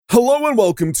Hello and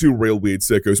welcome to Real Weird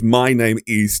Circos. My name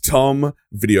is Tom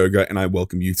Videoga and I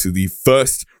welcome you to the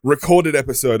first recorded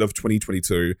episode of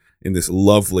 2022 in this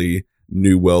lovely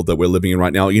new world that we're living in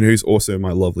right now. You know who's also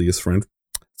my loveliest friend?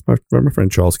 It's my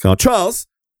friend Charles Carr. Charles,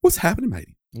 what's happening,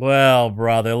 matey? Well,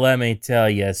 brother, let me tell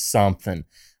you something.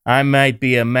 I might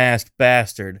be a masked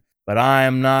bastard, but I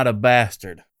am not a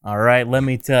bastard. All right, let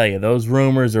me tell you, those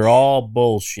rumors are all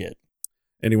bullshit.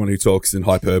 Anyone who talks in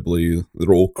hyperbole,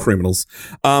 they're all criminals.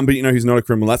 But you know who's not a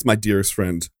criminal? That's my dearest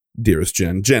friend, dearest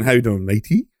Jen. Jen, how you doing,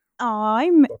 matey? Oh,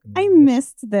 I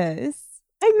missed this.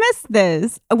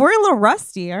 We're a little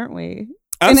rusty, aren't we?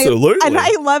 Absolutely. And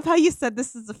I love how you said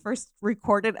this is the first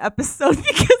recorded episode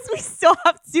because we still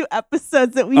have 2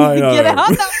 episodes that we need to get out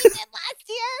that we did last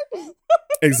year.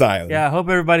 Exactly. Yeah, I hope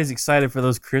everybody's excited for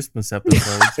those Christmas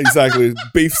episodes. Exactly.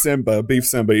 Beef Simba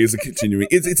is a continuing.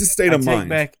 It's a state of I take mind.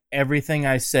 back everything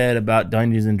I said about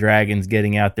Dungeons and Dragons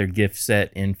getting out their gift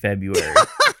set in February.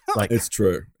 It's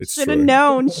true. It's Should true.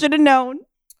 have known.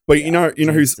 But you know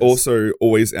who's Jesus. also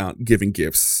always out giving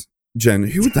gifts? Jen,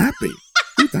 who would that be?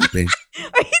 Who would that be?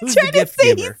 Are you Who's the trying to gift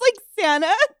say giver? he's like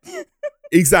Santa?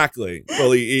 Exactly.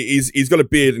 Well, he's got a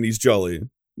beard and he's jolly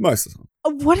most of the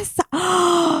time. What is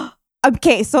that?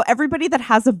 Okay, so everybody that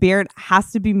has a beard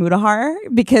has to be Mutahar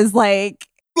because like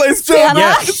Let's Santa?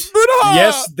 Yes.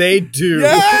 Yes, they do.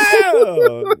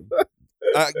 Yeah.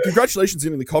 Congratulations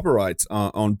on the copyright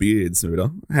on beards,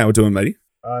 Muda. How we doing, matey?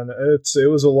 It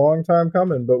was a long time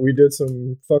coming, but we did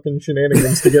some fucking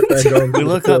shenanigans to get that going. We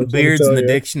look up beards in the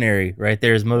dictionary. Right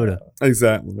there's Muda.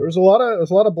 Exactly. There was a lot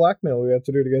of blackmail we had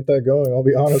to do to get that going. I'll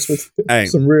be honest with you. Hey.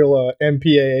 Some real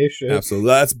MPAA shit. Absolutely.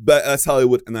 That's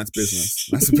Hollywood and that's business.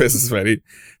 That's a business, matey.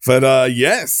 But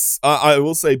yes, I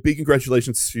will say big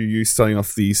congratulations to you starting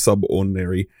off the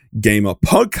Subordinary Gamer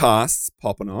podcasts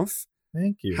popping off.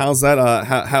 Thank you. How's that?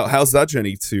 How's that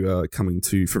journey to coming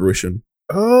to fruition?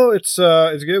 Oh, it's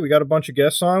good. We got a bunch of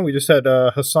guests on. We just had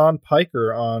Hassan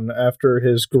Piker on after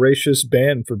his gracious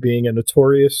ban for being a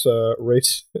notorious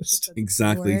racist.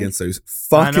 Exactly, Word. against those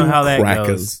fucking I know how that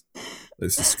crackers.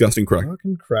 Those disgusting crackers.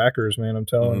 Fucking crackers, man! I'm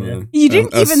telling you. You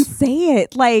didn't Us- even say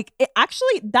it. Like,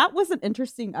 that was an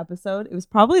interesting episode. It was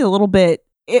probably a little bit.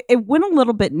 It went a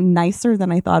little bit nicer than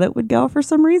I thought it would go for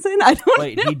some reason. I don't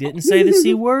Wait, know. he didn't say the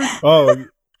C word?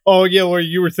 Oh yeah. Well,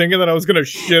 you were thinking that I was gonna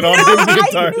shit on him the I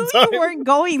entire knew time. you weren't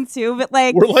going to, but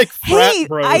like, We're like frat hey,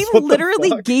 bros. I What the literally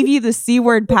fuck? gave you the C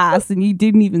word pass and you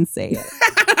didn't even say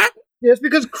it. Yeah, it's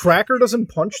because Cracker doesn't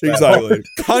punch that Exactly. hard.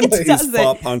 Cunt is doesn't.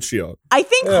 far punchier. I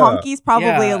think Yeah. Honky's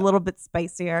probably Yeah. a little bit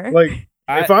spicier. Like,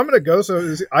 I- if I'm gonna go, so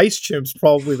is Ice Chimp's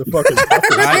probably the fucking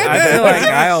toughest. I feel like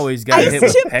I always got hit Ice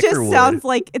with chip just peckerwood. sounds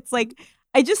like it's like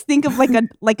I just think of like an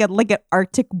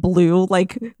Arctic blue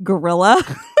like gorilla.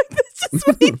 That's just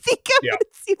what I think of. Yeah. It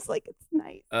seems like it's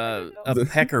nice. A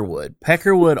peckerwood.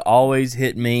 Peckerwood always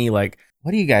hit me like,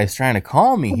 what are you guys trying to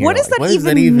call me here? What does Like,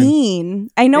 that even mean?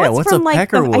 I know Yeah, it's what's from a like I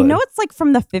peckerwood? know it's like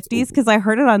from the 50s because I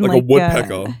heard it on Like like a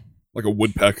woodpecker. Like a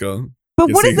woodpecker. But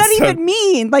You what see, does that it's even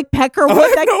mean? Like peckerwood? I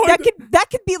have That, no that idea.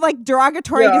 could be like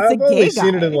derogatory Yeah, against I've a only gay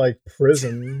seen guy. it in like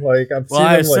prison. Like I've Well, seen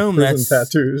I it in like assume prison that's-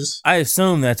 tattoos. I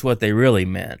assume that's what they really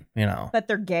meant, you know. That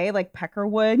they're gay, like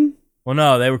peckerwood. Well,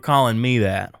 no, they were calling me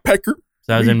that. Pecker.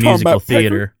 So I was You in talking musical about Pecker?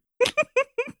 theater.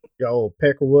 Got a little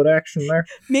Peckerwood action there.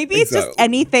 Maybe it's just Exactly.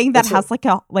 anything that What's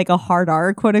has like a hard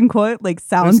R, quote unquote, like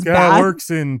sounds bad.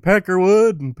 in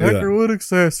Peckerwood and Peckerwood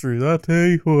accessories. I tell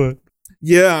you what.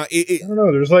 Yeah, I don't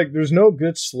know. There's no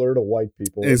good slur to white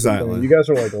people. or Exactly. something. You guys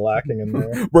are like lacking in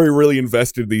there. we really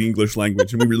invested in the English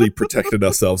language and we really protected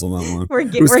ourselves on that one. We're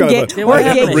It was we're kind gay, of a- we're what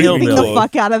happened to gay Hillbilly? the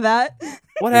fuck out of that.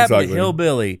 What happened Exactly. to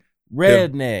Hillbilly?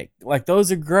 Redneck. Like,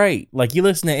 those are great. Like, you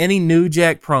listen to any New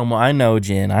Jack promo. I know,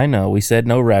 Jen. I know. We said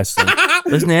no wrestling.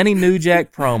 Listen to any New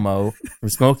Jack promo from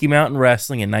Smoky Mountain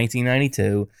Wrestling in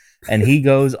 1992, and he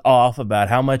goes off about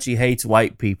how much he hates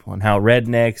white people and how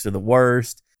rednecks are the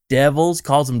worst. Devils,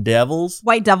 calls them devils.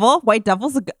 White Devil's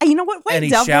a good, you know what? White And he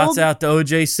Devil. shouts out to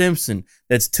O.J. Simpson,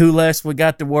 that's 2 less we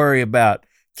got to worry about.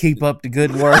 Keep up the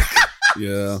good work.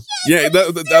 Yeah. Yeah,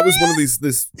 that was one of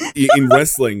these in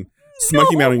wrestling.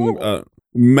 Smoky Mountain,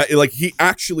 like he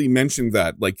actually mentioned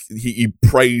that. Like he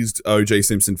praised O.J.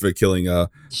 Simpson for killing those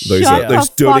Shut those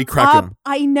the dirty fuck cracker. up.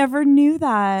 I never knew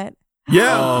that.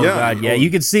 Yeah, Oh, yeah. God, yeah. You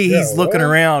can see Yeah, he's looking what?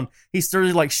 around. He sort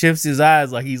of like shifts his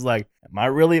eyes like he's like, am I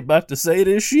really about to say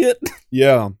this shit?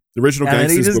 Yeah, the original And then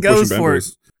he gangsters just were pushing goes for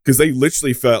boundaries because they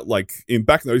literally felt like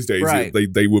back in those days Right.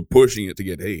 they were pushing it to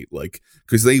get hate, like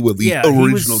because they were the Yeah, he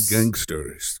original was-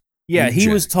 gangsters. Yeah, he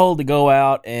Jack. was told to go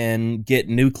out and get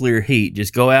nuclear heat.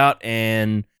 Just go out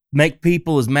and make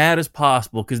people as mad as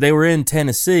possible because they were in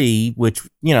Tennessee, which,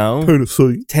 you know,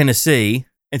 Tennessee. Tennessee.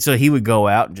 And so he would go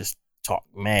out and just talk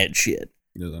mad shit.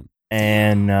 Yeah.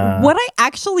 And what I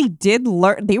actually did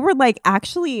learn, they were like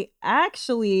actually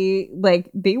like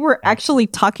they were actually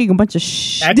talking a bunch of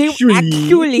They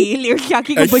were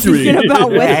talking a bunch of shit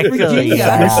about West Virginia.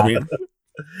 Yeah.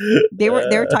 They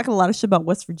were talking a lot of shit about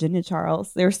West Virginia,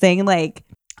 Charles. They were saying like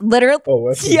literally,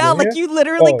 West Virginia? yeah, like you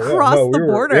literally crossed the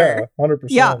border. Yeah, 100%.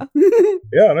 Yeah.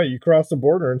 Yeah, no, you cross the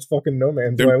border and it's fucking no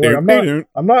man's Dun, way. Look, dun,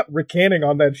 I'm not recanting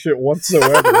on that shit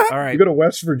whatsoever. all right. You go to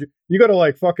West Virginia, you go to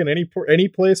like fucking any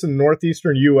place in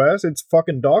northeastern U.S., it's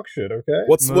fucking dog shit. Okay.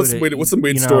 What's some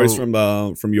weird stories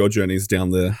know- from your journeys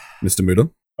down there, Mr. Muda?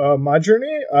 My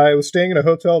journey, I was staying in a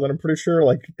hotel that I'm pretty sure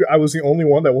like I was the only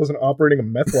one that wasn't operating a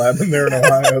meth lab in there in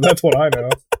Ohio. That's what I know.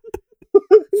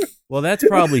 Well, that's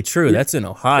probably true. That's in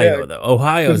Ohio, Yeah. though.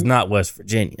 Ohio's not West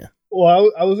Virginia.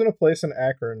 Well, I was in a place in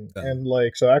Akron, and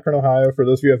like, so Akron, Ohio, for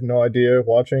those of you who have no idea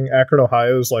watching, Akron,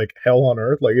 Ohio is like hell on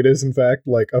earth. Like, it is, in fact,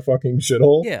 like a fucking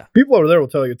shithole. Yeah. People over there will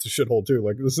tell you it's a shithole, too.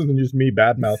 Like, this isn't just me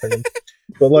bad mouthing them.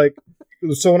 But, like,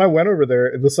 so when I went over there,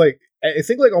 it was like, I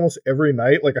think like almost every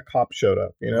night, like a cop showed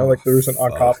up, you know, like there was a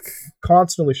cop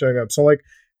constantly showing up. So, like,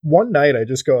 one night I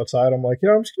just go outside, I'm like, you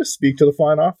know, I'm just going to speak to the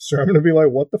fine officer. I'm going to be like,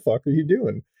 what the fuck are you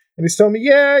doing? And he's telling me,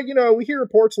 yeah, you know, we hear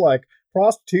reports like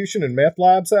prostitution and meth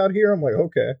labs out here. I'm like,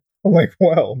 okay. I'm like,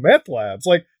 well, meth labs.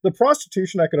 Like, the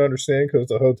prostitution I can understand because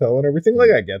it's a hotel and everything.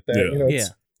 Like, I get that. Yeah. You know,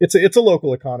 it's a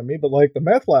local economy, but like the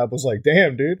meth lab was like,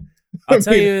 damn, dude. I'll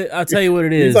tell you what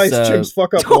it is. These ice chimps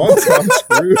fuck up once, I'm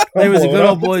screwed. There was a I'm good blowing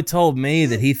old up. boy told me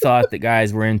that he thought that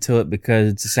guys were into it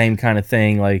because it's the same kind of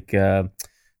thing. Like the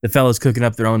fellas cooking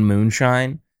up their own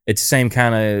moonshine. It's the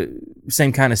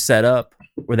same kind of setup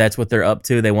where that's what they're up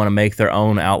to. They want to make their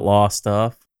own outlaw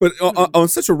stuff. But on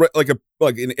such a like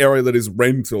an area that is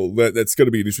rental, that's going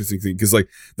to be an interesting thing because like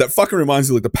that fucking reminds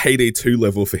me of like the Payday 2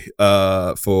 level for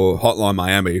Hotline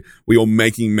Miami. We all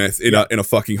making meth in a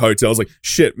fucking hotel. I was like,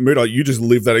 shit, Muda, you just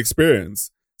lived that experience.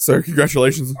 So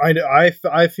congratulations. I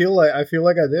feel like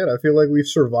I did. I feel like we've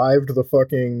survived the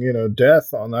fucking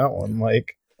death on that one.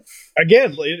 Like,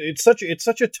 again, it's such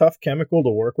a tough chemical to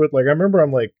work with. Like, I remember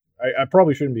I'm like, I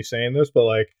probably shouldn't be saying this, but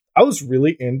like, I was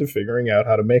really into figuring out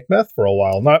how to make meth for a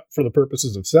while, not for the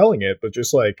purposes of selling it, but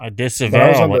just like I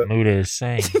disavow what Muda is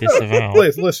saying. Disavow.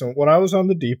 Listen, when I was on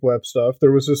the deep web stuff,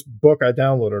 there was this book I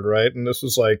downloaded, right? And this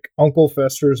was like Uncle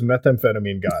Fester's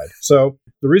Methamphetamine Guide. So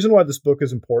the reason why this book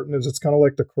is important is it's kind of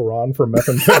like the Quran for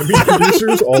methamphetamine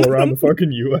producers all around the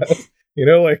fucking US. You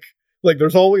know, like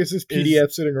there's always this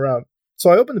PDF sitting around. So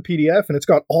I opened the PDF and it's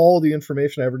got all the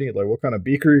information I ever need, like what kind of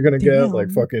beaker you're going to get, like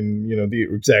fucking, the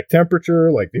exact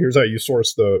temperature, like here's how you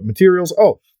source the materials.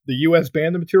 Oh, the US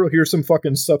banned the material. Here's some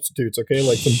fucking substitutes, okay?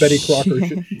 Like some Betty Crocker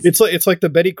shit. It's like the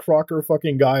Betty Crocker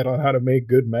fucking guide on how to make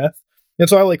good meth. And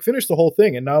so I like finished the whole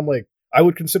thing and now I'm like, I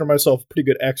would consider myself a pretty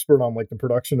good expert on like the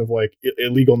production of like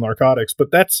illegal narcotics, but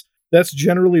that's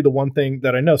generally the one thing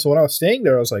that I know. So when I was staying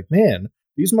there, I was like, man,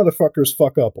 these motherfuckers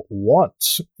fuck up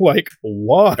once, like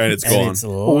once, And it's gone. It's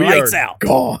lights out.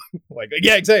 Gone. Like,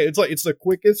 yeah, exactly. It's the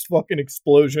quickest fucking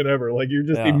explosion ever. Like, you're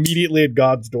just immediately at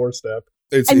God's doorstep.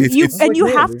 You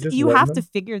have to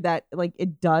figure that like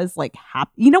it does like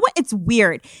happen. You know what? It's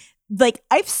weird. Like,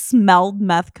 I've smelled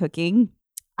meth cooking.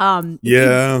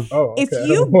 Yeah. If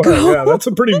you go, yeah, that's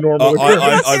a pretty normal.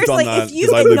 I've done that.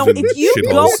 If you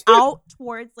go out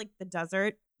towards like the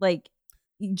desert, like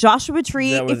Joshua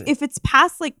Tree, if it's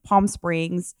past like Palm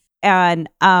Springs and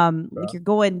like you're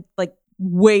going like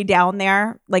way down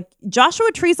there, like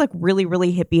Joshua Tree is like really,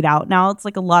 really hippied out now. It's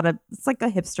like it's like a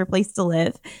hipster place to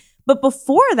live. But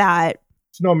before that,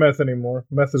 it's no meth anymore.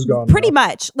 Meth is gone. Pretty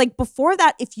much. Like before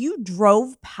that, if you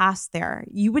drove past there,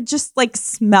 you would just like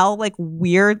smell like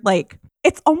weird, like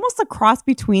it's almost a cross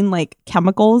between like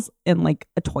chemicals and like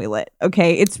a toilet.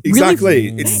 Okay. It's exactly.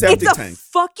 Really, it's septic it's a tank.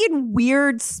 fucking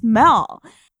weird smell.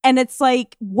 And it's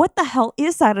like, what the hell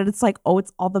is that? And it's like, oh,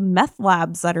 it's all the meth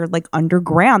labs that are like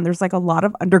underground. There's like a lot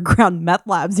of underground meth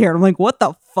labs here. And I'm like, what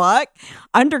the fuck?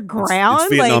 Underground?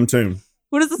 It's Vietnam too.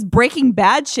 What is this Breaking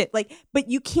Bad shit? Like,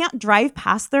 but you can't drive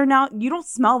past there now. You don't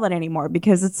smell that anymore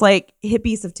because it's like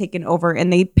hippies have taken over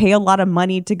and they pay a lot of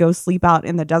money to go sleep out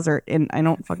in the desert. And I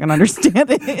don't fucking understand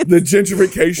it. The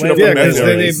gentrification of the meth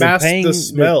they mask the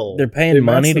smell. They're paying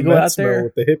money to go out there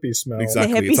with the hippie smell.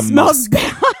 Exactly. The hippie It's a smells musk.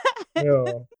 bad.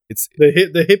 Yeah. It's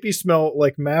the hippie smell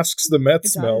like masks the meth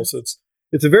smell. So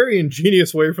it's a very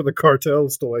ingenious way for the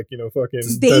cartels to like fucking.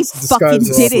 They fucking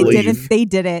did it, didn't they?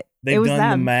 Did it? They've it was done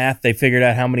them. the math. They figured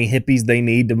out how many hippies they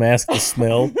need to mask the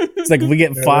smell. It's like if we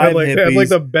get 5 they hippies. have like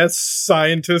the best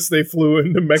scientists. They flew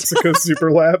into Mexico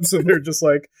super labs, and they're just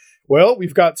like, Well,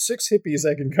 we've got 6 hippies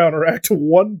that can counteract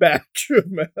 1 batch of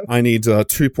meth. I need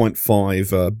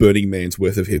 2.5 Burning Man's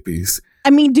worth of hippies. I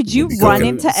mean, did you Maybe run some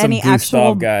into any Gustav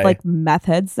actual guy. like meth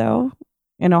heads though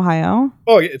in Ohio?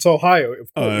 Oh, yeah, it's Ohio. Of course.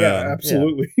 Oh, yeah, yeah.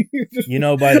 absolutely. You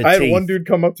know, by the I had teeth. one dude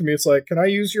come up to me. It's like, can I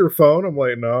use your phone? I'm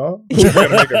like, no. Can I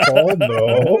make a call?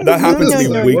 No. That happened to me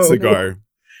No. weeks Whoa. ago.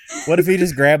 What if he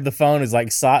just grabbed the phone and is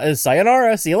like,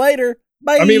 sayonara, see you later.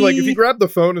 Bye. I mean, like, if he grabbed the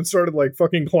phone and started, like,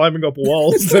 fucking climbing up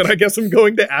walls, then I guess I'm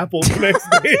going to Apple the next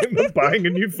day and I'm buying a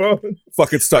new phone.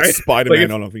 Fucking start Right? Spider-Man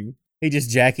Like, on him. He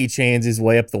just Jackie Chan's his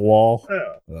way up the wall.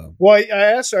 Yeah. Well,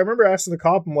 I remember asking the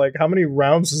cop, I'm like, how many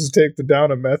rounds does it take to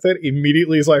down a method?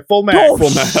 Immediately he's like, full mag. Oh,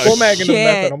 Full mag. Full mag into the shit.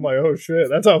 method. I'm like, oh shit,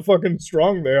 that's how fucking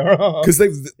strong they are. Because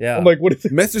they've Yeah. I'm like, what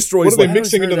if meth destroys What are they like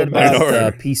mixing into the about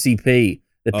meth? PCP.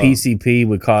 The Oh. PCP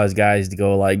would cause guys to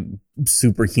go like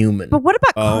superhuman. But what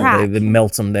about Oh, crack? They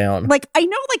melts them down. Like, I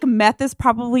know like meth is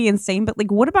probably insane, but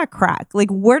like, what about crack? Like,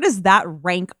 where does that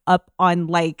rank up on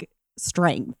like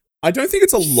strength? I don't think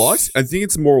it's a lot. I think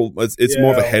it's more more of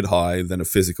a Yeah. head high than a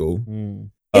physical. Mm. Is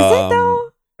it though?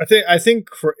 I think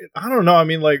I don't know. I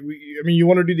mean, like, you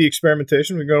want to do the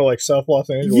experimentation? We go to like South Los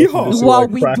Angeles. Yeah. and just do, Well,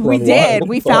 like, crack we run did. wild.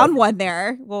 We found one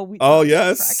there. Well, we Oh found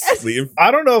yes, crack. the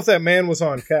I don't know if that man was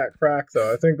on crack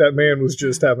though. I think that man was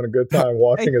just having a good time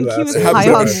washing his think he ass. was Have high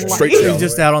a on straight life. shower. He's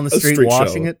just out on the A street street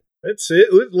washing shower. it. It's it.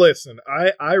 Listen,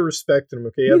 I respect him.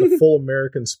 Okay, he had the full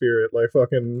American spirit. Like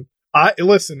fucking. I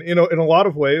listen. You know, in a lot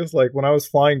of ways, like when I was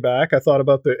flying back, I thought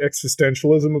about the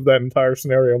existentialism of that entire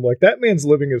scenario. I'm like, that man's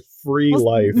living his free Well,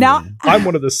 life. now I'm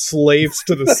one of the slaves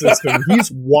to the system.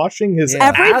 He's washing his Yeah.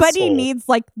 everybody asshole. needs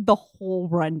like the whole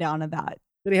rundown of that.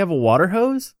 Did he have a water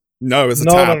hose? No, it's a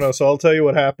No. tap. So I'll tell you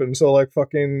what happened. So like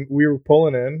fucking, we were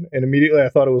pulling in, and immediately I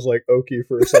thought it was like Oki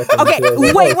for a second. Okay, So I was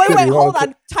like, wait, oh, shit, you hold wanna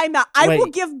on. Time out. I will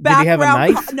Wait, give did he have a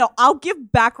background. knife? No, I'll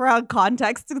give background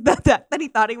context to that he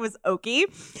thought he was Oki.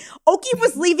 Oki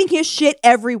was leaving his shit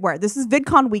everywhere. This is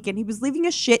VidCon weekend. He was leaving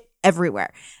his shit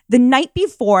everywhere. The night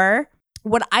before,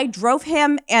 when I drove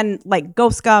him and like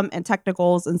Ghost Scum and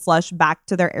Technicals and Slush back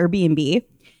to their Airbnb,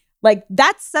 like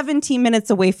that's 17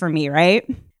 minutes away from me, right?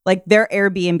 Like their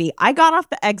Airbnb. I got off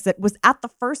the exit, was at the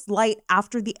first light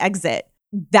after the exit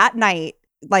that night.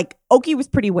 Like Oki was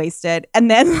pretty wasted. And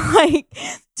then like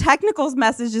Technicals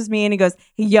messages me and he goes,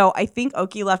 hey, yo, I think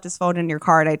Oki left his phone in your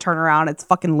car. And I turn around, it's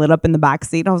fucking lit up in the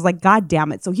backseat. And I was like, God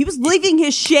damn it. So he was leaving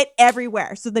his shit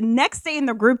everywhere. So the next day in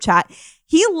the group chat,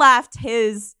 he left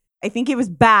his, I think it was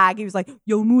bag. He was like,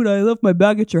 yo, Moon, I left my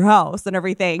bag at your house and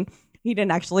everything. He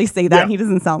didn't actually say that. Yeah. He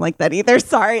doesn't sound like that either.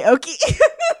 Sorry, Oki.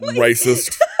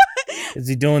 Racist. Is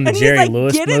he doing the And he's Jerry like,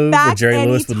 Lewis "Get it move? back Where Jerry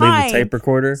Lewis would leave anytime." a tape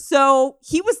recorder? So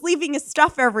he was leaving his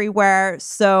stuff everywhere.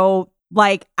 So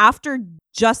like after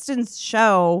Justin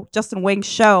Wing's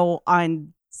show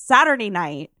on Saturday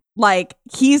night, like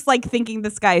he's like thinking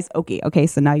this guy's okay.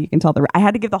 So now you can tell I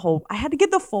had to give the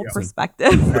full Yeah.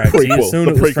 perspective. All right, so you prequel, assumed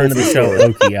the it was prequel friend of the to show, the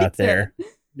Oki, out there.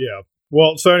 Yeah.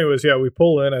 Well, so anyways, yeah, we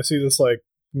pull in. I see this like,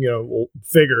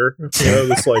 figure,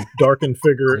 this like darkened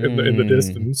figure in the Mm.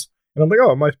 distance. And I'm like,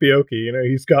 oh, it must be Oki.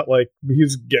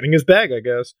 He's getting his bag, I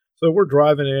guess. So we're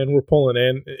driving in, we're pulling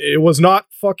in. It was not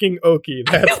fucking Oki,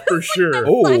 that's for sure.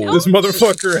 Oh, This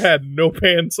motherfucker had no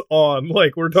pants on.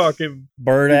 Like, we're talking,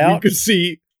 Bird you out. could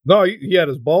see. No, he had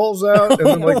his balls out, and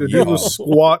then like the dude was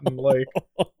squatting, like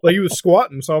he was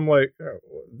squatting. So I'm like, oh,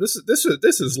 this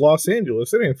is Los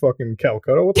Angeles. It ain't fucking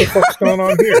Calcutta. What the fuck's going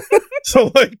on here?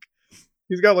 So like,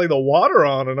 he's got like the water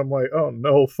on, and I'm like, oh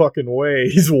no fucking way,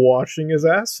 he's washing his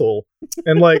asshole.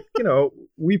 And like,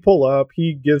 we pull up,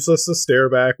 he gives us a stare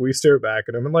back, we stare back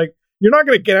at him, and like, you're not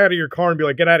gonna get out of your car and be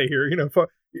like, get out of here,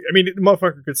 I mean, the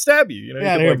motherfucker could stab you, you Get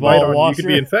outta could, here, like, bite ball on you, you could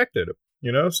be washer. infected.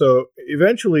 So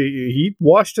eventually he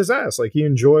washed his ass. Like he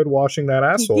enjoyed washing that He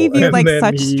asshole. gave you And like then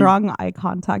such he- strong eye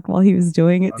contact while he was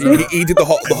doing it I know. too. he did the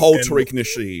whole And- Tariq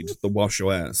Nasheed, the wash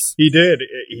your ass. He did.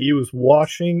 He was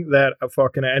washing that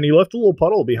fucking, and he left a little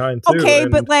puddle behind too. Okay,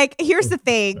 and but like, here's the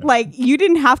thing: like, you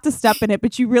didn't have to step in it,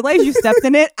 but you realized you stepped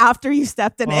in it after you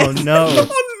stepped in Oh it. no! Oh,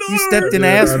 no. You stepped in Dude,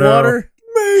 ass I know. water.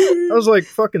 I was like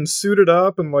fucking suited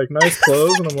up and like nice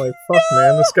clothes, and I'm like, fuck,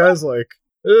 man, this guy's like,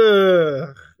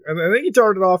 ugh. And then he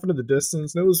darted off into the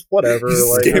distance, and it was whatever. He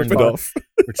Like, scampered fine. off.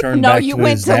 Return No, back you to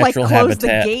went his to like natural close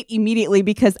habitat. the gate immediately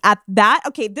because at that,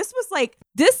 okay, this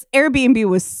Airbnb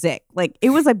was sick. Like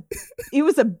it was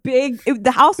a big.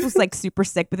 The house was like super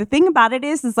sick. But the thing about it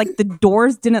is like the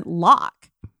doors didn't lock.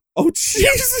 Oh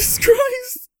Jesus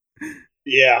Christ!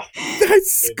 Yeah, That They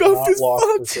scuffed not his lost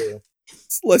for fuck. sure.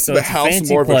 It's less So of a it's a house,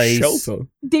 fancy more place. of a shelter.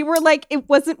 They were like it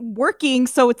wasn't working,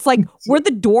 so it's like where the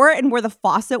door and where the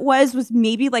faucet was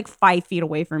maybe like 5 feet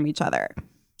away from each other.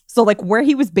 So like where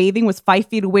he was bathing was 5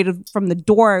 feet away from the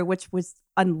door, which was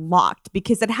unlocked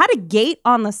because it had a gate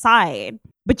on the side,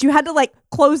 but you had to like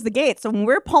close the gate. So when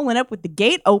we were pulling up with the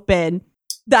gate open,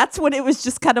 that's when it was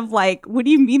just kind of like, what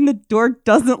do you mean the door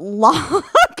doesn't lock?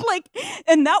 Like,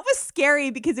 and that was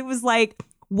scary because it was like,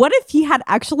 what if he had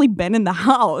actually been in the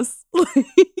house?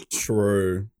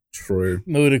 True.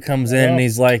 Muda comes in and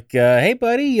he's like, hey,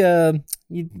 buddy,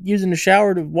 you using the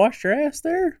shower to wash your ass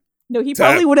there? No, he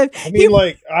probably would have. I mean,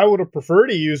 I would have preferred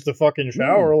to use the fucking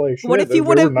shower. Like, shit, what if he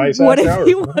would have? What if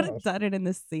he would have done it in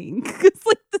the sink? Because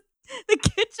like the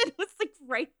kitchen was like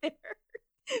right there.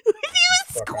 If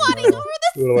he was squatting over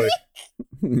the sink.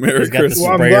 Merry Christmas.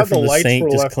 Well, I'm glad the lights were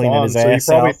left on, so you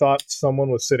probably thought someone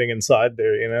was sitting inside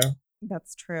there. You know,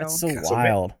 that's true. That's so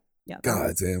wild. Yeah.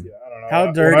 God damn. Yeah, I don't know.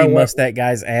 How dirty must that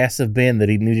guy's ass have been that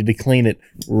he needed to clean it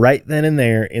right then and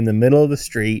there in the middle of the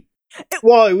street?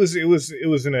 Well, it was in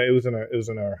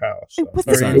our house. So. It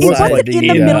wasn't in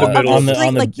the middle of the street.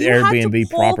 On the Airbnb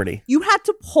property. You had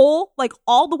to pull like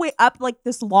all the way up like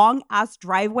this long ass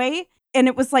driveway, and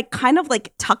it was like kind of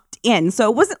like tucked in, so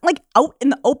it wasn't like out in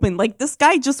the open. Like this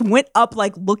guy just went up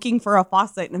like looking for a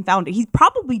faucet and found it. He's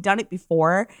probably done it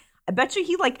before. I bet you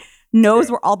he like knows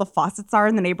where all the faucets are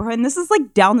in the neighborhood. And this is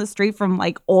like down the street from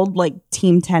like old like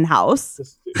Team 10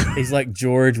 house. He's like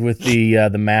George with the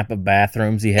map of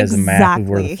bathrooms. He has a map of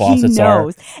where the faucets are.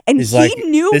 And he's he like,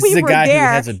 knew this we is a were guy there.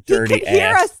 Who has a dirty he could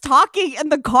hear us talking in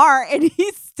the car, and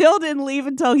he still didn't leave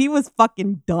until he was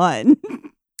fucking done.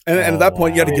 And at that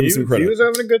point, you had to give him some credit. He was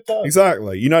having a good time.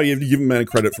 Exactly. You have to give him man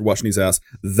credit for washing his ass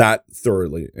that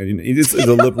thoroughly. And it's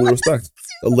a level of respect.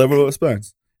 A level of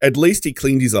respect. At least he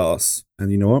cleaned his ass.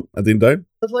 And you know what? At the end of the day,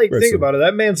 but like, think about it.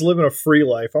 That man's living a free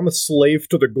life. I'm a slave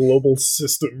to the global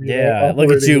system. Yeah,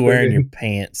 look at you wearing your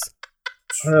pants.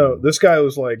 I know. This guy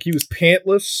was like, he was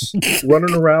pantless,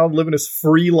 running around, living his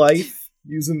free life,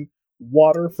 using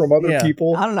water from other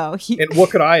people. I don't know. And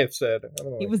what could I have said? I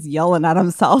don't know. He was yelling at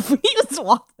himself. He just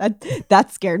walked.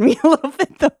 That scared me a little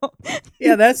bit, though.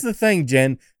 Yeah, that's the thing,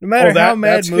 Jen. No matter how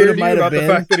mad Muda might have been,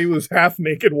 the fact that he was half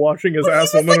naked washing his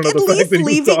ass. The fact that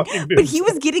he was talking to but he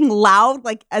was getting loud,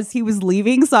 like as he was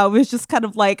leaving. So I was just kind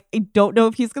of like, I don't know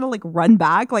if he's gonna like run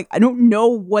back. Like I don't know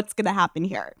what's gonna happen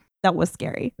here. That was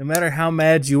scary. No matter how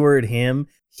mad you were at him,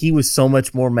 he was so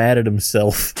much more mad at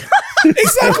himself.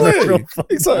 Exactly.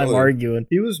 I'm arguing.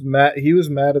 He was mad. He was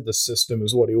mad at the system,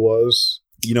 is what he was.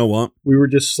 You know what? We were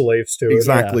just slaves to it.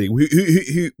 Exactly.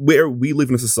 Yeah. We live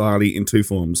in a society in two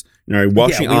forms.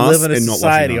 Washing ass and not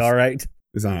washing ass. All right.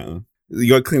 Exactly. You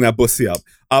got to clean that bussy up.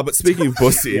 But speaking of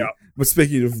bussy, but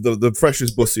speaking of the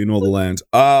freshest bussy in all the land,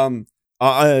 I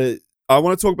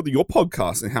want to talk about your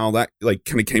podcast and how that like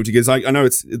kind of came together. I know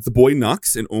it's the boy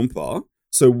Nux and Oompa.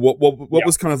 So what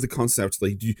was kind of the concept?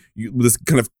 Like you this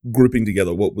kind of grouping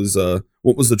together. What was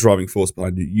the driving force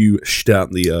behind you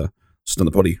starting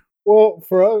the potty? Well,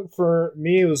 for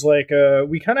me, it was like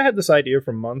we kind of had this idea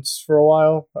for months for a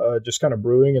while, just kind of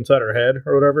brewing inside our head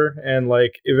or whatever, and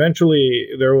like eventually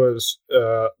there was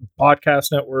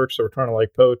podcast networks that were trying to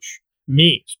like poach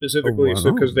me specifically,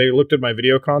 so because they looked at my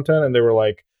video content and they were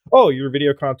like, "Oh, your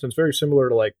video content's very similar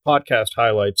to like podcast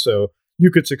highlights, so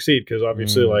you could succeed." Because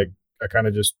obviously, like I kind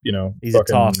of just he's a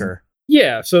talker.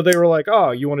 Yeah, so they were like,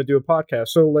 "Oh, you want to do a podcast?"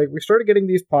 So like we started getting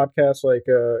these podcasts, like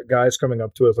guys coming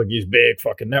up to us, like these big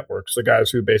fucking networks, the guys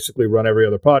who basically run every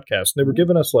other podcast, and they were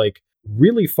giving us like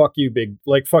really fuck you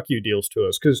deals to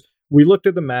us because we looked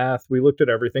at the math, we looked at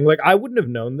everything. Like I wouldn't have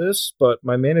known this, but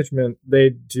my management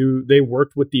they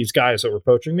worked with these guys that were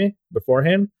poaching me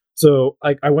beforehand. So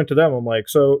I went to them. I'm like,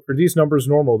 "So are these numbers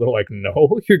normal?" They're like,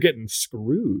 "No, you're getting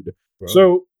screwed." Bro.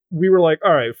 So we were like,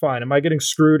 all right, fine. Am I getting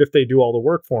screwed if they do all the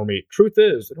work for me? Truth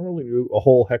is, they don't really do a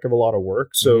whole heck of a lot of work.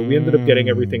 So we ended up getting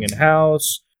everything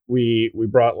in-house. We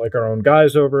brought like our own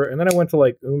guys over. And then I went to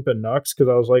like Oompa and Nux because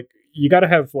I was like, you got to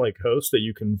have like hosts that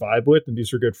you can vibe with. And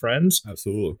these are good friends.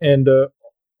 Absolutely. And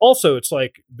also, it's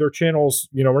like their channels,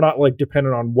 we're not like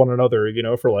dependent on one another,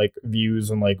 for like views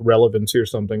and like relevancy or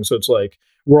something. So it's like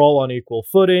we're all on equal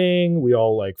footing. We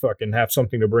all like fucking have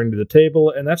something to bring to the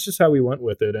table. And that's just how we went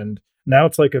with it. And now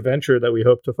it's like a venture that we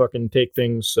hope to fucking take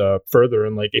things further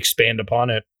and like expand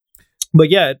upon it. But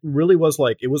yeah, it really was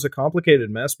like, it was a complicated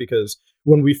mess because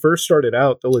when we first started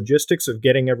out, the logistics of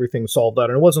getting everything solved out,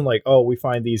 and it wasn't like, oh, we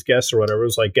find these guests or whatever. It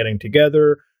was like getting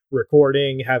together,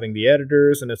 recording, having the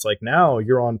editors. And it's like now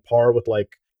you're on par with like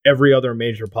every other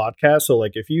major podcast. So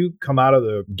like if you come out of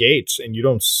the gates and you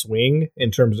don't swing in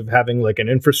terms of having like an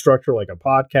infrastructure, like a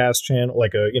podcast channel,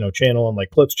 like a, channel and like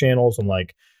clips channels and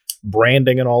like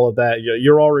branding and all of that,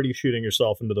 you're already shooting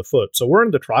yourself into the foot. So we're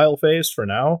in the trial phase for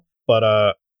now,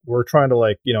 but we're trying to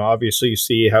like, you know, obviously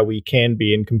see how we can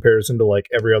be in comparison to like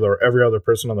every other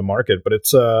person on the market. But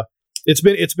it's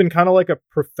been kind of like a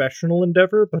professional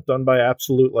endeavor, but done by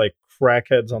absolute like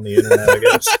crackheads on the internet, I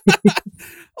guess.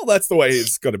 Well, that's the way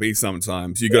it's got to be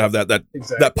sometimes. You got to have that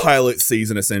Exactly. that pilot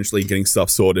season essentially getting stuff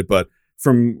sorted. But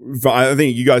I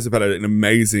think you guys have had an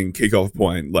amazing kickoff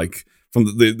point. Like from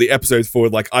the episodes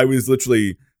forward, like I was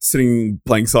literally sitting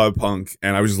playing Cyberpunk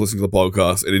and I was just listening to the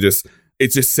podcast, and it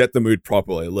just set the mood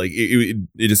properly. Like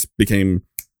it just became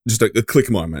just a click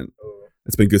moment.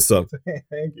 It's been good stuff.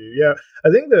 Thank you. Yeah,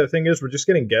 I think the thing is we're just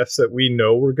getting guests that we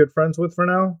know we're good friends with for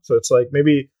now. So it's like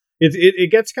maybe it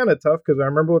gets kind of tough because I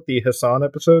remember with the Hassan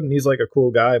episode, and he's like a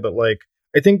cool guy, but like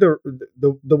I think the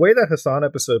way that Hassan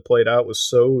episode played out was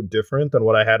so different than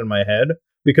what I had in my head,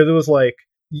 because it was like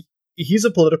he's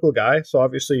a political guy, so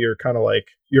obviously you're kind of like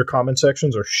your comment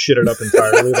sections are shitted up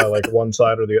entirely by like one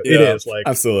side or the other. Yeah, it is like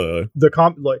absolutely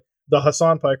the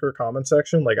Hassan Piker comment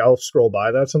section, like I'll scroll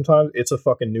by that sometimes. It's a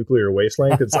fucking nuclear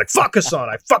wasteland. It's like, fuck Hassan,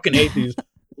 I fucking hate these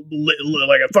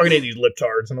like I fucking hate these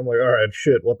libtards. And I'm like, all right,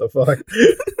 shit, what the fuck?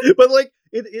 But like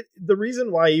the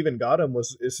reason why I even got him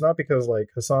was it's not because like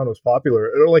Hassan was popular,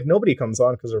 or like nobody comes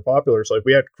on because they're popular. So like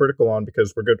we had Critical on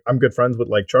because I'm good friends with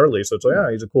like Charlie, so it's like,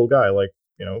 yeah, he's a cool guy, like,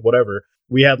 you know, whatever.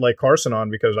 We had like Carson on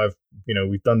because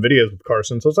we've done videos with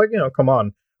Carson, so it's like, you know, come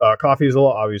on. Coffee's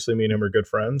obviously me and him are good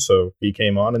friends, so he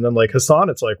came on. And then like Hassan,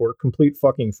 it's like we're complete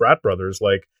fucking frat brothers.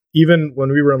 Like even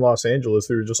when we were in Los Angeles,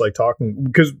 we were just like talking,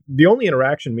 because the only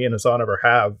interaction me and Hassan ever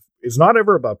have is not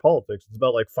ever about politics. It's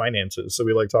about like finances. So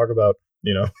we like talk about,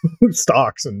 you know,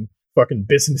 stocks and fucking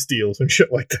business deals and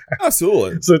shit like that.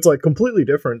 Absolutely. So it's like completely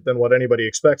different than what anybody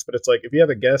expects. But it's like if you have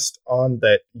a guest on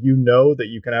that you know that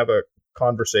you can have a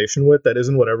conversation with that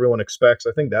isn't what everyone expects,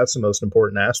 I think that's the most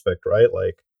important aspect, right?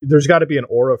 Like there's got to be an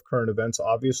aura of current events,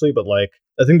 obviously, but like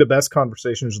I think the best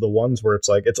conversations are the ones where it's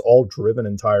like it's all driven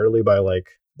entirely by like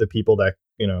the people that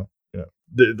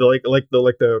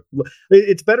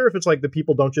it's better if it's like the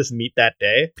people don't just meet that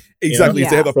day. Exactly. You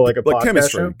know? If they have For like a podcast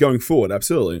chemistry show. going forward,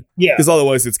 absolutely. Yeah. Because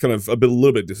otherwise it's kind of a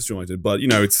little bit disjointed. But you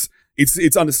know,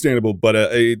 it's understandable. But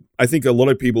I think a lot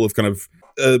of people have kind of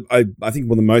I think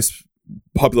one of the most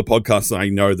popular podcasts I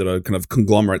know that are kind of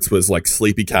conglomerates was like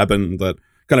Sleepy Cabin, that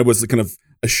kind of was the kind of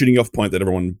a shooting off point that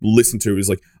everyone listened to, is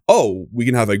like, oh, we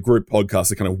can have a group podcast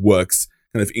that kind of works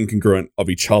kind of incongruent of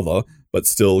each other, but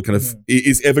still kind of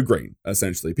is evergreen,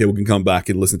 essentially. People can come back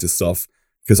and listen to stuff,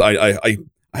 because I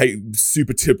hate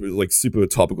super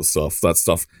topical stuff. That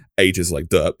stuff ages like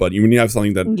dirt. But when you have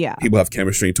something that people have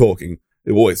chemistry and talking,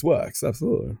 it always works.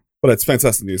 Absolutely. But it's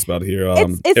fantastic news about here.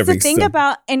 It's the thing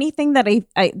about anything that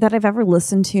I've ever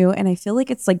listened to, and I feel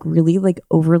like it's like really like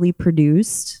overly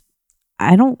produced.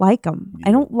 I don't like them.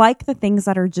 I don't like the things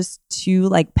that are just too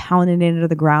like pounded into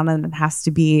the ground, and it has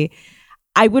to be.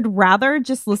 I would rather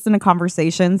just listen to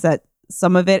conversations that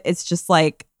some of it is just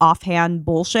like offhand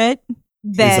bullshit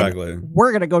than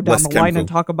we're gonna go down the line and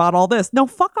talk about all this. No,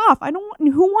 fuck off. I don't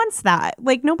want. Who wants that?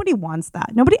 Like nobody wants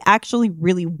that. Nobody actually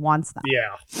really wants that.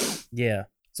 Yeah.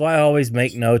 So I always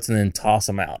make notes and then toss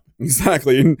them out.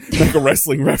 Exactly, and make a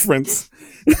wrestling reference.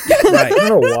 Right. I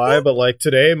don't know why, but like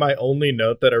today, my only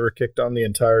note that ever kicked on the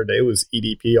entire day was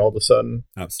EDP. All of a sudden,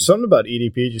 something about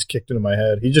EDP just kicked into my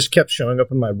head. He just kept showing up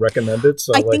in my recommended.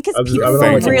 So I think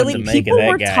it's people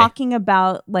were talking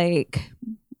about like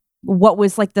what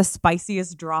was like the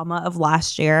spiciest drama of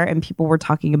last year, and people were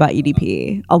talking about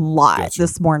EDP a lot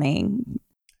this morning.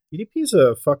 EDP's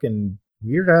a fucking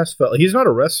weird ass fella. He's not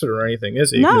arrested or anything, is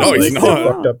he? No, he's not.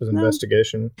 Fucked up his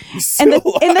investigation. And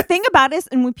the thing about it is,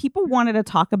 and when people wanted to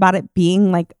talk about it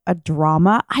being like a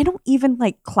drama, I don't even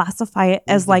like classify it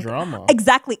as like drama.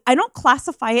 Exactly. I don't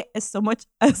classify it as so much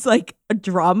as like a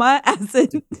drama as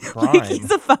in like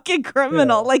he's a fucking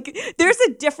criminal. Yeah. Like there's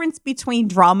a difference between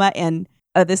drama and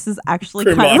this is actually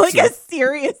kind of like a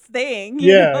serious thing.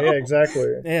 Yeah,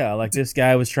 exactly. Yeah, like this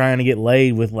guy was trying to get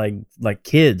laid with like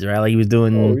kids, right? Like he was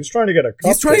doing. Oh, he's trying to get a cup.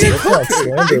 He's trying to get a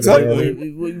cup.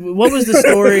 Exactly. What was the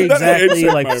story exactly?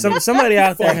 Like somebody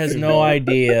out there has no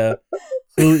idea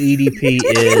who EDP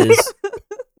is.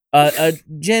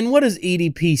 Jen, what does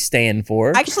EDP stand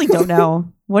for? I actually don't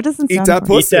know. What does it stand Eat that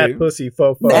for? pussy. Eat that pussy,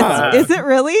 faux. Is it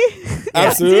really?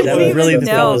 Absolutely. That was really the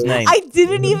fella's name. I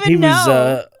didn't even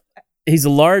know. He's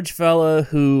a large fella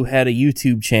who had a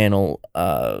YouTube channel.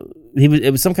 He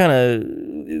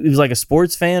was like a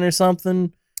sports fan or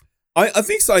something. I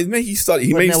think so. I think he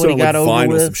started like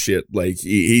Vine or some shit. Like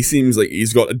he seems like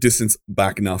he's got a distance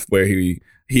back enough where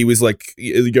he was like,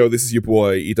 "Yo, this is your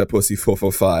boy, eat that pussy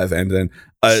 445," and then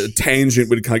a tangent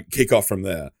would kind of kick off from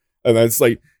there. And that's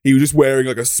like he was just wearing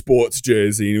like a sports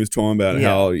jersey and he was talking about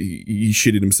how he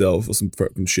shitted himself or some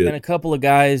fucking shit. And a couple of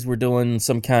guys were doing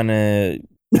some kind of,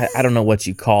 I don't know what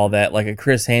you call that, like a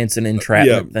Chris Hansen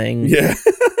entrapment thing. Yeah.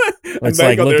 It's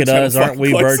like, look at us, aren't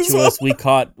we virtuous? We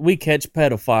catch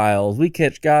pedophiles. We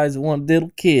catch guys that want little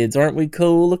kids. Aren't we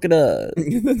cool? Look at us.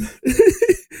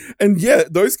 And yeah,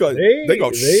 those guys, they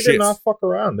got shit. They did not fuck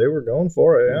around. They were going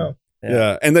for it,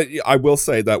 Yeah, and I will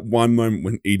say that one moment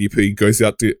when EDP goes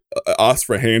out to ask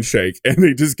for a handshake and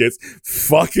he just gets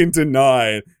fucking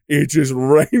denied, it just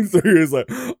rained through. It's like,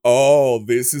 oh,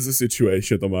 this is a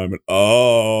situation at the moment.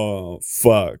 Oh,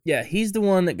 fuck. Yeah, he's the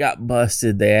one that got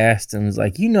busted. They asked him, "It's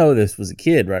like, you know, this was a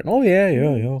kid, right?" Oh yeah.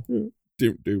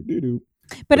 Do.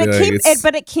 But Yeah,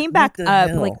 it came back What the up.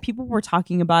 hell? Like people were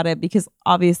talking about it because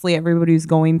obviously everybody was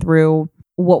going through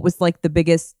what was like the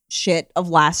biggest shit of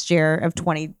last year of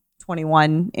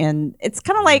 2021, and it's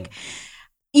kind of like,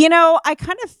 I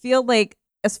kind of feel like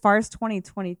as far as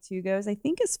 2022 goes, I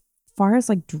think as far as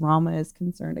like drama is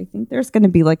concerned, I think there's going to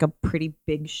be like a pretty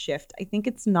big shift. I think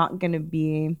it's not going to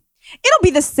be. It'll be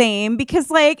the same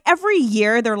because like every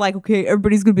year they're like, okay,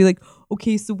 everybody's gonna be like,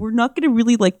 okay, so we're not gonna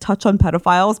really like touch on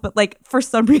pedophiles, but like for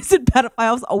some reason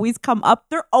pedophiles always come up.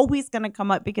 They're always gonna come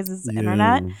up because it's the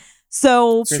internet.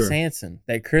 So Chris Hansen,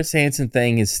 that Chris Hansen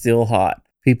thing is still hot.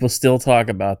 People still talk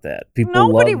about that. People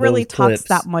nobody love really those talks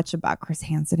clips. that much about Chris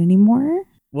Hansen anymore.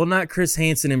 Well, not Chris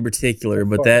Hansen in particular,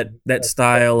 but that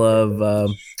style of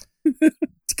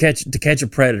to catch a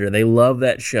predator. They love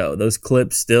that show. Those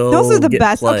clips still. Those are the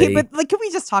best. Play. Okay, but like, can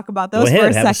we just talk about those Go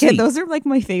ahead, for a have a second? seat. Those are like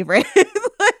my favorite.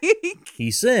 Like, He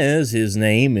says his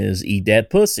name is Eat That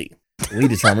Pussy. We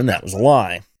determined that was a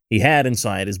lie. He had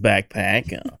inside his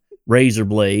backpack razor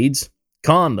blades,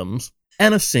 condoms,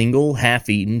 and a single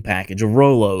half-eaten package of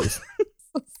Rolos.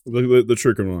 The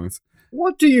chicken lines.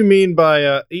 What do you mean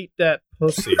by eat that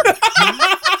pussy?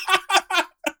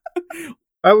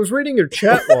 I was reading your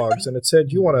chat logs and it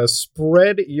said you want to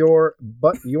spread your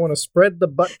butt. You want to spread the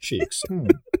butt cheeks.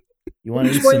 You want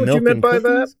to eat Explain some what milk you meant and by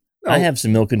cookies? that? I have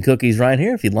some milk and cookies right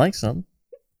here if you'd like some.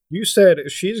 You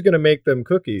said she's going to make them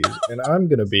cookies and I'm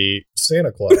going to be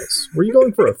Santa Claus. Were you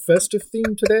going for a festive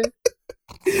theme today?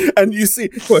 And you see,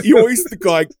 you always see the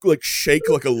guy like shake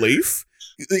like a leaf.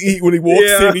 When he walks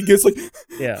in, he gets like,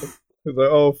 Yeah. He's like,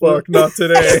 oh fuck, not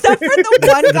today. except for the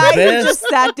one The guy who best- just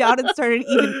sat down and started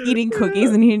eating cookies,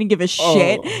 and he didn't give a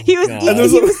shit. Oh, He was God. eating. And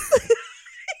there's He a- was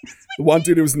the one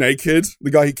dude who was naked.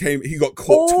 The guy he got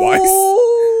caught twice.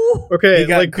 Oh. Okay, He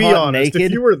got like be caught honest. naked?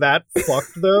 If you were that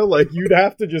fucked though, like you'd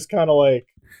have to just kind of like.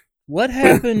 What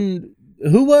happened?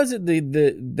 Who was it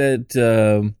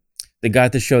that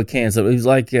got the show canceled? It was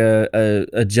like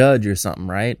a judge or something,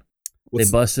 right? They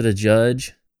busted a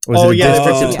judge. Was Oh, it a yeah, district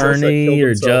the judge that attorney killed or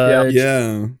himself, yeah. judge?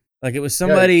 Yeah. Like it was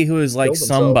somebody who was like killed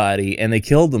himself. somebody, and they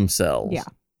killed themselves. Yeah.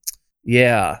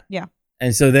 Yeah. Yeah.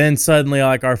 And so then suddenly,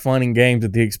 like our fun and games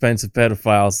at the expense of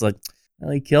pedophiles, like,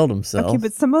 well, he killed himself. Okay,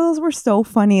 but some of those were so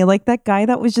funny. Like that guy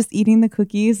that was just eating the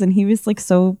cookies, and he was like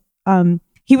so.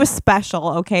 He was special.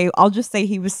 Okay, I'll just say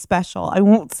he was special. I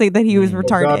won't say that he was Well,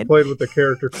 retarded. God played with the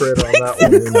character creator on that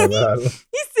one. We know that.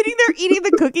 He's sitting there eating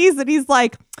the cookies, and he's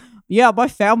like, "Yeah, my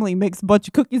family makes a bunch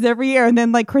of cookies every year." And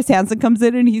then like Chris Hansen comes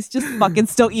in, and he's just fucking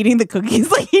still eating the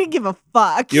cookies. Like he didn't give a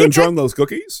fuck. You enjoying those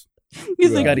cookies? He's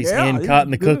He like, got his "Yeah, hand this caught is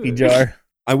in the good." cookie jar.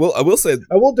 I will say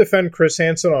I will defend Chris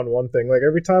Hansen on one thing. Like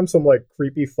every time some like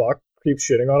creepy fuck keeps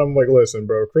shitting on him, like listen,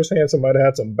 bro, Chris Hansen might have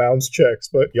had some bounce checks,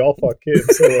 but y'all fuck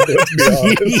kids. So like, let's be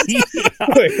honest.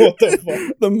 Like what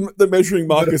the fuck? the measuring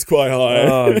mark is quite high.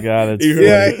 Oh god, it's Yeah.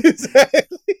 Yeah,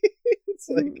 exactly. It's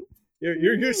like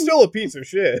you're still a piece of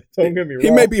shit. Don't get me wrong.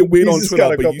 He may be a weird He's on just Twitter,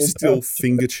 got a but you couple still bounce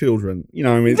finger children. You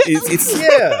know, what I mean, it's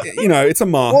Yeah. you know, it's a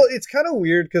mark. Well, it's kind of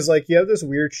weird because like you have this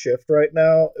weird shift right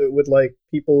now with like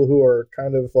people who are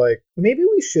kind of like maybe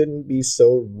we shouldn't be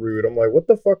so rude. I'm like, what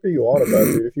the fuck are you on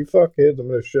about, dude? If you fuck kids, I'm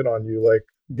gonna shit on you. Like,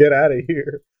 get out of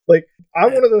here. Like,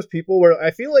 I'm one of those people where I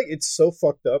feel like it's so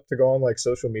fucked up to go on like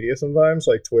social media sometimes,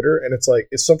 like Twitter, and it's like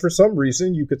for some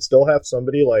reason you could still have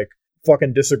somebody like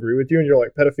fucking disagree with you and you're like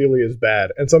pedophilia is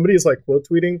bad and somebody's like quote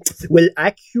tweeting well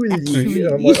actually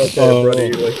and I'm like okay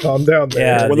buddy like calm down there.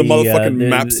 Yeah, when the motherfucking the-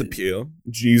 maps appear,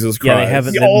 Jesus Christ. Yeah, they have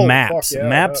it. Oh, Maps. fuck yeah.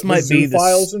 Maps The might be zoo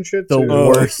files and shit the too.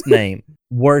 worst name.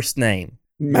 Worst name.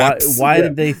 Maps. Why yeah.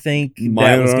 did they think that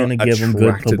Minor was going to give them good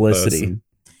attracted publicity? person.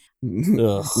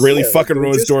 Ugh. Really Yeah, fucking they're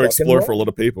ruins just Dora fucking Explorer wrong. for a lot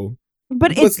of people.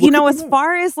 But Let's it's, you look know, at as the map.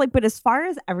 far as like, but as far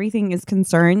as everything is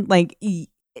concerned, like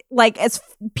like as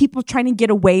people trying to get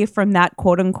away from that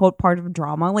quote unquote part of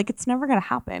drama. Like it's never gonna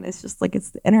happen. It's just like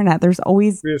it's the internet. There's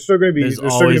always still gonna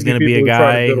be a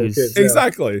guy who's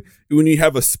exactly when you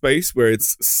have a space where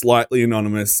it's slightly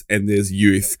anonymous and there's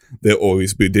youth, there'll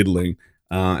always be diddling.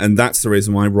 And that's the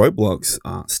reason why Roblox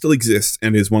still exists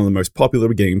and is one of the most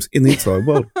popular games in the entire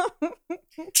world.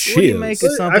 Cheers. What do you make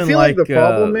of something I feel like the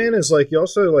problem, man, is like you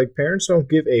also like parents don't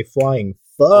give a flying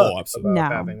fuck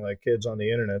about having like kids on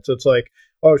the internet. So it's like,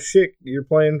 oh shit, you're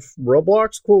playing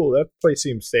Roblox? Cool, that place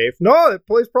seems safe. No, that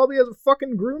place probably has a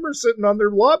fucking groomer sitting on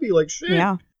their lobby. Like shit.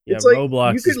 Yeah. Yeah, it's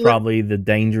Roblox is probably the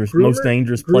most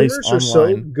dangerous place online. Groomers are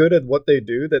so good at what they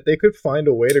do that they could find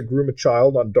a way to groom a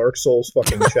child on Dark Souls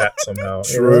fucking chat somehow.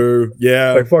 True. You know?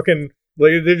 Yeah. Like fucking,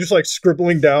 like they're just like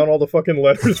scribbling down all the fucking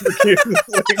letters for kids.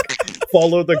 Like,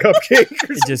 follow the cupcake.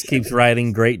 It just keeps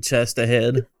writing great chest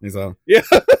ahead. Yeah.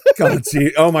 God,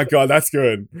 gee. Oh my God, that's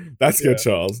good. That's good,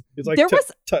 Charles. It's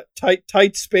like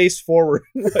tight space forward.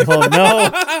 Oh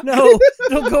no,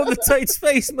 don't go in the tight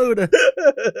space, Muda.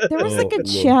 There was like a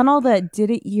channel that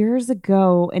did it years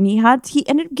ago, and he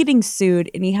ended up getting sued,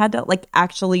 and he had to like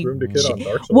actually.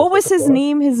 What was his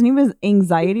name? His name was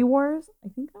Anxiety Wars. I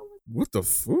think that was. What the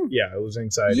fuck? Yeah, it was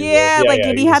Anxiety. Yeah, Wars.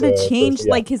 And he had to change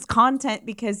like his content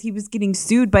because he was getting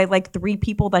sued by like 3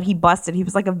 people that he busted. He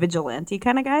was like a vigilante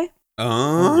kind of guy.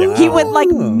 Oh. He would like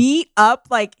meet up,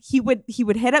 like he would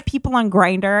hit up people on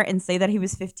Grindr and say that he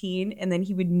was 15, and then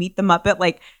he would meet them up at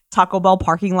like Taco Bell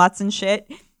parking lots and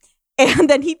shit. And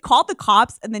then he'd call the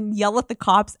cops and then yell at the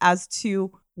cops as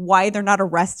to why they're not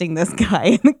arresting this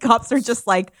guy. And the cops are just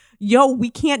like, yo, we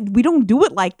don't do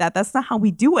it like that. That's not how we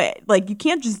do it. Like, you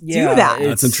can't just do that.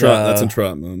 That's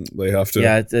entrapment. They have to.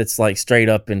 Yeah, it's like straight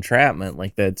up entrapment.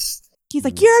 Like that's. He's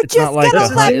like, you're just like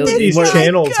gonna let these this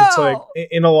channels go. It's like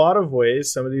in a lot of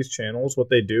ways some of these channels what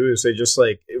they do is they just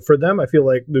like for them I feel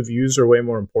like the views are way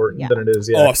more important than it is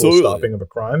the actual stopping of a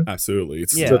crime. Absolutely.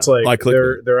 So it's like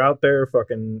they're out there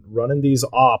fucking running these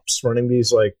ops, running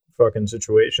these like fucking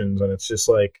situations, and it's just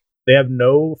like they have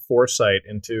no foresight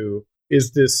into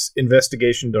is this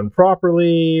investigation done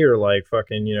properly, or like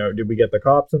fucking, you know, did we get the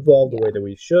cops involved the way that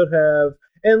we should have?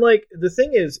 And, like, the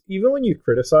thing is, even when you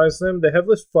criticize them, they have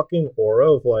this fucking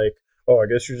aura of, like, oh, I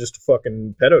guess you're just a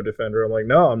fucking pedo defender. I'm like,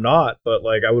 no, I'm not. But,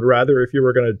 like, I would rather if you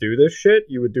were going to do this shit,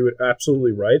 you would do it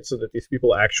absolutely right so that these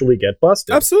people actually get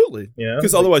busted. Absolutely. You know?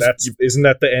 Because otherwise... isn't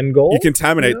that the end goal? You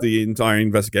contaminate the entire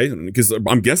investigation. Because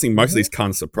I'm guessing most of these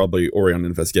cunts are probably already on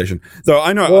investigation. Though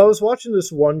I know... Well, I was watching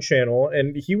this one channel,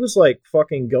 and he was, like,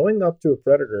 fucking going up to a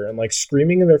predator and, like,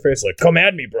 screaming in their face, like, come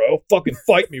at me, bro. Fucking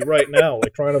fight me right now.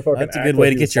 Like, trying to fucking That's a good way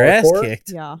to get your ass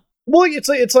kicked. Yeah. Well, it's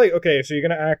like okay, so you're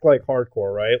gonna act like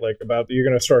hardcore, right? Like you're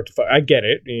gonna start to fight. I get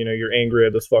it, you know, you're angry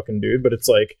at this fucking dude, but it's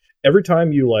like every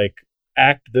time you like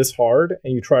act this hard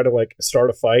and you try to like start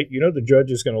a fight, you know, the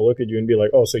judge is gonna look at you and be like,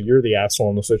 oh, so you're the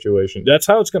asshole in the situation. That's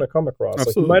how it's gonna come across.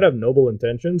 Absolutely. Like you might have noble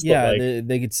intentions, but like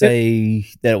they could say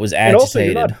that it was agitated. And also,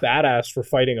 you're not badass for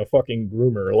fighting a fucking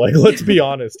groomer. Like, let's be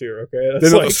honest here, okay?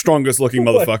 They're not the strongest looking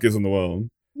motherfuckers in the world.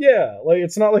 Yeah, like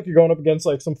it's not like you're going up against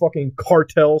like some fucking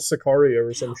cartel Sicario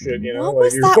or some shit, you know?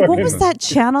 What was that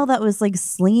channel that was like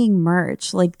slinging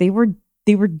merch? Like they were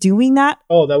doing that?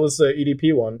 Oh, that was the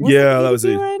EDP one. That was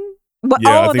it.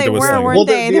 They were, weren't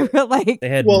they? They were like they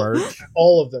had merch.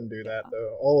 All of them do that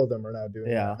though. All of them are now doing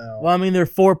that now. Well, I mean, they're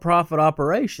for-profit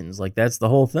operations. Like that's the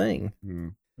whole thing. Mm-hmm.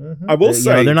 I will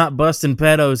say they're not busting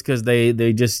pedos because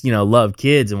they just love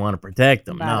kids and want to protect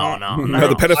them. No.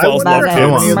 The pedophiles love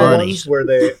kids.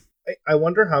 I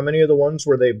wonder how many of the ones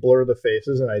where they blur the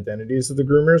faces and identities of the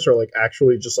groomers are like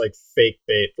actually just like fake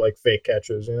bait, like fake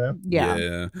catches, you know?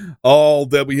 Yeah. Oh,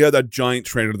 that we had that giant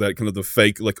trend of that kind of the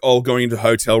fake, like going into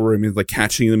hotel room and like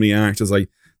catching them the actors, like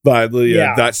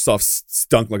that stuff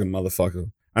stunk like a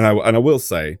motherfucker. And I will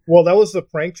say, well, that was the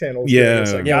prank channel. Yeah,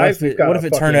 like, what if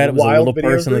it turned out it was a little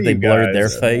person that they blurred their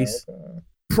face?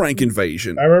 Prank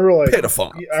invasion. I remember like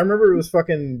pedophile. I remember it was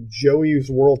fucking Joey's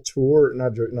World Tour.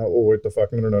 Not Joey. No, what the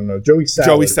fuck? No. Joey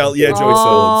Salad. Yeah, Joey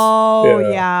Salad. Oh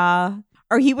yeah.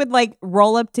 Or he would like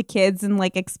roll up to kids and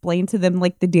like explain to them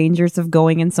like the dangers of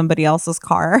going in somebody else's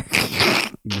car.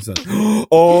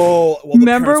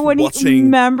 Remember when he used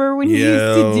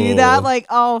to do that? Like,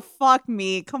 oh fuck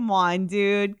me, come on,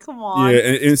 dude, come on. Yeah,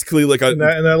 and it's clearly like in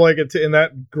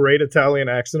that great Italian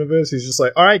accent of his, he's just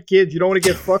like, all right, kids, you don't want to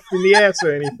get fucked in the ass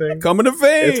or anything. Come in a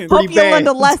vein. Hope you learned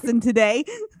a lesson today.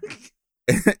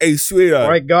 Hey, sweetheart. All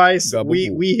right, guys, we're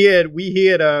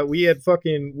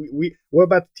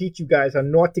about to teach you guys how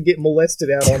not to get molested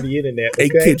out on the internet. Okay?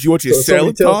 Hey, kids, you want your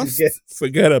salad tossed?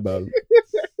 Forget about it.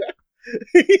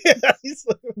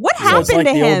 What happened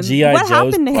to him? What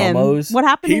happened to him? He What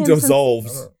happened to him? Dissolved.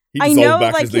 He I dissolved know,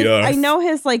 back like into the earth. I know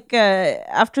his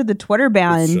after the Twitter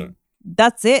ban.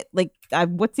 That's it. Like,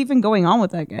 what's even going on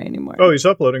with that guy anymore? Oh, he's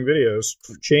uploading videos,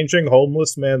 changing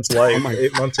homeless man's life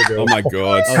 8 months ago. Oh my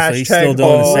god! Oh, so he's still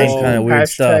doing the same kind of weird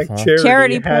stuff, huh?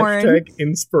 Charity porn. Hashtag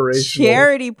inspirational.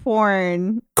 Charity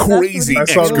porn. Crazy I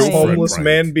saw this ex-girlfriend homeless prank.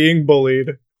 man being bullied.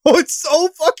 Oh, it's so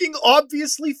fucking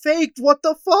obviously faked. What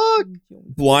the fuck?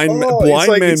 Blind it's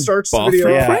like man it starts the bathroom video.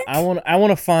 Yeah, prank? I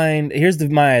want to find. Here's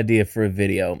my idea for a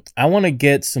video. I want to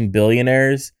get some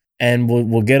billionaires, and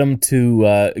we'll get them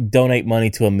to donate money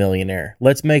to a millionaire.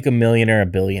 Let's make a millionaire a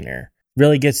billionaire.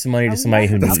 Really get some money to somebody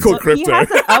who That's needs called it. crypto.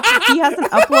 He hasn't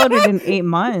uploaded in 8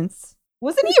 months.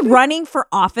 Wasn't he running for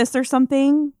office or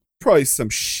something? Probably some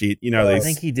shit. You know, I they.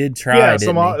 think he did try. Yeah,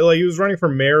 didn't he? like he was running for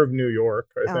mayor of New York,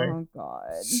 I think. Oh God.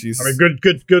 Jesus. I mean,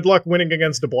 good luck winning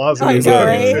against De Blasio. I He's know,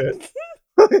 like-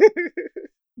 right?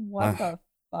 What the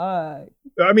fuck?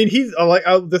 I mean, he's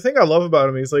the thing I love about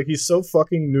him is like he's so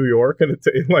fucking New York, and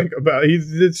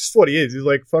it's just what he is. He's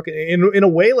like fucking in a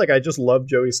way. Like I just love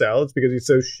Joey Salads because he's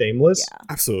so shameless. Yeah.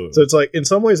 Absolutely. So it's like in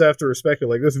some ways I have to respect it.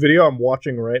 Like this video I'm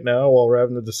watching right now while we're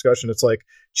having the discussion, it's like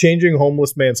changing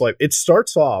homeless man's life. It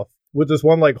starts off with this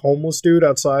one like homeless dude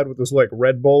outside with this like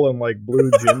Red Bull and like blue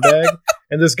gym bag,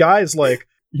 and this guy's like,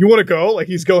 "You want to go?" Like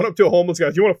he's going up to a homeless guy.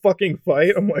 "Do you want to fucking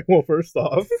fight?" I'm like, well, first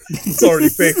off, it's already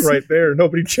fake right there.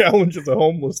 Nobody challenges a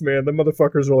homeless man. The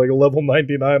motherfuckers are like level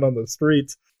 99 on the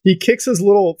streets. He kicks his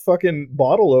little fucking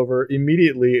bottle over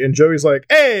immediately, and Joey's like,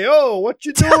 "Hey, oh, what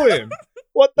you doing?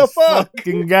 What the fuck?"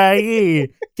 Fucking guy here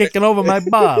kicking over my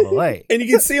bottle. Hey. And you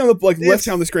can see on the left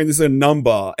hand of the screen, there's a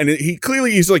number, and he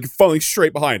clearly is like following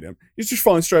straight behind him. He's just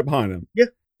following straight behind him. Yeah.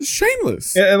 It's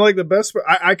shameless. And like the best part,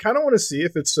 I kind of want to see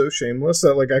if it's so shameless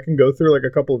that like I can go through like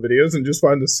a couple of videos and just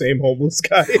find the same homeless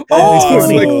guy. Oh,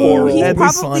 It's like funny. horrible. He's That'd be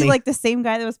probably funny. like the same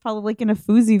guy that was probably like in a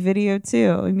Fuzi video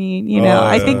too. I mean, you know,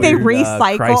 I think they weird,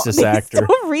 recycle. crisis They actor.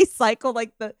 still recycle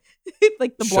like the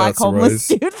black Shots of homeless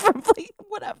Rose. dude from like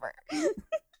whatever.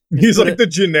 He's like the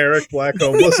generic black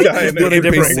homeless guy. in Put a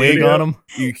every different wig video. on him.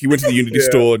 He went to the Unity Yeah.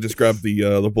 store, just grabbed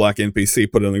the black NPC,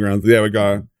 put it on the ground. There we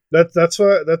go. That's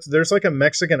there's like a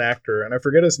Mexican actor, and I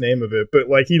forget his name of it, but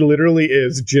like he literally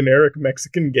is generic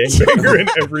Mexican gangbanger in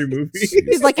every movie.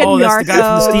 He's like a Oh, Narcos. that's the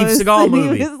guy from the Steve Seagal and he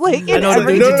movie. was, like, I in know the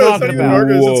every dude you're movie. talking It's about. not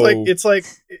even Narcos. Whoa.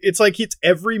 It's like it's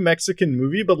every Mexican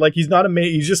movie, but like he's not a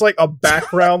main. He's just like a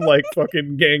background like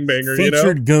fucking gangbanger, you know?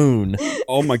 Featured goon.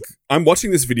 Oh my! I'm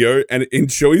watching this video, and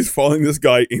Joey's following this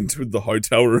guy into the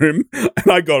hotel room, and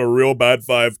I got a real bad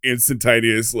vibe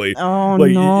instantaneously. Oh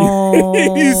Like no!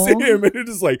 you see him, and it's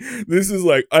just like this is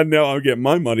like, I know I'm getting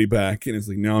my money back, and it's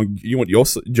like, now you want your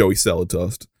Joey salad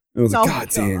toast. And I was like, Oh, God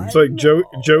damn! God. It's like No.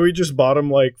 Joey just bought him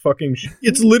like fucking.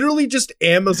 It's literally just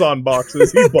Amazon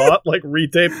boxes he bought, like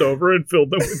retaped over and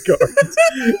filled them with cards.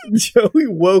 Joey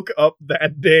woke up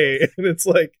that day and it's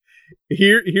like,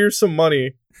 here's some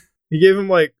money. He gave him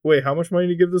like, wait, how much money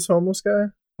did you give this homeless guy?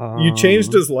 You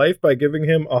changed his life by giving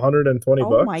him 120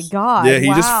 bucks. Oh my god! Yeah, he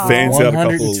just wow. fans out a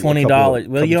couple- $120.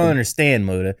 Well, you don't couple- understand,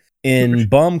 Muda. In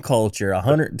bum culture,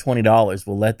 $120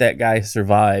 will let that guy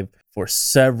survive for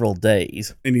several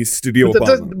days. in his studio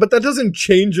apartment. But that doesn't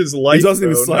change his life. He doesn't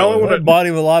even though. slap Now I him. wanna- That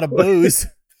body with a lot of booze.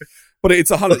 But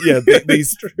it's 100. Yeah,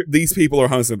 It's true. these people are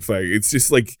 100% fake. It's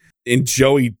just like, and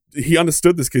Joey, he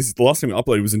understood this because the last time he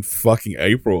uploaded was in fucking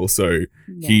April. So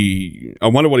Yeah. I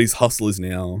wonder what his hustle is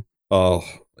now. Oh,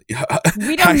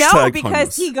 We don't know Hashtag because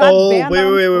homeless. he got Oh, banned. on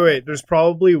wait. Twitter. There's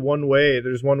probably one way.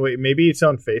 There's one way. Maybe it's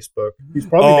on Facebook. He's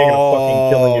probably making a fucking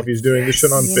killing if he's doing this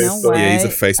shit on You know Facebook. what? Yeah, he's a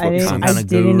Facebook I didn't, cunt. I Kinda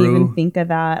didn't guru. even think of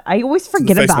that. I always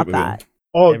forget Facebook about video. that.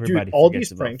 Oh, Everybody dude, all forgets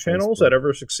these about prank channels Facebook. that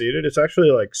ever succeeded, it's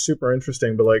actually like super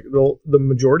interesting. But like the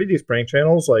majority of these prank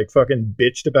channels like fucking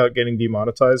bitched about getting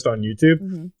demonetized on YouTube.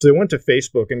 Mhm. So they went to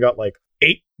Facebook and got like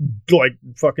 8 like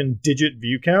fucking digit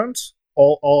view counts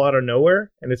all out of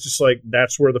nowhere. And it's just like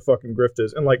that's where the fucking grift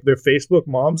is. And like their Facebook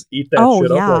moms eat that Oh,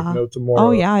 shit yeah. up like no tomorrow.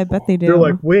 Oh yeah, I bet they do. They're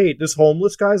like, wait, this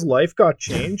homeless guy's life got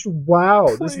changed? Wow,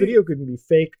 this video couldn't be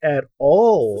fake at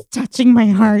all. touching my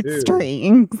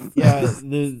heartstrings. Yeah,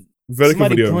 vertical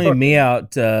somebody video. pointed me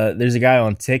out. There's a guy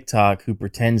on TikTok who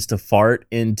pretends to fart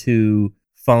into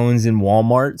phones in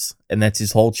Walmarts, and that's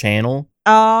his whole channel.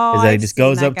 Oh, Is that he I've just seen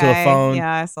goes that up to a guy. phone,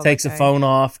 Yeah, I saw Takes that a guy. phone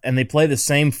off, and they play the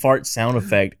same fart sound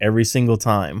effect every single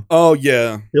time. Oh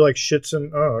yeah, You're like shits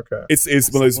and okay. it's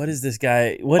one of those. What is this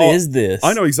guy? What is Oh, this?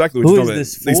 I know exactly what Who you're is talking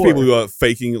this about. These for? people who are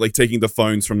faking, like taking the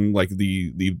phones from like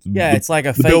the Yeah, it's like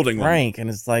a the fake building one. prank, and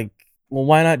it's like, well,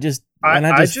 why not just I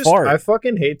fart? I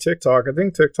fucking hate TikTok. I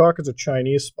think TikTok is a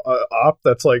Chinese op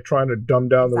that's like trying to dumb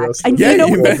down the rest And of the Yeah, you know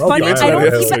you what's mentioned funny? that I don't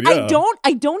episode, even. yeah.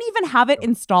 I don't even have it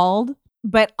installed.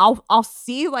 but I'll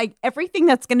see like everything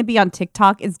that's going to be on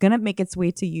TikTok is going to make its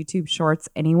way to YouTube Shorts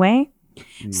anyway.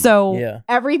 So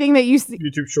everything that you see,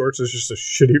 YouTube Shorts is just a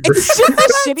shitty version. It's just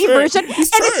a shitty version,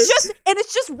 and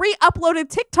it's just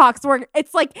re-uploaded TikToks where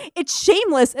it's like it's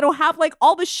shameless. It'll have like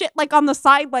all the shit like on the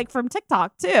side like from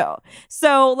TikTok too.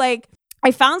 So like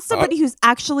I found somebody she's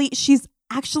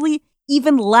actually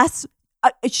even less.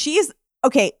 She's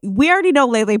okay. We already know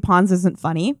Lele Pons isn't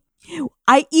funny.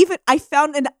 I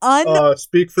found an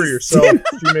speak for yourself.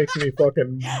 She makes me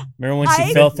fucking. Remember when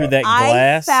she fell through that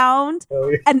glass? I found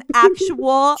an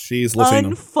actual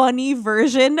unfunny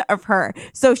version of her.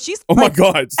 So she's my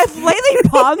god! If Lele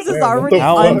Pons is already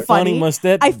unfunny, must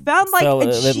that I found like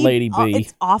that lady be?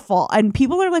 It's awful, and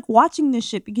people are like watching this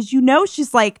shit because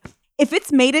she's like, if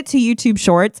it's made it to YouTube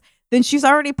Shorts, then she's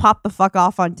already popped the fuck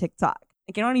off on TikTok.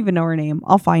 Like I don't even know her name.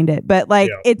 I'll find it, but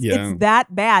like it's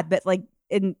that bad. But like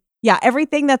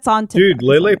everything that's on TikTok. Dude,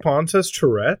 Lele Pons has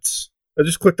Tourette's. I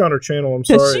just clicked on her channel. I'm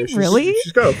sorry. Does she really?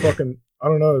 She's got a fucking. I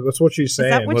don't know. That's what she's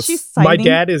saying. Is that what she's citing? My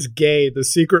dad is gay. The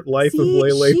secret life of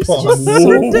Lele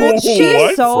Pons.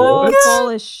 She's so full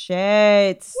of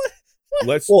shit.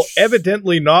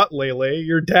 Evidently not, Lele.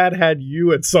 Your dad had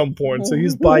you at some point, so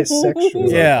he's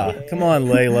bisexual. Yeah, come on,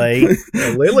 Lele.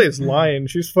 Lele's lying.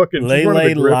 She's fucking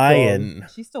Lele lying.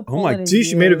 She's still pulling. See,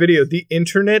 she made a video. The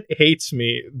internet hates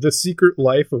me. The secret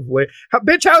life of Lele.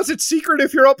 Bitch, how is it secret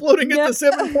if you're uploading it to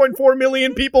 7.4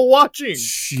 million people watching?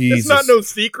 Jesus. It's not no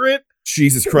secret.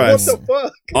 Jesus Christ. What the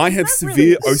fuck? I have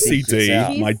severe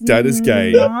OCD. My dad is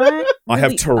gay. I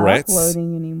have Tourette's.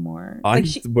 Uploading anymore.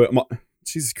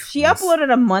 Jesus Christ. She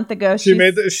uploaded a month ago. She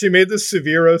made this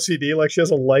severe OCD like she has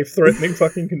a life-threatening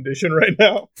fucking condition right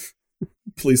now.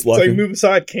 Please like and move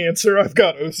aside cancer. I've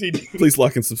got OCD. Please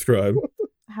like and subscribe.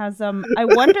 Has I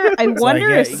wonder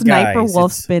if Sniper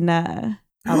Wolf's been at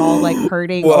all like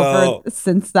hurting over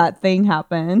since that thing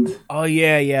happened. Oh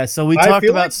yeah. So we talked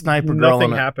about like Sniper Girl.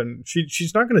 Nothing happened.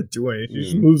 She's not gonna do anything. She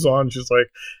just moves on. She's like,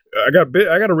 I got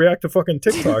to react to fucking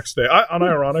TikToks today. I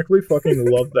unironically fucking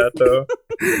love that though.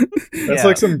 That's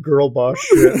like some girl boss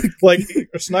shit. Like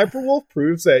Sniper Wolf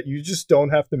proves that you just don't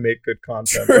have to make good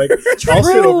content. Like I'll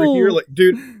sit over here, like,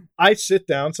 dude, I sit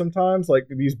down sometimes, like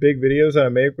these big videos that I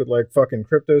make with like fucking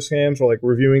crypto scams or like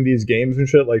reviewing these games and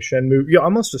shit, like Shenmue. Yeah, I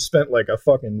must have spent like a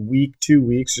fucking week, 2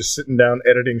 weeks just sitting down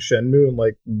editing Shenmue and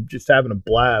like just having a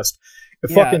blast.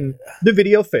 Fucking the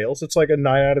video fails. It's like a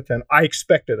 9 out of 10. I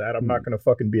expected that. I'm not gonna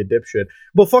fucking be a dipshit.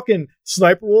 But fucking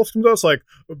Sniper Wolf comes out. It's like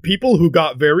people who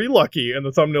got very lucky, and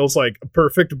the thumbnail's like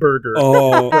perfect burger.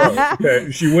 Oh, okay,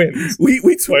 she wins. We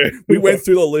went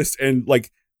through the list and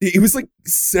like it was like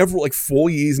 4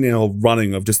 years now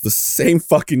running of just the same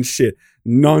fucking shit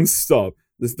nonstop.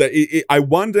 I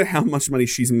wonder how much money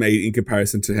she's made in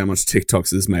comparison to how much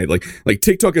TikTok's has made. Like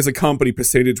TikTok as a company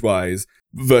percentage wise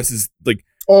versus like.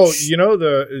 Oh, you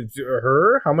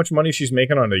know how much money she's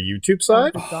making on the YouTube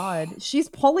side? Oh my god, she's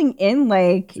pulling in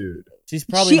like. Dude. She's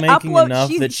probably making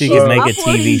enough that she could make a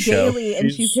TV show. Daily,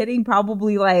 and she's hitting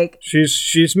probably like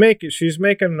she's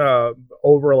making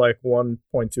over like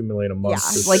 1.2 million a month.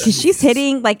 Yeah, like she's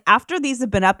hitting like after these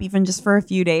have been up even just for a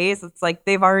few days, it's like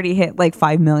they've already hit like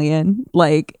 5 million.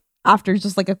 Like after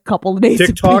just like a couple of days.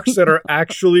 TikToks that are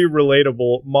actually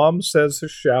relatable. Mom says to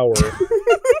shower.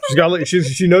 She's got like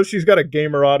she knows she's got a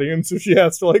gamer audience, so she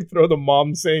has to like throw the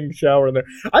mom saying shower in there.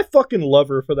 I fucking love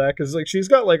her for that because like she's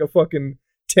got like a fucking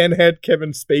 10-head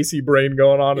Kevin Spacey brain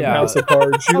going on in House of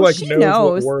Cards. She she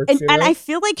knows what works. And I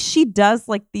feel like she does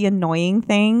like the annoying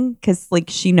thing because like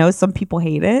she knows some people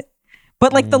hate it.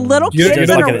 But like the little kids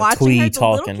that are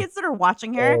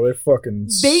watching her, oh, they're fucking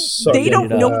they don't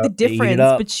know the difference.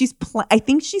 But she's I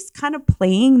think she's kind of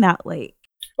playing that like.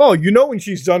 Oh, you know when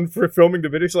she's done for filming the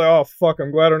video, she's like, "Oh fuck,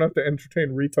 I'm glad I don't have to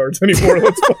entertain retards anymore.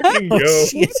 Let's fucking go."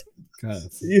 God.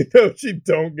 You know she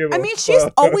don't give. I mean, she's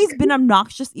always been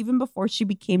obnoxious, even before she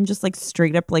became just like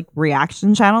straight up like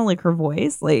reaction channel, like her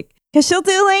voice, like because she'll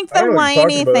do like the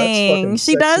whiny thing.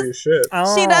 She does. She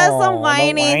does some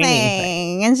whiny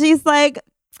thing, and she's like,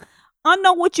 "I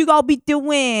know what you all be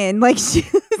doing." Like she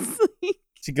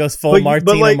goes full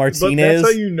Martina Martinez. But that's how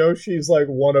you know she's like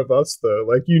one of us, though.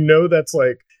 Like that's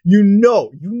like. You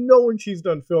know when she's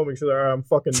done filming, she's like, all right, I'm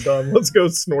fucking done. Let's go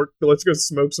smoke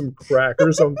some crack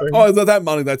or something. Oh, that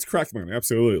money, that's crack money,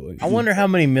 absolutely. I wonder how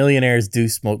many millionaires do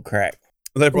smoke crack.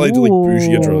 They probably do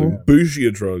like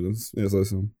bougie drugs. Yes, I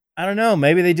assume. I don't know.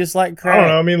 Maybe they just like crack. I don't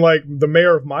know. I mean, like the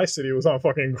mayor of my city was on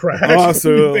fucking crack. Oh,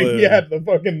 so think he had the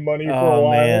fucking money for a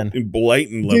while. Man. In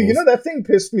blatant levels. Dude, you know that thing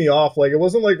pissed me off. Like it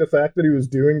wasn't like the fact that he was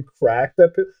doing crack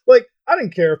like I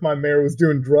didn't care if my mayor was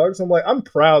doing drugs. I'm like, I'm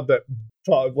proud that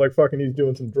like fucking he's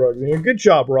doing some drugs. And good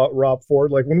job, Rob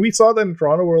Ford. Like when we saw that in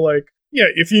Toronto, we're like, yeah,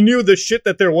 if you knew the shit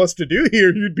that there was to do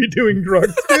here, you'd be doing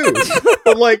drugs too.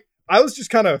 But like, I was just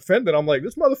kind of offended. I'm like,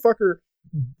 this motherfucker.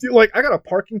 Like, I got a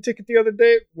parking ticket the other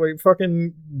day, like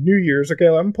fucking New Year's. Okay,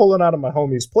 I'm pulling out of my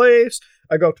homie's place.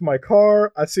 I go up to my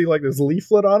car. I see like this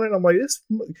leaflet on it. I'm like,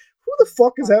 who the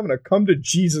fuck is having a come to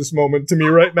Jesus moment to me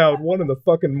right now at 1 a.m.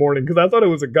 Because I thought it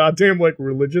was a goddamn like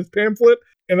religious pamphlet.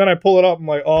 And then I pull it up. I'm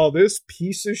like, oh, this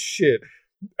piece of shit.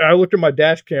 I looked at my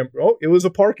dash cam. Oh, it was a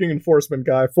parking enforcement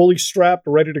guy, fully strapped,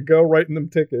 ready to go, writing them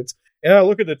tickets. And I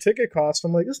look at the ticket cost.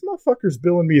 I'm like, this motherfucker's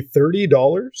billing me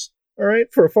 $30. All right,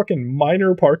 for a fucking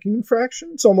minor parking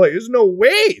infraction. So I'm like, there's no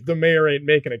way the mayor ain't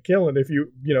making a killing if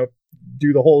you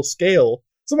do the whole scale.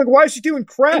 So I'm like, why is she doing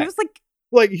crack? It was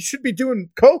like he should be doing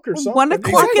coke or something. 1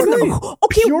 o'clock in the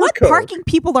okay. Pure What coke. parking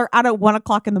people are out at 1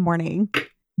 o'clock in the morning?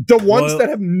 The ones that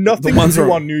have nothing to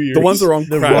do on New Year's. The ones that are on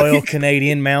The crack. Royal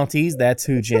Canadian Mounties. That's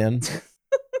who, Jen.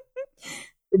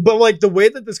 But like the way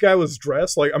that this guy was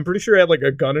dressed, like I'm pretty sure he had like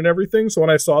a gun and everything. So when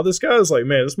I saw this guy, I was like,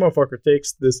 man, this motherfucker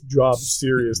takes this job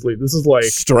seriously. This is like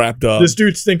strapped up. This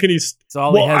dude's thinking he's That's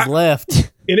all he has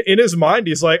left. In his mind,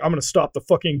 he's like, I'm gonna stop the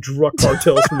fucking drug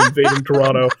cartels from invading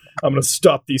Toronto. I'm gonna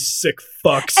stop these sick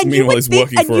fucks. And Meanwhile, he's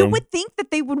working for you him. would think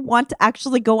that they would want to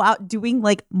actually go out doing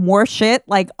like more shit,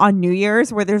 like on New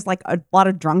Year's, where there's like a lot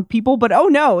of drunk people. But oh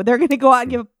no, they're gonna go out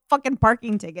and give fucking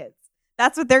parking tickets.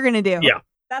 That's what they're gonna do. Yeah.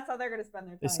 That's how they're gonna spend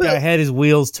their time. This guy had his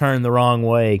wheels turned the wrong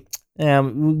way. We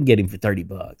can get him for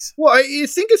 $30. Well, you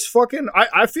think it's fucking...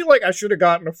 I feel like I should have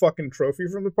gotten a fucking trophy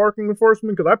from the parking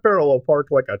enforcement because I parallel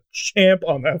parked like a champ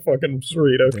on that fucking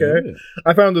street, okay? Yeah.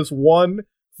 I found this one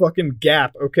fucking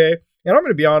gap, okay? And I'm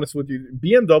going to be honest with you,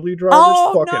 BMW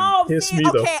drivers piss me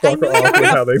the fuck off with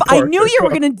how they park. I knew you were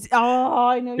going to... Oh,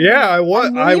 I knew you Yeah, I was.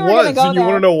 And you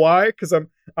want to know why? Because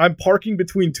I'm parking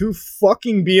between two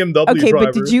fucking BMW drivers.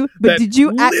 Okay, but did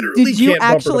you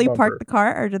actually park the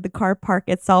car, or did the car park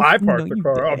itself? I parked the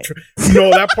car.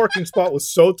 No, that parking spot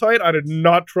was so tight. I did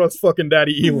not trust fucking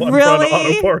Daddy Elon trying to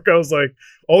auto park. I was like,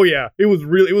 oh yeah, it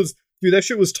was. Dude, that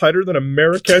shit was tighter than a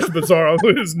Marrakesh Bazaar.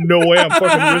 There's no way I'm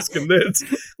fucking risking this.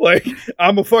 Like,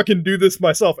 I'm gonna fucking do this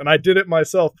myself. And I did it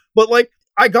myself. But, like,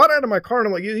 I got out of my car and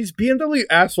I'm like, these BMW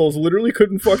assholes literally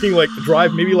couldn't fucking, like,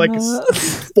 drive maybe, like,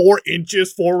 4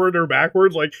 inches forward or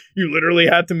backwards. Like, you literally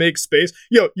had to make space.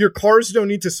 Yo, your cars don't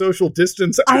need to social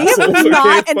distance assholes. I am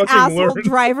not an asshole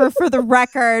driver, for the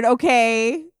record,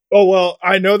 okay? Oh, well,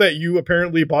 I know that you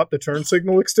apparently bought the turn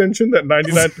signal extension that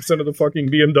 99% of the fucking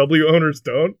BMW owners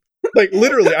don't. Like,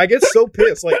 literally, I get so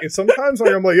pissed. Like, sometimes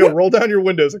I'm like, yo, roll down your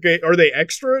windows. Okay, are they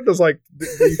extra? Does, like,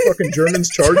 the fucking Germans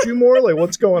charge you more? Like,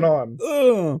 what's going on?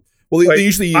 Well, like, they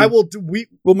usually... most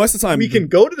of the time... We can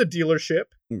go to the dealership.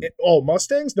 Oh,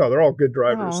 Mustangs? No, they're all good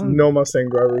drivers. No Mustang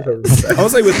drivers ever. I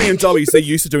would say with BMW, they're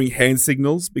used to doing hand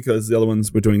signals because the other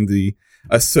ones were doing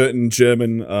a certain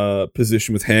German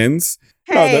position with hands.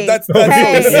 Hey, that's yeah,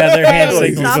 their hand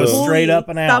signals go straight up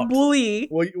and out. Stop bully.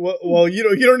 Well, you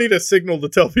don't need a signal to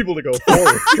tell people to go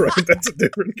forward, right? That's a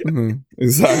different guy. Mm-hmm.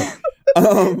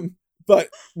 Exactly. But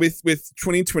with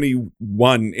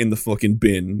 2021 in the fucking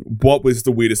bin, what was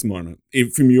the weirdest moment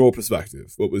from your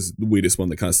perspective? What was the weirdest one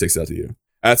that kind of sticks out to you?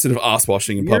 Outside of ass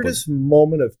washing in public. Weirdest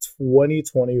moment of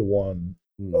 2021.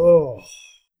 Oh.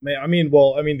 Man, I mean,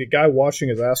 the guy washing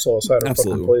his asshole outside a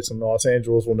fucking place in Los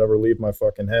Angeles will never leave my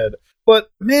fucking head. But,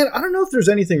 man, I don't know if there's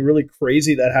anything really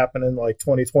crazy that happened in, like,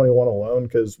 2021 alone,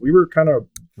 because we were kind of...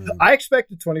 I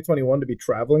expected 2021 to be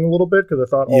traveling a little bit, because I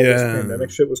thought all this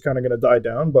pandemic shit was kind of going to die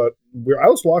down, but I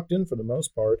was locked in for the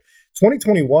most part.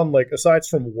 2021, like, aside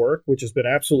from work, which has been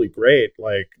absolutely great,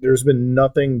 like, there's been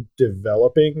nothing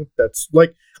developing that's,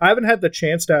 like, I haven't had the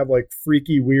chance to have, like,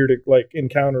 freaky, weird, like,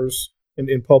 encounters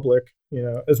in public. You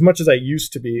know, as much as I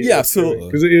used to be. Yeah, absolutely.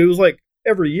 Because it was like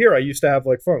every year I used to have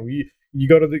like fun. You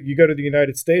go to the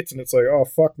United States and it's like, oh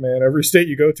fuck, man, every state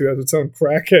you go to has its own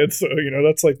crackhead. So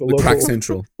that's like the local crack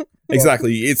central.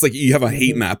 Exactly. It's like you have a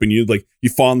heat map and you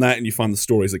find that and you find the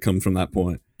stories that come from that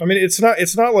point. I mean, it's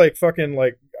not like fucking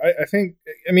like I think.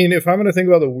 I mean, if I'm gonna think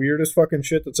about the weirdest fucking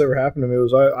shit that's ever happened to me, it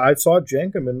was I saw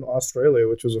Jenkem in Australia,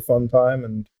 which was a fun time.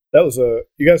 And that was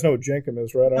you guys know what Jenkem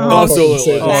is, right?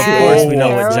 Absolutely. Of course we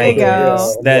know what Jenkem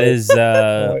is. That is...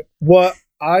 Well,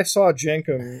 I saw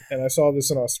Jenkem, and I saw this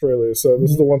in Australia, so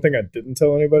this is the one thing I didn't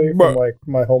tell anybody from, like,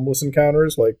 my homeless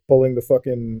encounters, like, pulling the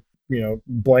fucking,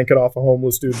 blanket off a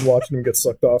homeless dude and watching him get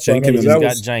sucked off. Jenkem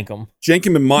got Jenkem.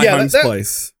 Jenkem in my home's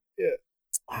place. Yeah.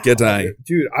 G'day.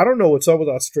 Dude, I don't know what's up with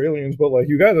Australians, but like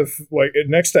you guys have like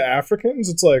next to Africans,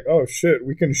 it's like, oh shit,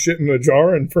 we can shit in a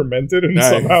jar and ferment it and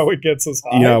somehow it gets us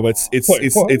high.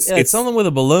 It's something with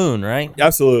a balloon, right?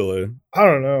 Absolutely. I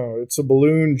don't know. It's a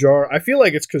balloon jar. I feel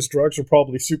like it's because drugs are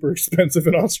probably super expensive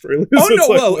in Australia. Oh, so no, it's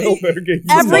like, well, better get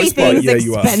Everything's yeah,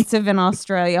 you are. expensive in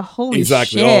Australia. Holy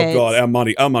Exactly. shit. Oh god,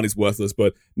 our money's worthless.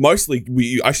 But mostly,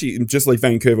 we actually, just like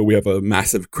Vancouver, we have a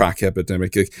massive crack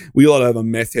epidemic. We all have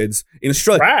meth heads in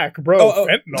Australia. Crack, bro.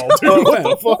 Fentanyl, dude. What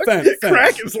the fuck?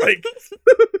 Crack is like...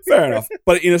 Fair enough.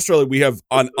 But in Australia, we have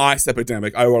an ice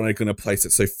epidemic. Ironically, in a place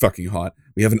that's so fucking hot,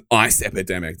 we have an ice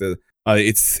epidemic.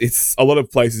 It's a lot of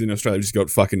places in Australia just got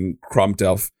fucking crumped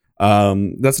off.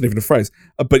 That's not even a phrase.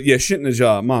 But yeah, shit in a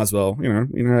jar. Might as well. What are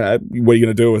you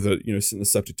gonna do with it? Sit in the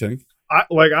septic tank. I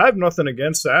have nothing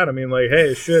against that. I mean, like,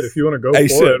 hey, shit, if you want to go Hey,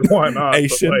 for shit. it, why not? Hey,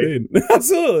 But, shit, like, dude.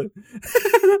 Absolutely.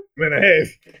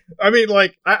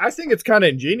 I think it's kind of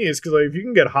ingenious because, like, if you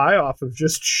can get high off of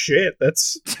just shit,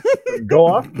 that's go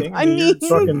off, King. I You're mean,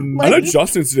 fucking. I know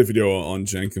Justin did a video on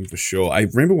Jenkin for sure. I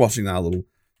remember watching that a little.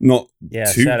 Not Yeah,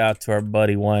 too. shout out to our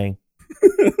buddy Wayne.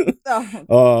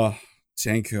 Oh,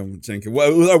 Jenkin.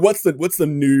 Well, what's the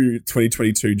new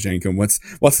 2022 Jenkin? What's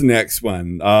the next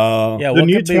one? Yeah, The what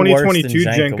new could be worse than 2022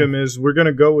 Jankum? Jenkum is we're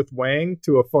gonna go with Wang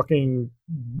to a fucking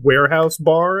warehouse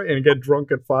bar and get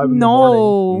drunk at 5 in the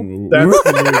morning. no. That's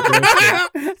the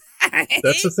new Jenkum.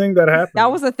 That's the thing that happened.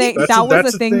 That was a thing. That's That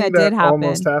was a a thing that did happen.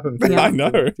 Almost happened. Yeah. I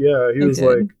know. Yeah, he It was did.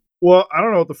 like, well, I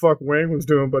don't know what the fuck Wayne was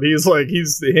doing, but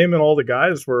him and all the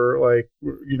guys were like,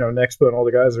 Nexpo and all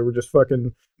the guys that were just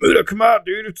fucking, come out,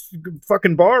 dude, it's a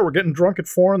fucking bar. We're getting drunk at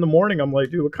 4 in the morning. I'm like,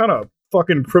 dude, what kind of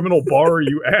fucking criminal bar are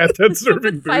you at that's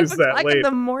serving booze that 5 late? in the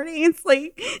morning. It's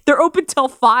like they're open till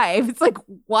 5. It's like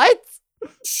what?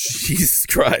 Jesus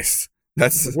Christ.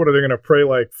 That's What are they gonna pray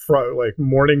like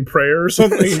morning prayer or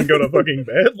something and go to fucking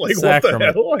bed? Like what the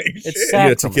Sacrament. hell? Like It's shit.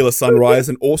 sacrament. tequila sunrise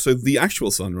and also the actual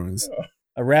sunrise.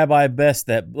 A rabbi blessed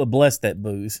that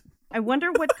booze. I wonder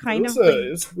what kind of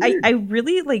It's weird. I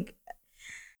really like.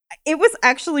 It was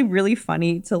actually really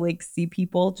funny to like see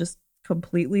people just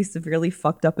completely severely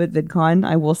fucked up at VidCon.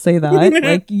 I will say that.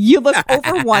 Like you look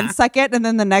over 1 second and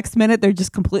then the next minute they're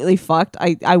just completely fucked.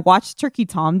 I watched Turkey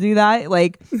Tom do that.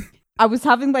 Like I was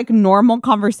having like normal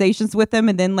conversations with him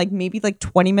and then like maybe like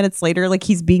 20 minutes later, like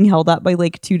he's being held up by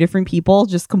like 2 different people,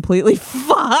 just completely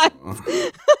fucked.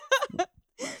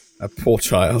 A poor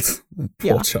child.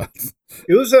 Yeah. Child.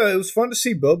 It was fun to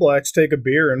see Bill Blacks take a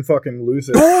beer and fucking lose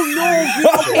it. Oh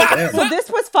no! Okay, Damn. so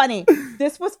this was funny.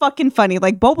 This was fucking funny.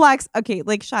 Like Bo Black's, okay,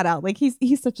 like shout out. Like he's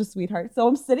such a sweetheart. So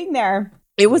I'm sitting there.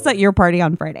 It was at your party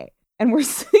on Friday, and we're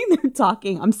sitting there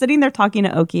talking. I'm sitting there talking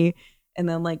to Oki, and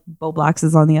then like Bo Blacks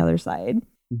is on the other side,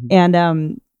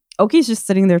 and Oki's just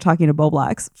sitting there talking to Bo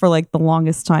Blacks for like the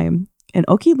longest time. And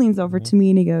Oki leans over to me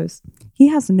and he goes, he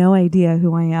has no idea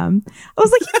who I am. I was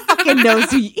like, he fucking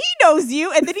knows who you. He knows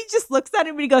you. And then he just looks at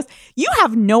him and he goes, you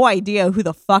have no idea who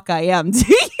the fuck I am, do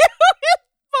you?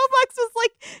 Boblox was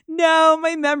like, no,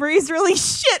 my memory's really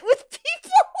shit with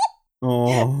people.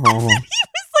 Oh. He was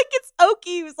like, it's Oki.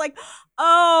 He was like,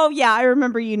 oh yeah, I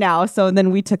remember you now. So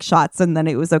then we took shots and then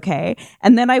it was okay.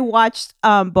 And then I watched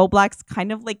Bo Black's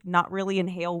kind of like not really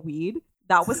inhale weed.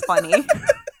 That was funny.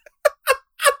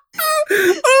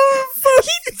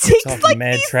 He takes Talking like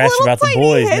mad these trash little about the tiny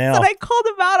boys hits, now. and I called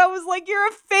him out. I was like, "You're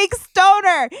a fake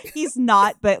stoner." He's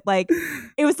not, but like,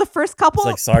 it was the first couple. It's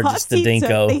like Sergeant puffs he took,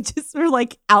 Stadinko. They just were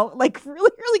like out, like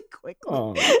really, really quickly.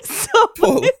 Oh. So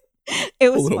Poor- it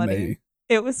was little funny. me.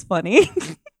 It was funny.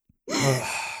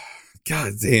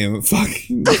 God damn,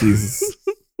 fucking Jesus.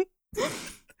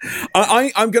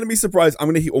 I'm gonna be surprised. I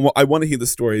want to hear the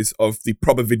stories of the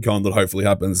proper VidCon that hopefully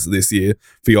happens this year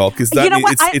for y'all, because that You know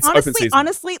what? it's open season.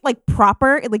 Honestly, like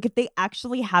proper, like if they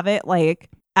actually have it, like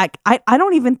I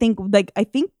don't even think like I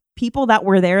think people that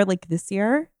were there like this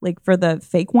year, like for the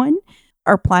fake one,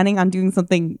 are planning on doing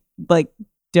something like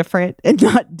different and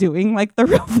not doing like the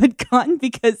real VidCon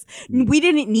because we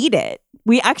didn't need it.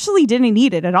 We actually didn't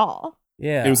need it at all.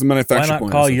 Yeah. It was a why manufacturer not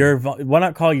point. call why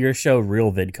not call your show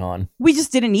Real VidCon? We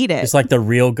just didn't need it. It's like the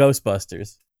real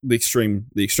Ghostbusters. the extreme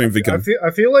I VidCon.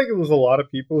 feel like it was a lot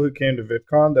of people who came to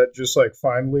VidCon that just like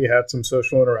finally had some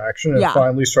social interaction and Yeah.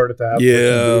 finally started to have like, some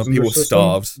Yeah, booze in their people system.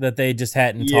 starved. That they just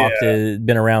hadn't Yeah.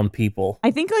 been around people. I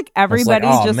think like everybody's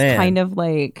 "Oh, just man." kind of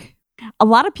like a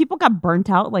lot of people got burnt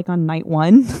out like on night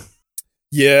one.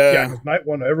 Yeah, Yeah. 'cause night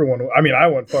one, everyone. I mean, I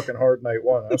went fucking hard night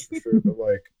one, that's for sure. But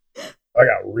like, I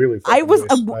got really. I fucking was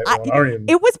wasted night one. I don't even.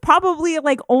 It was probably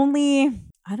like only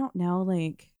I don't know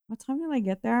like what time did I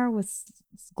get there? Was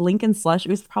Glink and Slush? It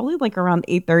was probably like around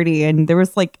 8:30, and there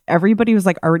was like everybody was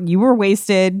like, "You were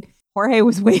wasted." Jorge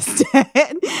was wasted,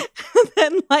 and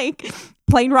then like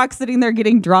Plain Rock sitting there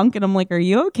getting drunk, and I'm like, "Are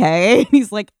you okay?" And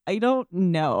he's like, "I don't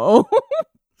know."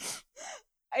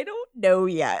 I don't know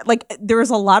yet. Like, there was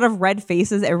a lot of red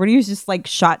faces. Everybody was just like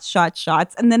shots.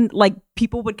 And then like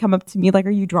people would come up to me like, "Are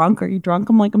you drunk? Are you drunk?"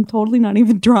 I'm like, "I'm totally not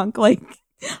even drunk. Like,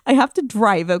 I have to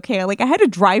drive, okay?" Like, I had to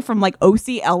drive from like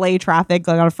OC LA traffic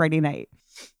like on a Friday night.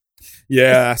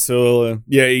 Yeah, so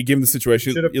you give him the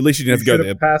situation. At least you didn't have to go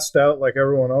there. Passed out like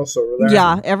everyone else over there.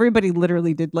 Yeah, everybody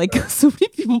literally did. Like, so many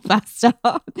people passed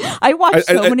out. I watched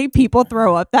so many people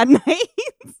throw up that night.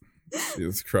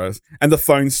 Jesus Christ. And the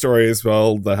phone story as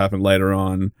well that happened later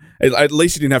on. At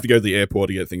least you didn't have to go to the airport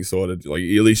to get things sorted. Like,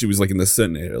 at least it was like in the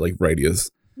certain area, like radius.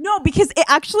 No, because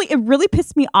it really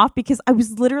pissed me off because I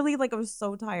was literally like, I was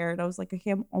so tired. I was like,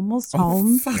 okay, I'm almost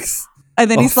home. And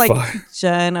then he's like,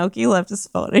 "Jen, Oki left his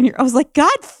phone in here." I was like,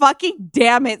 God fucking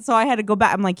damn it. So I had to go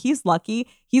back. I'm like, he's lucky.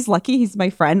 He's my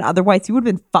friend. Otherwise, he would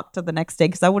have been fucked to the next day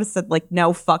because I would have said like,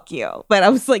 "No, fuck you." But I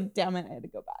was like, damn it, I had to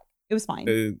go back. It was fine.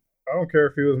 I don't care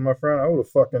if he was my friend. I would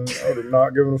have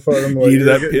not given a fuck. I'm like,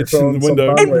 that pitch in the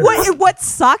window. And what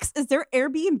sucks is their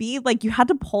Airbnb, like, you had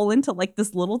to pull into like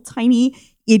this little tiny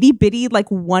itty bitty like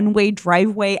one-way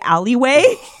driveway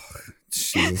alleyway.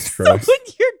 Jesus So Christ. when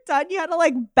you're done, you had to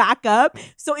like back up.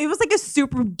 So it was like a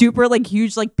super duper like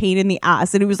huge like pain in the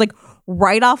ass, and it was like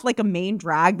right off like a main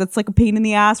drag that's like a pain in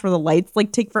the ass where the lights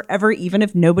like take forever even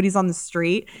if nobody's on the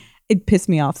street. It pissed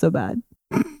me off so bad.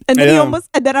 And then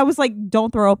and then I was like,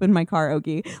 "Don't throw up in my car,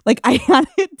 Ogie." Like, I had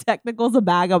technicals a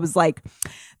bag. I was like,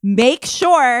 "Make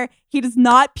sure he does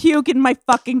not puke in my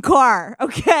fucking car,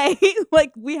 okay?"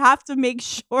 Like, we have to make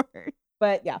sure.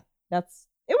 But yeah, it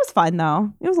was fun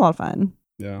though. It was a lot of fun.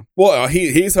 Yeah. Well,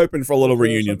 he's hoping for a lot of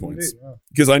reunion points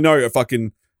because I know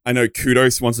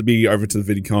Kudos wants to be over to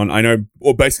the VidCon. I know,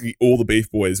 or basically all the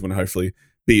Beef Boys want to hopefully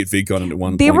be at VidCon at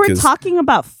one point. They were talking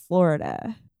about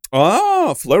Florida.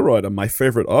 Ah, Flow Rider, my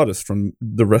favorite artist from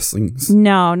the wrestlings.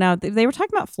 No, they were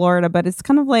talking about Florida, but it's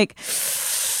kind of like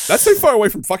that's so far away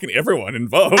from fucking everyone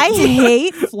involved. I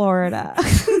hate Florida.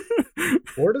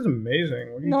 Florida's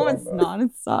amazing. What are you No, talking it's about? not.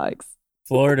 It sucks.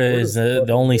 Florida is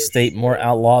the only state more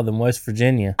outlaw than West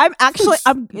Virginia. I'm like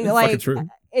true.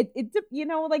 It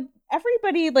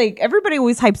like everybody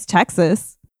always hypes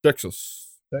Texas. Texas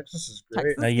is great.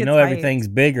 Texas Now, you gets know hyped. everything's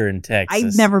bigger in Texas.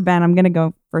 I've never been. I'm gonna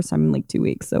go first time in like 2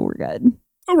 weeks, so we're good.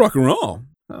 Oh, rock and roll.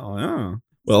 Oh, yeah.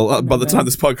 Well, by the time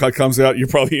this podcast comes out, you're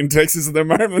probably in Texas at the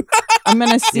moment. I'm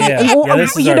gonna see. Yeah,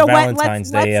 this is our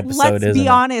Valentine's Day episode, Let's isn't be it?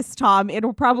 honest, Tom.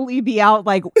 It'll probably be out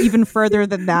like even further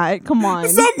than that. Come on.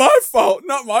 It's not my fault.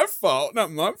 Not my fault.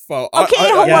 Okay,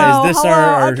 hello. Yeah, is this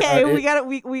our- okay,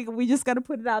 we just gotta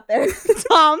put it out there,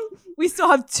 Tom. We still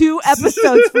have 2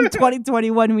 episodes from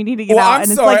 2021 we need to get out, I'm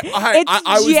and sorry. it's like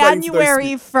I was waiting for those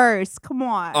January 1st. Come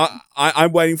on.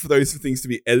 I'm waiting for those things to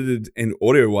be edited and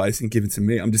audio-wise and given to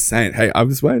me. I'm just saying, hey, I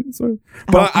was waiting. So.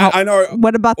 But I know.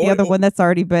 What about the other one that's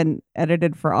already been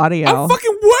edited for audio? I'm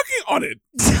fucking working on it.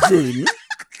 Dude.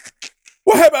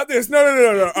 Well, how about this? No.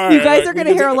 All you right, guys are going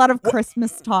to hear a lot of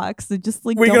Christmas talks, so just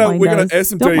like we're gonna air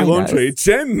some Don't dirty mind laundry. us.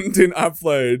 Jen didn't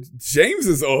upload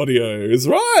James's audio. Is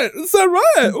that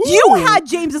right? Ooh. You had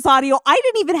James's audio. I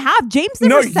didn't even have. James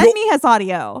never sent me his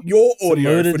audio. Your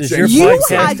audio Saluda, for does James. your You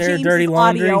podcast had air James's dirty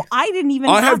laundry? audio. I didn't even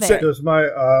I have have it. Does my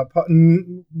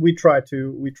we try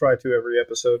to every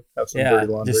episode have some Yeah, dirty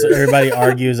laundry. just everybody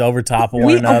argues over top of one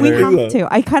We another. have to.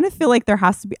 I kind of feel like there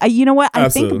has to be. You know what?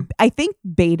 Absolutely. I think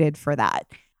Baited for that.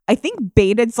 I think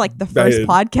Baited's like the first Baited.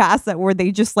 podcast where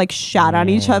they just like shout on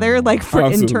each other like for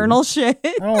Absolutely. internal shit.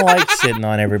 I don't like shitting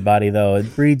on everybody though.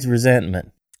 It breeds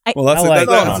resentment. Well, that's I like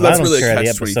that's Tom. that's I don't really care a the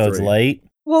catch episode's 23. late.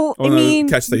 Well, Oh, I no, mean,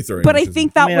 catch 23. but I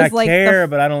think that I mean, was I like care,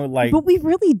 but I don't like. But we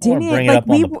really I wanna didn't. bring it Like up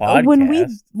on the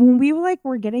podcast. when we like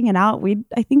were getting it out,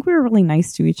 I think we were really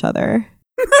nice to each other.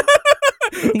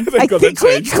 I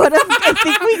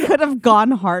think we could have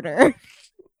gone harder.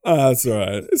 That's all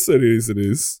right. It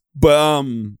is. But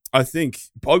I think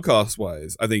podcast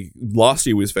wise, I think last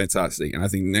year was fantastic, and I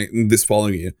think this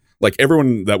following year, like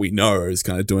everyone that we know is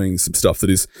kind of doing some stuff that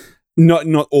is not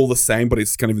all the same, but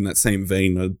it's kind of in that same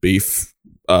vein of Beef.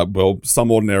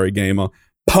 Some Ordinary Gamer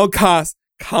podcast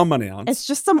coming out. It's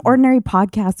just some ordinary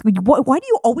podcast. Why do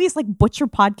you always like butcher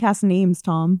podcast names,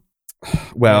 Tom?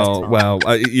 He's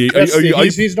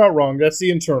not wrong. That's the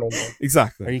internal one.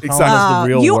 Exactly. Are you calling us the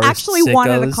real You worst actually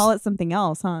wanted to sickos? call it something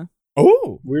else, huh?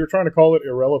 Oh, We were trying to call it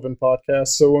Irrelevant Podcast,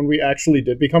 so when we actually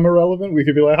did become irrelevant, we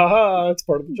could be like, haha, it's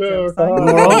part of the joke.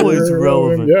 We're always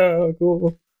irrelevant. Yeah,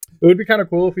 cool. It would be kind of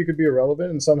cool if we could be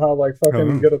irrelevant and somehow like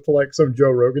fucking get up to like some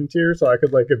Joe Rogan tier, so I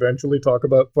could like eventually talk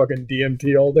about fucking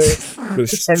DMT all day. for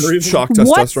some reason. shock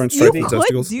testosterone straight You from could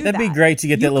testicles. do That'd be that. great to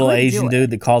get You that little could do Asian it.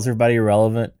 dude that calls everybody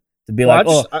irrelevant to be Well, like, I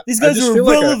just- these I guys just are feel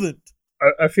like irrelevant.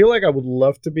 I feel like I would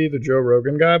love to be the Joe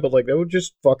Rogan guy, but like that would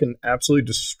just fucking absolutely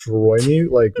destroy me,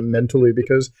 like mentally,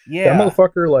 because that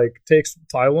motherfucker like takes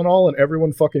Tylenol and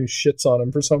everyone fucking shits on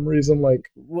him for some reason.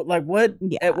 Like what?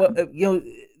 Yeah.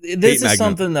 This is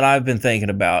something that I've been thinking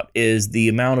about: is the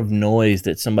amount of noise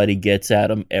that somebody gets at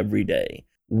them every day.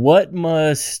 What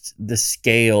must the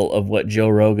scale of what Joe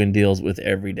Rogan deals with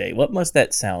every day? What must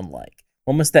that sound like?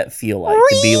 What must that feel like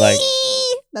to be like?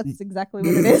 That's exactly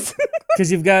what it is. Because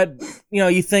you've got,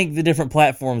 you think the different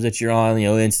platforms that you're on,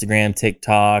 Instagram,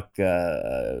 TikTok,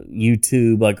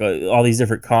 YouTube, like all these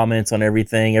different comments on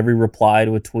everything, every reply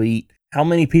to a tweet. How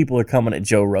many people are coming at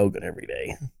Joe Rogan every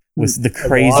day with the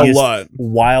craziest,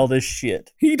 wildest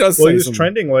shit? He does. Well, he was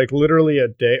trending like literally a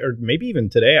day, or maybe even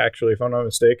today, actually, if I'm not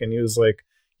mistaken. He was like,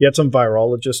 he had some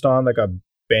virologist on that got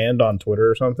banned on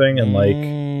Twitter or something, and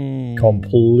like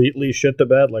completely shit the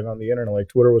bed, like on the internet. Like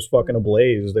Twitter was fucking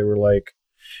ablaze. They were like,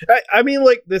 I mean,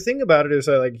 like the thing about it is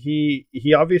that like he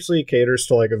obviously caters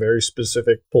to like a very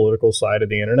specific political side of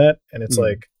the internet, and it's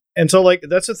like, and so like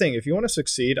that's the thing. If you want to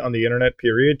succeed on the internet,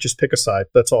 period, just pick a side.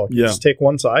 That's all. You just take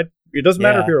one side. It doesn't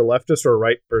matter if you're a leftist or a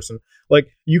right person. Like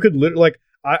you could literally like.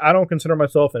 I don't consider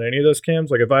myself in any of those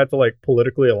camps. Like if I had to like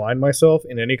politically align myself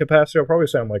in any capacity, I'll probably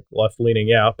say I'm like left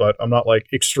leaning, but I'm not like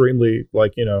extremely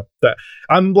like, that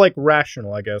I'm like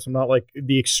rational, I guess. I'm not like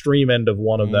the extreme end of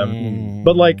one of them.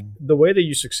 But like the way that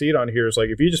you succeed on here is like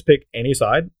if you just pick any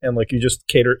side and like you just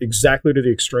cater exactly to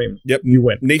the extreme, you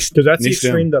win. Because that's the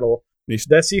extreme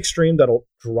that's the extreme that'll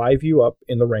drive you up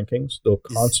in the rankings. They'll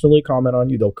constantly comment on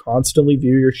you. They'll constantly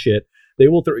view your shit. They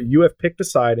will. You have picked a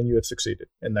side and you have succeeded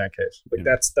in that case. Like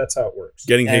that's how it works.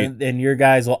 Getting hate, and your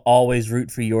guys will always root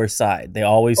for your side. They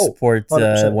always support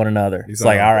one another. Exactly. It's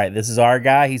like, all right, this is our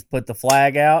guy. He's put the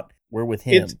flag out. We're with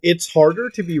him. It's harder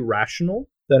to be rational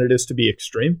than it is to be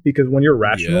extreme, because when you're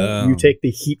rational, you take the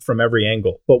heat from every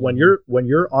angle. But when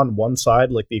you're on one side,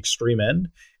 like the extreme end,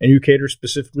 and you cater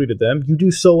specifically to them, you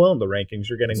do so well in the rankings.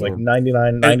 You're getting like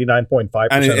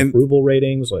 99.5% approval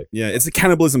ratings. Like it's a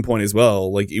cannibalism point as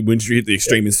well. Like once you hit the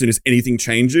extreme, as soon as anything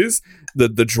changes, the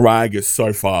drag is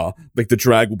so far. Like the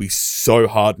drag will be so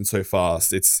hard and so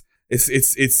fast. It's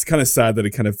kind of sad that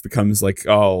it kind of becomes like,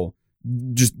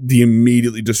 just the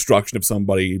immediately destruction of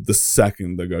somebody the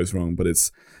second that goes wrong. But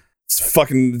it's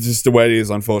fucking just the way it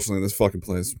is, unfortunately, in this fucking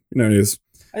place. It is.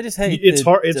 I just hate it's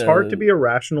hard to be a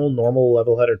rational, normal,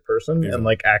 level-headed person and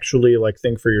like actually like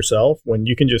think for yourself when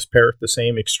you can just parrot the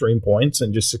same extreme points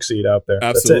and just succeed out there.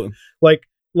 Absolutely. That's it.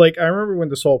 Like I remember when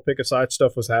this whole pick a side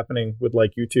stuff was happening with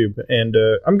like YouTube, and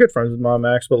I'm good friends with Mom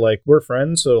Max, but like we're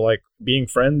friends, so like being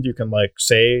friends, you can like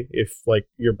say if like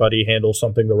your buddy handles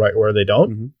something the right way or they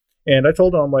don't. Mm-hmm. And I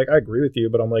told him, I'm like, I agree with you,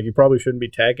 but I'm like, you probably shouldn't be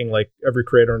tagging like every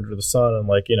creator under the sun and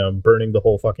like, burning the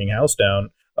whole fucking house down.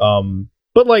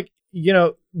 But like,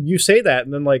 you say that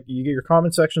and then like your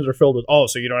comment sections are filled with,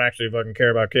 so you don't actually fucking care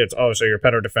about kids. So you're a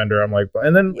pedo defender. I'm like,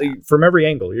 and then from every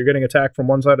angle, you're getting attacked from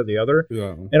one side or the other.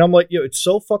 Yeah. And I'm like, it's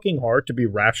so fucking hard to be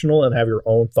rational and have your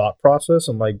own thought process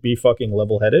and like be fucking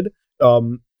level headed.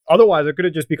 Otherwise, I could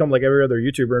have just become like every other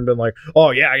YouTuber and been like,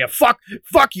 fuck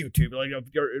YouTube. Like,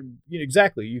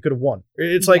 exactly. You could have won.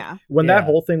 It's like when that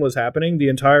whole thing was happening, the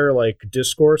entire like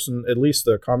discourse and at least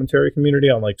the commentary community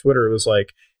on like Twitter, it was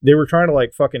like they were trying to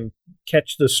like fucking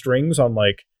catch the strings on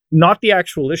like not the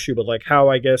actual issue, but like how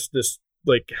I guess this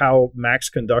like how Max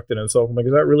conducted himself. I'm like,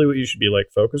 is that really what you should be like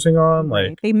focusing on?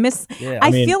 Like they miss. Yeah.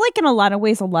 I feel like in a lot of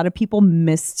ways, a lot of people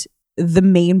missed the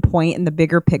main point and the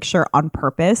bigger picture on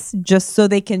purpose, just so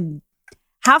they can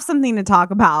have something to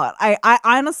talk about. I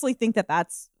honestly think that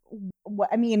that's what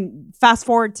I mean. Fast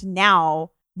forward to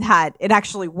now that it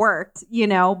actually worked,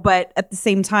 but at the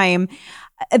same time,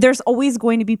 there's always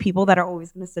going to be people that are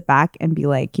always going to sit back and be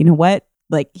like, you know what?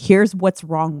 Like, here's what's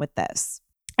wrong with this.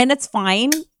 And it's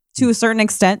fine to a certain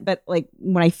extent, but like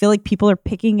when I feel like people are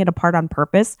picking it apart on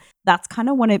purpose, that's kind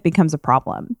of when it becomes a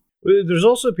problem. There's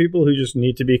also people who just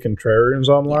need to be contrarians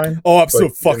online. Oh,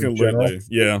 absolutely.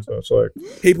 Yeah. So it's like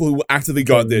people who actively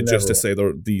go out there just to say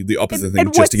the opposite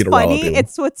thing, just to get a rile out of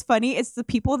people. What's funny, it's the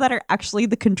people that are actually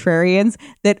the contrarians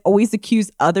that always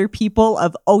accuse other people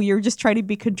of, you're just trying to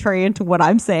be contrarian to what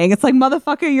I'm saying. It's like,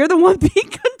 motherfucker, you're the one being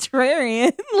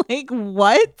contrarian. Like,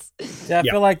 what? Yeah, I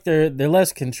feel like they're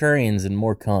less contrarians and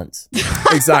more cunts.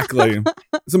 Exactly.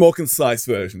 It's a more concise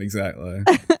version. Exactly.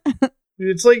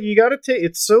 It's like you gotta take.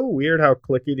 It's so weird how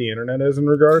cliquey the internet is in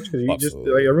regards, because you just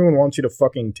like everyone wants you to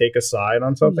fucking take a side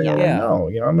on something. Yeah. I'm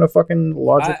like, no, I'm gonna fucking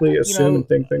logically assume and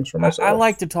think things for myself. I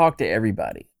like to talk to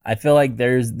everybody. I feel like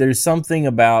there's something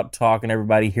about talking to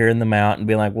everybody, hearing them out, and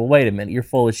being like, well, wait a minute, you're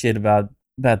full of shit about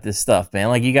about this stuff, man.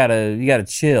 Like you gotta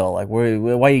chill. Like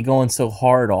why are you going so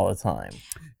hard all the time?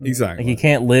 Exactly. Like you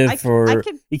can't live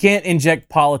you can't inject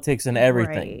politics in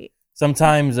everything. Right.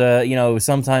 Sometimes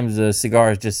sometimes a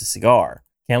cigar is just a cigar.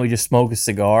 Can't we just smoke a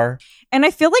cigar? And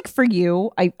I feel like for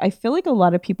you, I feel like a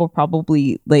lot of people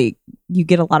probably like you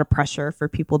get a lot of pressure for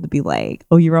people to be like,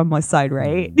 oh, you're on my side,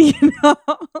 right? You know?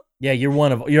 Yeah,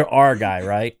 you're our guy,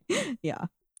 right? Yeah.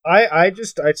 I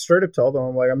straight up tell them,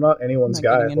 I'm like, I'm not anyone's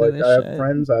guy. Like I have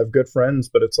friends, I have good friends,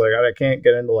 but it's like I can't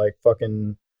get into like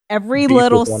fucking every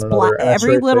little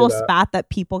spat that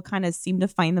people kind of seem to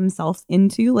find themselves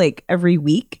into like every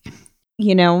week.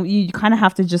 You know, you kind of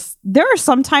have to just. There are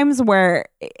some times where,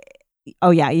 oh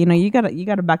yeah, you know, you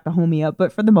gotta back the homie up.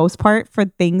 But for the most part, for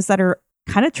things that are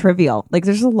kind of trivial, like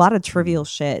there's a lot of trivial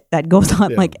shit that goes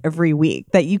on like every week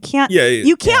that you can't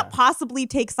possibly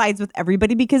take sides with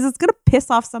everybody because it's gonna piss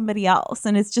off somebody else.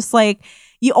 And it's just like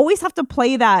you always have to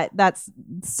play that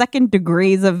second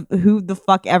degrees of who the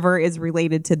fuck ever is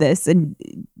related to this and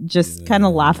just kind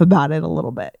of laugh about it a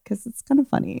little bit because it's kind of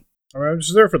funny. I mean, I'm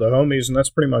just there for the homies, and that's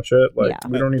pretty much it. Like,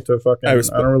 we don't need to fucking. I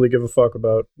don't really give a fuck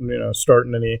about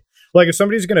starting any. Like, if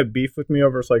somebody's gonna beef with me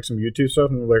over like some YouTube stuff,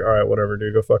 and we're like, all right, whatever,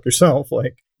 dude, go fuck yourself.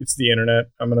 Like, it's the internet.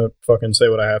 I'm gonna fucking say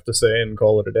what I have to say and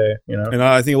call it a day. You know. And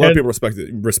I think a lot of people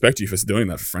respect you for doing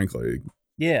that. Frankly.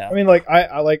 Yeah. I mean, like,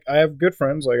 I have good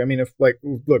friends. Like, I mean, if like,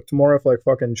 look, tomorrow if like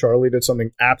fucking Charlie did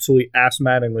something absolutely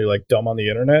ass-maddeningly like dumb on the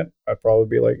internet, I'd probably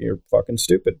be like, you're fucking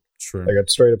stupid. True. Like I'd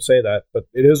straight up say that, but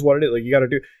it is what it is. Like you got to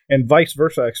do, and vice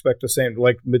versa. I expect the same.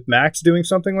 Like with Max doing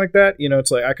something like that, you know, it's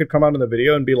like I could come out in the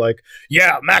video and be like,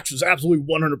 "Yeah, Max is absolutely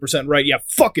 100% right. Yeah,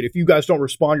 fuck it. If you guys don't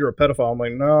respond, you're a pedophile." I'm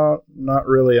like, no, not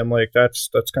really. I'm like, that's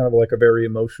kind of like a very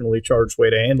emotionally charged way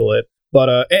to handle it.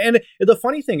 But and the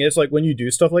funny thing is, like when you do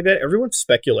stuff like that, everyone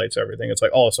speculates everything. It's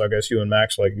like, oh, so I guess you and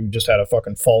Max like you just had a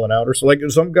fucking falling out, or so. Like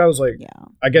some guy was like,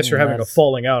 I guess you're having a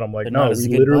falling out. I'm like, no,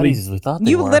 we literally.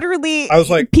 I was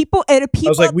like, people. I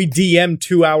was like, we DM'd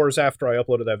 2 hours after I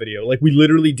uploaded that video. Like we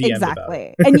literally DM'd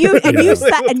exactly. About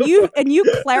it. and you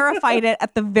clarified it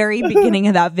at the very beginning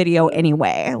of that video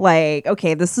anyway. Like,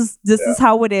 okay, this is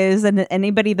how it is, and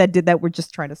anybody that did that, we're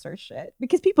just trying to search shit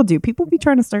because people be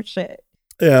trying to search shit.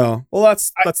 Yeah, well,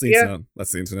 that's the internet.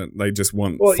 That's the internet. They just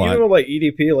want. Well, even with like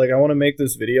EDP, like I want to make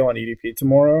this video on EDP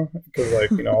tomorrow because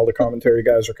like all the commentary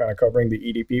guys are kind of covering the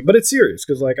EDP, but it's serious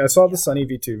because like I saw the Sunny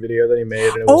V2 video that he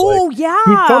made, and it was he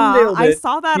thumbnailed it. I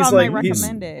saw that on my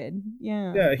recommended.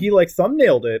 Yeah, he like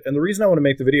thumbnailed it, and the reason I want to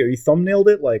make the video, he thumbnailed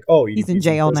it like, oh, he's in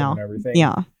jail now. And everything.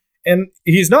 Yeah. And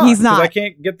he's not. I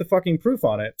can't get the fucking proof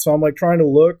on it. So I'm like trying to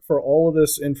look for all of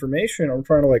this information. I'm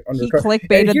trying to like undercut. He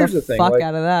clickbaited the fuck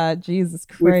out of that. Jesus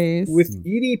Christ. With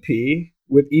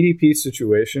EDP's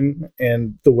situation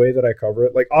and the way that I cover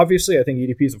it, like obviously I think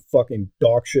EDP is a fucking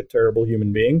dog shit terrible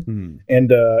human being. Mm.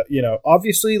 And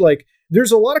obviously like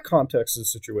there's a lot of context to the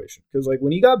situation because like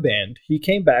when he got banned, he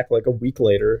came back like a week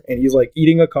later and he's like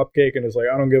eating a cupcake and is like,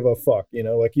 I don't give a fuck,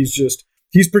 like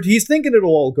he's thinking it'll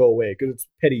all go away because it's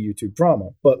petty YouTube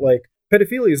drama. But like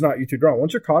pedophilia is not YouTube drama.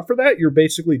 Once you're caught for that, you're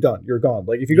basically done. You're gone.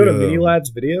 Like if you go to Mini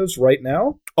Lad's videos right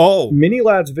now, Mini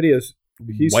Lad's videos,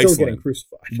 he's still getting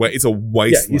crucified. It's a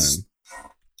wasteland.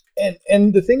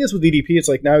 And the thing is with EDP, it's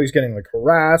like now he's getting like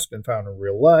harassed and found in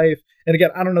real life. And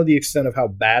again, I don't know the extent of how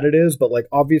bad it is, but like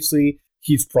obviously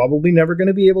he's probably never going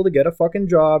to be able to get a fucking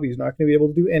job. He's not going to be able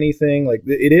to do anything. Like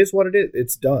it is what it is.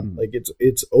 It's done. Like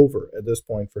it's over at this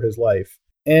point for his life.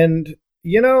 And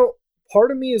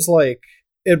part of me is like,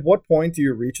 at what point do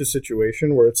you reach a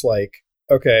situation where it's like,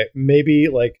 okay, maybe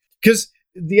like, because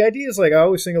the idea is like, I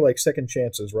always think of like second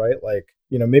chances, right? Like,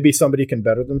 maybe somebody can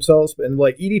better themselves. And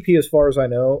like EDP, as far as I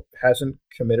know, hasn't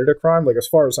committed a crime. Like as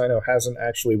far as I know, hasn't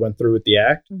actually went through with the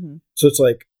act. Mm-hmm. So it's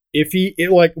like,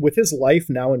 like with his life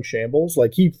now in shambles,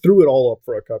 like he threw it all up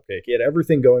for a cupcake. He had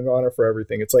everything going on for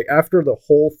everything. It's like after the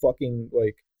whole fucking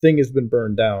like thing has been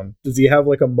burned down, does he have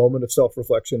like a moment of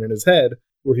self-reflection in his head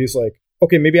where he's like,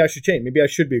 okay, maybe I should change. Maybe I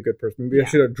should be a good person. Maybe I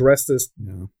should address this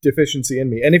deficiency in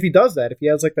me. And if he does that, if he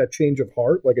has like that change of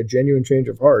heart, like a genuine change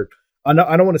of heart, I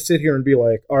don't want to sit here and be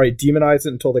like, all right, demonize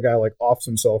it until the guy like offs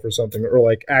himself or something, or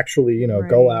like actually,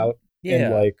 go out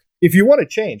and like, if you want to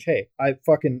change, hey, I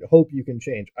fucking hope you can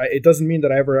change. It doesn't mean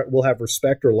that I ever will have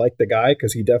respect or like the guy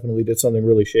because he definitely did something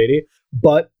really shady.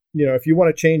 But, if you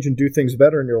want to change and do things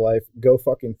better in your life, go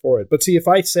fucking for it. But see, if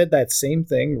I said that same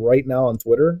thing right now on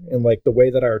Twitter in like the way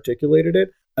that I articulated it,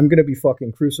 I'm going to be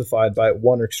fucking crucified by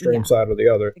one extreme side or the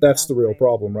other. Exactly. That's the real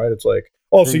problem, right? It's like,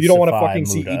 oh, so you don't want to fucking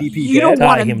see EDP You don't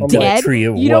want him dead?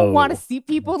 You don't want to see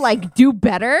people like do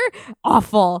better?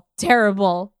 Awful.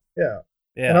 Terrible. Yeah.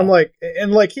 Yeah. And I'm like,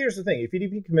 here's the thing: if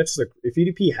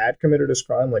EDP had committed this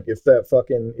crime, like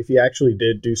if he actually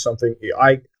did do something,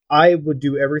 I would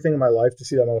do everything in my life to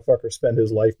see that motherfucker spend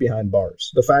his life behind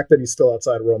bars. The fact that he's still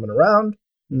outside roaming around,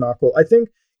 not cool. I think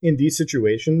in these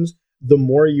situations, the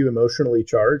more you emotionally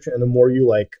charge and the more you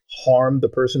like harm the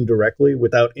person directly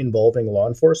without involving law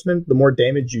enforcement, the more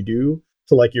damage you do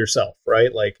to like yourself,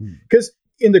 right? Like, because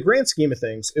in the grand scheme of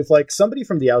things, if like somebody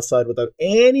from the outside without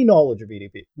any knowledge of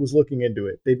EDP was looking into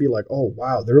it, they'd be like, oh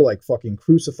wow, they're like fucking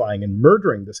crucifying and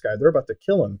murdering this guy. They're about to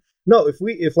kill him. No,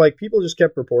 if like people just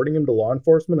kept reporting him to law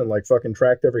enforcement and like fucking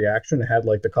tracked every action and had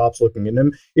like the cops looking into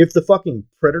him, if the fucking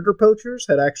predator poachers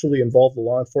had actually involved the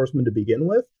law enforcement to begin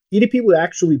with, EDP would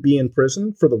actually be in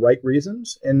prison for the right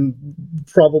reasons and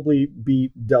probably be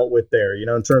dealt with there, you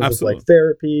know, in terms of like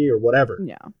therapy or whatever.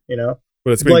 Yeah. You know?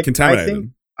 But it's been like,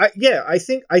 contaminated. I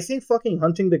think fucking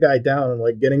hunting the guy down and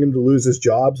like getting him to lose his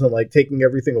jobs and like taking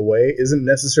everything away isn't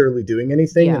necessarily doing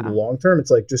anything in the long term. It's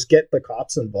like just get the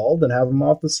cops involved and have them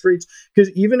off the streets.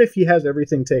 Because even if he has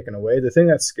everything taken away, the thing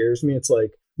that scares me, it's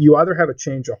like you either have a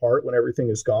change of heart when everything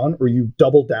is gone, or you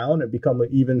double down and become an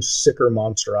even sicker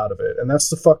monster out of it. And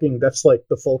that's like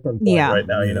the fulcrum point right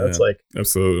now. You know, it's like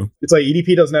absolutely. It's like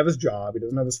EDP doesn't have his job, he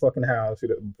doesn't have his fucking house.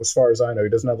 As far as I know, he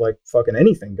doesn't have like fucking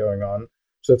anything going on.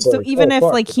 So like, even if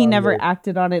like he never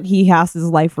acted on it, he has his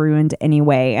life ruined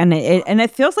anyway, and it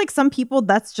feels like some people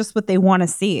that's just what they want to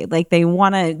see. Like they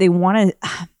want to.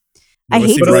 I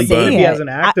hate to say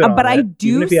it, but I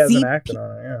do see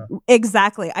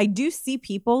exactly. I do see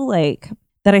people like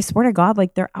that. I swear to God,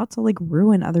 like they're out to like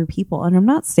ruin other people, and I'm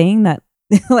not saying that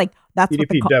like that's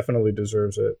EDP definitely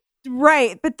deserves it.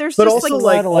 Right, but there's just also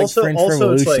like a lot of French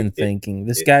Revolution thinking.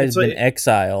 This guy's been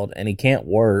exiled and he can't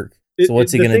work. So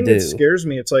what's he going to do? The thing that scares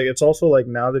me, it's also like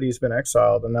now that he's been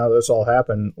exiled and now this all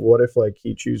happened, what if like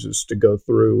he chooses to go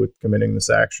through with committing this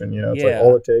action? You know, it's like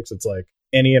all it takes, it's like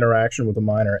any interaction with a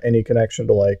minor, any connection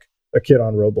to like a kid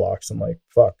on Roblox, and like,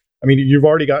 fuck. I mean, you've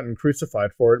already gotten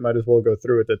crucified for it, might as well go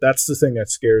through with it. That's the thing that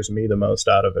scares me the most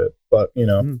out of it. But, you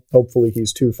know, hopefully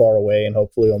he's too far away and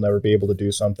hopefully he'll never be able to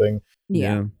do something.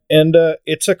 Yeah. And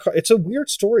it's a weird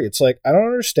story. It's like, I don't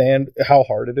understand how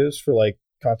hard it is for like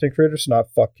content creators to not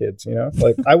fuck kids, you know?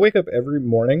 Like I wake up every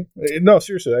morning. No,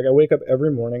 seriously, like I wake up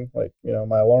every morning, like, you know,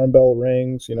 my alarm bell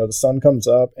rings, you know, the sun comes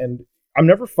up, and I'm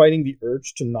never fighting the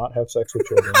urge to not have sex with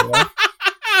children, you know?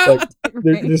 Like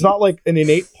there's not like an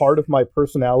innate part of my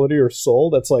personality or soul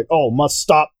that's like, oh, must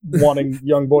stop wanting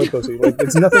young boy pussy. Like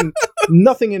it's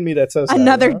nothing in me that says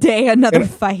another that, day, another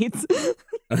fight.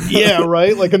 Yeah,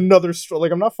 right. Like another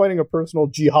like I'm not fighting a personal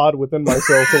jihad within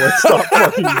myself to like stop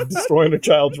fucking destroying a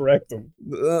child's rectum.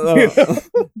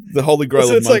 The holy grail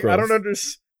of it's Minecraft. Like I don't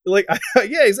understand. Like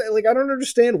yeah, exactly. Like I don't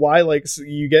understand why like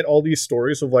you get all these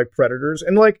stories of like predators,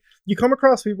 and like you come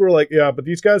across people who are like, yeah, but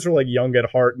these guys are like young at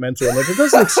heart, mental, and like it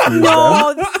doesn't excuse them.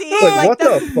 See, like what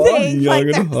the fuck? Young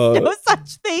at heart. No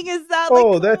such thing as that.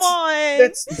 Oh, like,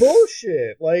 that's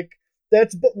bullshit. Like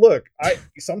look,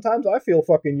 sometimes I feel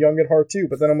fucking young at heart too,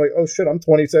 but then I'm like, oh shit, I'm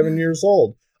 27 years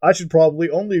old. I should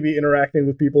probably only be interacting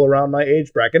with people around my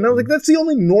age bracket. And I was like, that's the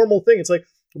only normal thing. It's like,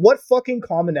 what fucking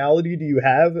commonality do you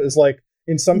have? Is like,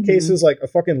 in some cases, like a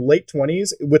fucking late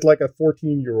 20s with like a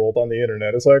 14-year-old on the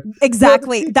internet. It's like,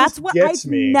 exactly. That's what I've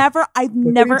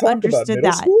never understood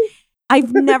that.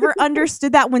 I've never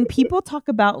understood that when people talk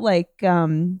about like,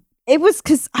 it was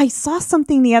because I saw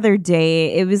something the other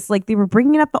day. It was like they were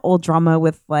bringing up the old drama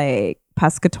with like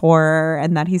Pescator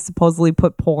and that he supposedly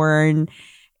put porn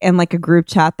in like a group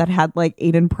chat that had like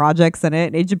Aiden Projects in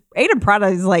it. Aiden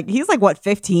Projects is like, he's like what,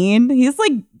 15? He's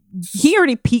like, he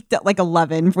already peaked at like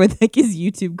 11 for like his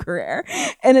YouTube career.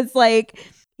 And it's like,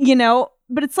 you know,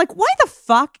 but it's like, why the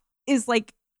fuck is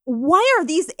like, why are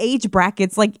these age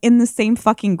brackets like in the same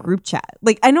fucking group chat?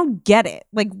 Like, I don't get it.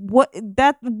 Like what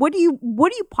do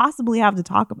you possibly have to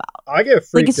talk about? I get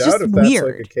freaked out if that's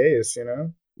like a case, you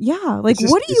know? Yeah. Like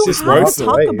what do you have to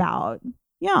talk about?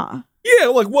 Yeah. Yeah,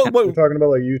 like what we're talking about,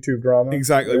 like YouTube drama.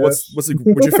 Exactly. What's your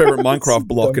favorite Minecraft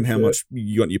block and how much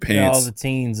you got in your pants? All the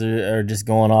teens are just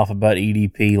going off about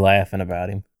EDP, laughing about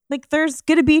him. Like there's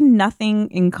gonna be nothing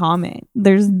in common.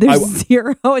 There's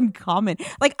zero in common.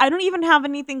 Like I don't even have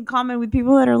anything in common with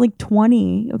people that are like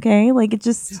 20. Okay, like it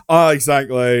just. Oh,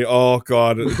 exactly. Oh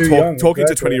god, talking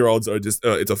to 20-year-olds are just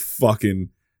it's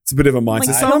a bit of a mindset.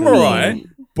 Like, some are right,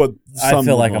 but I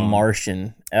feel like a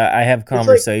Martian. I have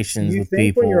conversations with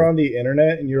people. When you're on the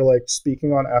internet and you're like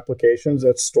speaking on applications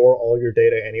that store all your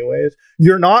data anyways,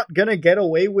 you're not gonna get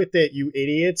away with it, you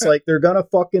idiots. Like they're gonna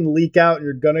fucking leak out and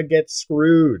you're gonna get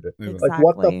screwed. Exactly. Like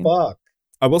what the fuck?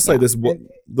 I will say this: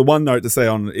 the one note to say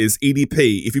on is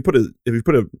EDP. If you put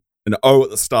a an O at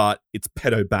the start, it's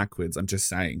pedo backwards. I'm just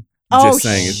saying. Oh, Just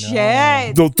saying.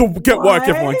 shit. Get woke,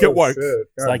 everyone. Get woke.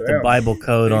 It's like the Bible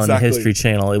code on the History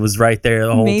Channel. It was right there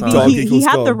the whole Maybe time. he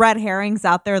had the red herrings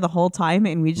out there the whole time,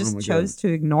 and we just chose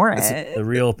to ignore The it.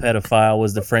 real pedophile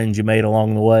was the friends you made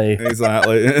along the way.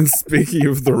 Exactly. And speaking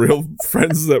of the real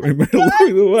friends that we made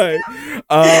along the way,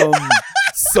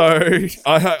 so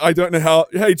I don't know how.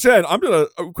 Hey, Jen, I'm gonna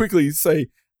quickly say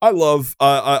I love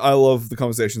the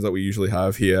conversations that we usually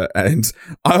have here, and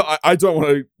I don't want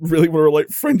to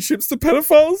relate friendships to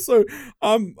pedophiles. So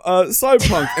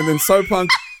Cyberpunk, and then Cyberpunk.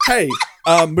 Hey,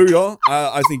 Muda,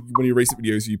 I think one of your recent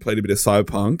videos you played a bit of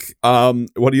Cyberpunk.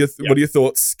 What are your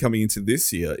thoughts coming into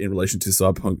this year in relation to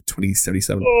Cyberpunk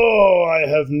 2077?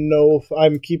 Oh,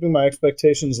 I'm keeping my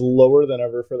expectations lower than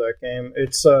ever for that game.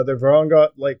 It's they've all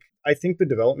got I think the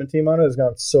development team on it has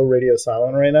gone so radio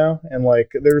silent right now, and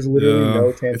there's literally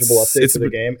no tangible updates to the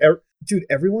game. Dude,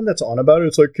 everyone that's on about it,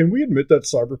 it's like, can we admit that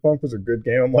Cyberpunk was a good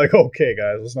game? I'm like, okay,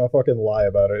 guys, let's not fucking lie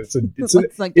about it.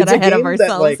 Let's not get ahead of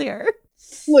ourselves here.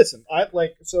 Listen, I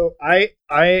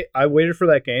waited for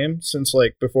that game since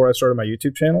before I started my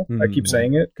YouTube channel. I keep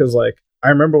saying it because I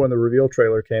remember when the reveal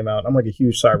trailer came out. I'm a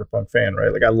huge Cyberpunk fan,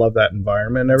 right? I love that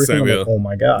environment and everything. I'm oh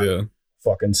my god,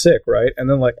 fucking sick, right? And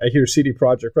then I hear CD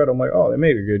Projekt Red. I'm like, oh, they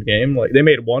made a good game. They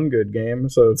made one good game,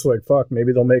 so it's fuck,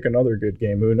 maybe they'll make another good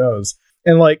game. Who knows?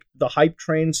 And the hype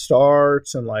train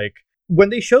starts, and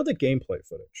when they show the gameplay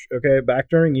footage, okay,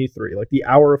 back during E3, the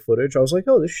hour of footage, I was like,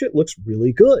 oh, this shit looks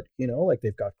really good.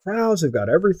 They've got crowds, they've got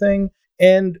everything.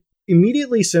 And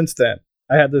immediately since then,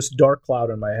 I had this dark cloud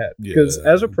in my head. Because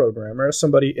as a programmer, as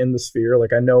somebody in the sphere,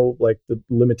 I know the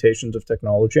limitations of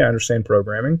technology, I understand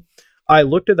programming. I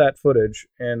looked at that footage,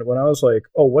 and when I was like,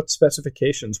 oh, what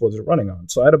specifications was it running on?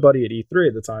 So I had a buddy at E3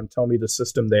 at the time tell me the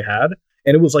system they had,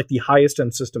 and it was the highest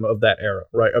end system of that era,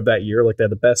 right, of that year. They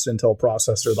had the best Intel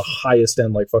processor, the highest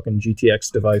end fucking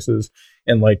GTX devices,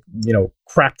 and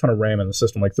crap ton of RAM in the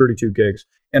system, 32 gigs.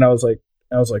 And I was like,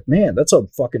 man, that's a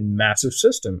fucking massive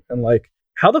system. And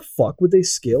how the fuck would they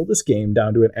scale this game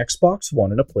down to an Xbox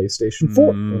One and a PlayStation 4?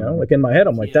 In my head,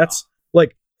 I'm that's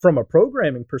from a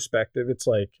programming perspective, it's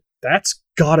that's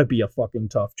gotta be a fucking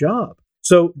tough job.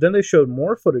 So then they showed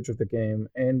more footage of the game,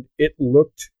 and it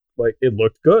looked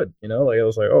good. I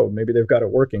was like, oh, maybe they've got it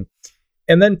working.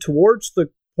 And then towards the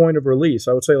point of release,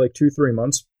 I would say 2-3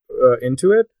 months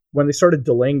into it, when they started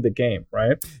delaying the game,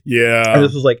 right? Yeah. And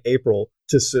this was April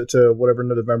to whatever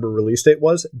November release date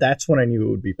was. That's when I knew it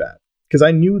would be bad. Because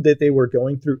I knew that they were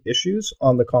going through issues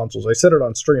on the consoles. I said it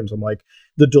on streams. I'm like,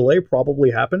 the delay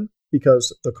probably happened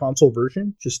because the console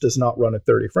version just does not run at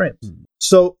 30 frames.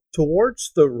 So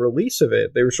towards the release of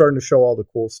it, they were starting to show all the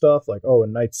cool stuff,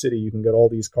 in Night City you can get all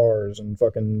these cars and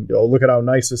fucking look at how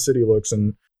nice the city looks,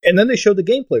 and then they showed the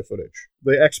gameplay footage,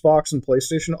 the Xbox and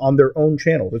PlayStation on their own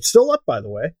channels. It's still up, by the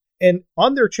way. And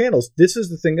on their channels, this is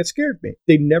the thing that scared me.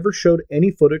 They never showed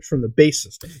any footage from the base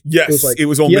system. Yes, it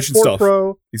was all PS4 mission stuff.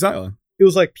 Pro, exactly. It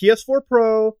was PS4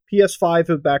 Pro, PS5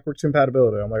 have backwards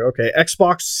compatibility. I'm like, okay,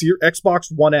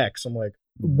 Xbox One X. I'm like,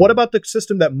 what about the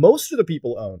system that most of the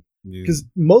people own? Because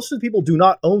most of the people do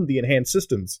not own the enhanced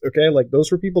systems, okay?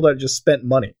 Those were people that just spent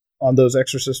money on those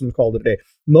extra systems called it a day.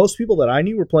 Most people that I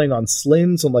knew were playing on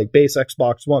slims and base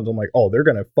Xbox Ones. I'm like, oh, they're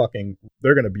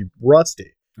gonna be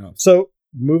rusty. Oh. So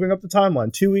moving up the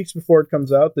timeline, 2 weeks before it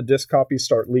comes out, the disc copies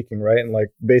start leaking, right? And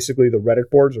basically the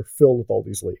Reddit boards are filled with all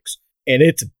these leaks. And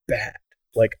it's bad.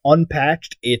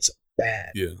 Unpatched, it's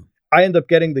bad. Yeah. I end up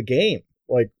getting the game,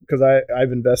 because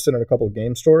I've invested in a couple of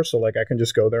game stores, so I can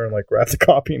just go there and grab the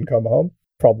copy and come home.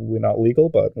 Probably not legal,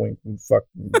 but we're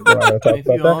not gonna talk if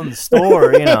about you that. own the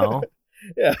store,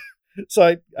 Yeah.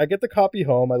 So I get the copy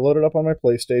home, I load it up on my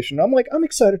PlayStation. I'm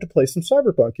excited to play some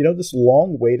Cyberpunk. This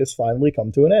long wait has finally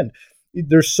come to an end.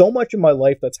 There's so much in my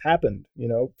life that's happened,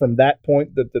 from that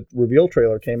point that the reveal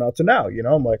trailer came out to now.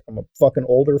 I'm a fucking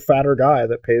older, fatter guy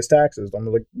that pays taxes. I'm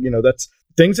that's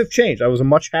things have changed. I was a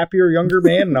much happier younger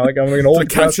man. Now I'm an old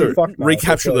recapture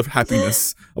the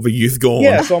happiness of a youth gone.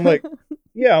 Yeah, so I'm like,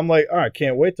 all right, I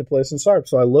can't wait to play some Cyberpunk.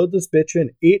 So I load this bitch in.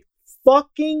 It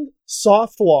fucking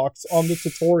soft locks on the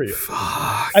tutorial.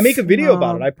 I make a video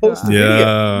about it. I post a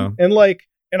video.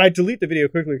 And I delete the video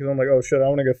quickly because I'm like, oh shit, I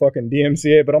want to get fucking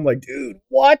DMCA. But I'm like, dude,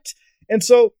 what? And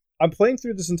so I'm playing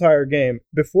through this entire game.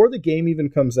 Before the game even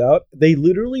comes out, they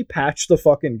literally patch the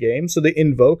fucking game. So they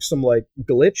invoke some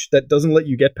glitch that doesn't let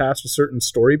you get past a certain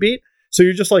story beat. So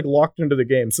you're just locked into the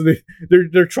game. So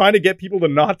they're trying to get people to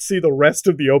not see the rest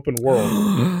of the open world.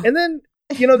 And then,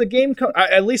 the game,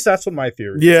 at least that's what my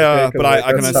theory is. Yeah, okay? But I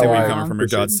can understand where you're coming from in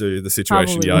regards to the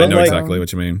situation. Probably. Yeah, I know exactly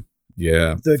what you mean.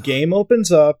 Yeah. The game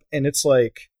opens up and it's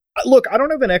Look, I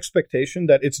don't have an expectation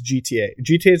that it's GTA.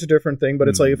 GTA is a different thing, but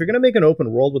it's like if you're gonna make an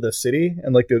open world with a city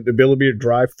and like the ability to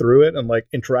drive through it and like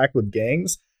interact with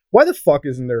gangs, why the fuck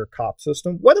isn't there a cop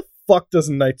system? Why the fuck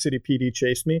doesn't Night City PD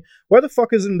chase me? Why the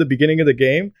fuck isn't in the beginning of the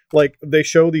game like they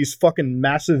show these fucking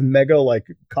massive mega like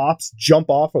cops jump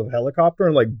off of a helicopter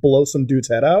and like blow some dude's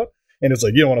head out? And it's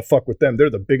like, you don't want to fuck with them. They're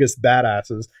the biggest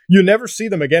badasses. You never see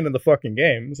them again in the fucking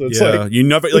game. So it's like, you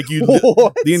never like you.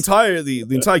 the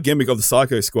entire gimmick of the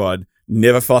Psycho Squad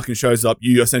never fucking shows up.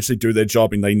 You essentially do their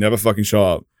job and they never fucking show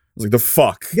up. It's like the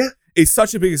fuck. Yeah, it's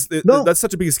such a biggest. That's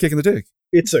such a biggest kick in the dick.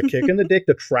 It's a kick in the dick.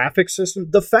 The traffic system,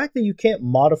 the fact that you can't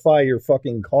modify your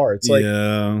fucking car. It's like,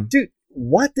 dude,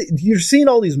 what? You're seeing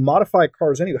all these modified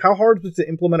cars anyway. How hard is it to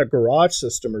implement a garage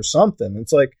system or something?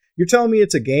 It's like, you're telling me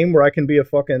it's a game where I can be a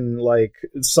fucking like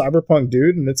cyberpunk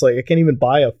dude, and it's like I can't even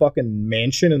buy a fucking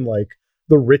mansion in like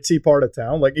the ritzy part of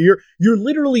town. Like you're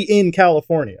literally in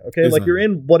California, okay? Like you're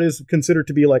in what is considered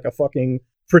to be like a fucking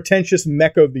pretentious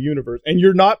mecca of the universe, and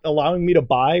you're not allowing me to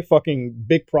buy fucking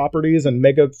big properties and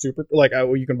mega super like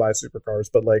well, you can buy supercars,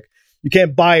 but like you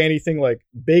can't buy anything like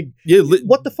big. Yeah,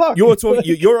 what the fuck? You're talking.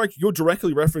 You're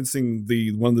directly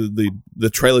referencing one of the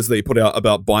trailers they put out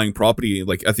about buying property.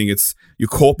 Like I think it's your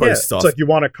corporate stuff. It's like you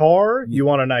want a car, you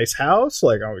want a nice house.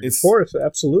 Like of course,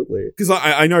 absolutely. Because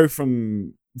I know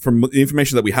from the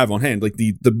information that we have on hand, like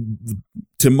the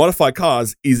to modify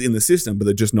cars is in the system, but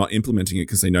they're just not implementing it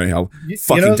because they know how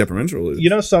fucking detrimental it is. You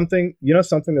know something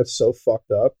that's so fucked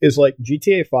up is like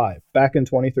GTA 5 back in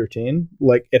 2013.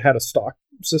 Like it had a stock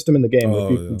system in the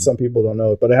game. Some people don't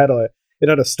know it, but it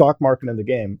had a stock market in the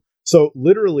game. So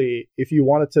literally, if you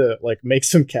wanted to like make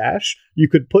some cash, you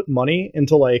could put money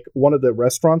into like one of the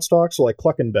restaurant stocks, so like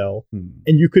Cluck and Bell,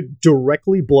 and you could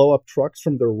directly blow up trucks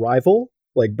from their rival,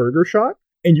 like Burger Shot,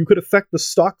 and you could affect the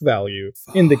stock value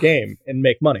in the game and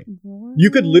make money. What?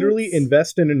 You could literally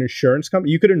invest in an insurance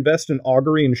company. You could invest in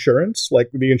Augury Insurance,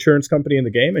 like the insurance company in the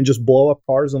game, and just blow up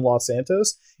cars in Los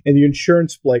Santos, and the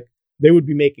insurance like they would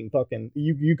be making fucking,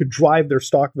 you could drive their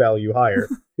stock value higher.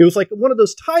 It was like one of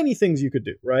those tiny things you could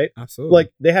do, right? Absolutely.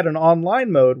 Like they had an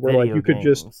online mode where like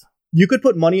you could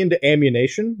put money into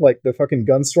ammunition, like the fucking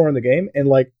gun store in the game. And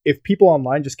like if people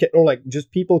online just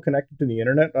just people connected to the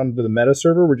internet onto the meta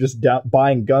server were just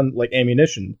buying gun like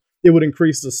ammunition, it would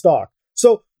increase the stock.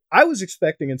 So I was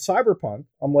expecting in Cyberpunk,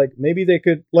 I'm like, maybe they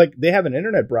could, like, they have an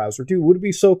internet browser, dude. Would it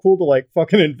be so cool to, like,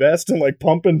 fucking invest and, like,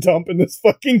 pump and dump in this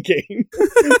fucking game?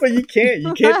 But you can't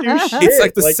do shit. It's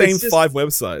like the same 5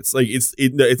 websites. Like,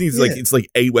 I think it's like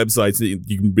 8 websites that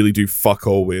you can really do fuck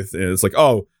all with. And it's like,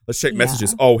 oh, let's check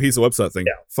messages. Oh, here's a website thing.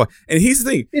 Yeah. Fuck. And here's the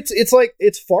thing. It's like,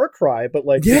 it's Far Cry, but,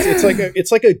 like,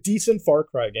 it's like a decent Far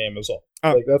Cry game is all.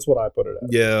 Like that's what I put it as.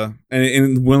 Yeah,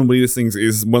 and one of the weirdest things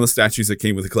is one of the statues that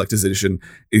came with the collector's edition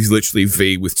is literally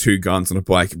V with 2 guns on a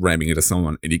bike ramming into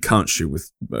someone, and you can't shoot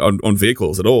with on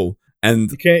vehicles at all.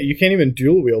 And you can't even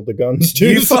dual wield the guns,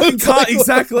 dude. You fucking can't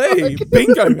exactly.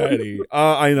 Bingo, matey.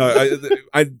 I know.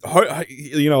 I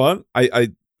you know what?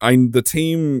 I'm the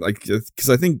team, like, because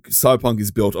I think Cyberpunk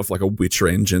is built off like a Witcher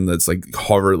engine that's like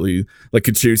horribly, like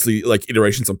continuously, like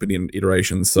iterations on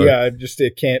iterations. So yeah,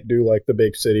 it can't do like the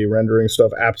big city rendering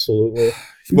stuff. Absolutely.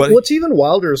 What's even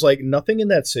wilder is like nothing in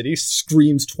that city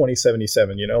screams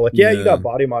 2077. You know, like you got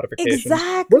body modifications.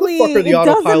 Exactly. Where the fuck are the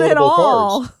autopilotable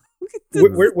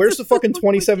cars? Where's the fucking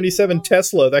 2077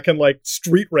 Tesla that can like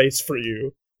street race for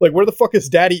you? Like, where the fuck is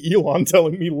Daddy Elon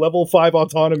telling me level 5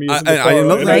 autonomy is in the car?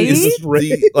 Another thing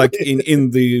is like in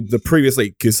the previous,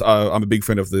 like, because I'm a big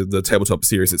fan of the tabletop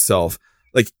series itself.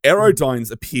 Like,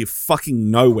 Aerodynes appear fucking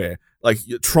nowhere. Like,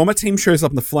 Trauma Team shows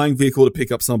up in the flying vehicle to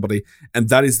pick up somebody, and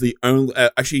that is the only.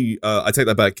 I take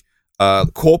that back.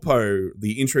 Corpo,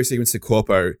 the intro sequence to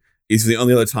Corpo, is the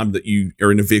only other time that you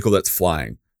are in a vehicle that's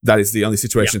flying. That is the only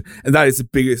situation, and that is the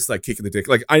biggest like kick in the dick.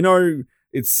 Like, I know.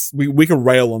 We can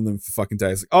rail on them for fucking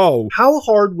days. Like, oh, how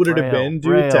hard would it have been,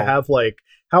 dude, to have like?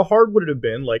 How hard would it have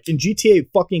been, like in GTA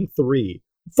fucking 3?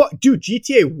 Dude,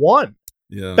 GTA 1.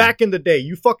 Yeah. Back in the day,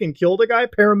 you fucking killed a guy.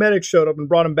 Paramedics showed up and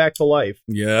brought him back to life.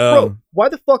 Yeah. Bro, why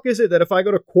the fuck is it that if I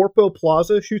go to Corpo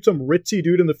Plaza, shoot some ritzy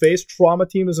dude in the face, Trauma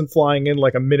Team isn't flying in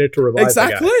like a minute to revive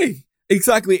the guy?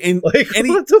 Exactly, and like,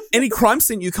 any crime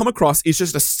scene you come across is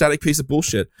just a static piece of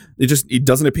bullshit. It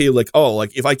doesn't appear like, oh,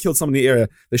 like if I killed someone in the area,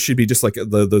 there should be just like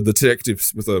the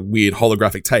detectives with a weird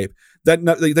holographic tape.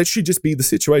 That should just be the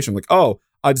situation. Like, oh,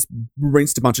 I just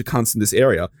rinsed a bunch of cunts in this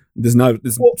area. This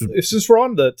is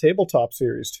on the tabletop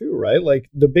series too, right? Like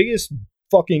the biggest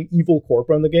fucking evil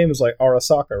corpo in the game is like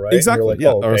Arasaka, right? Exactly. And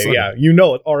you're like, Arasaka. yeah, you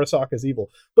know it. Arasaka's evil,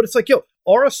 but it's like, yo,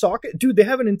 Arasaka, dude, they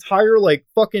have an entire like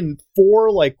fucking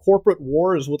 4 like corporate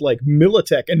wars with like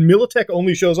Militech, and Militech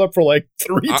only shows up for like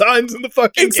 3 times in the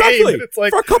fucking game. And it's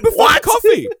like, for a cup of fucking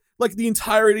coffee. Like the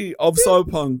entirety of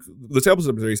Cyberpunk, the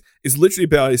tabletop series, is literally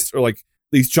based, or like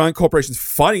these giant corporations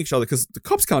fighting each other because the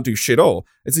cops can't do shit all.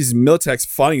 It's these Militechs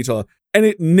fighting each other. And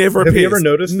it never appears. Have you ever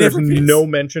noticed never there's appears. no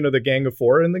mention of the Gang of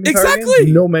Four in the entire Exactly.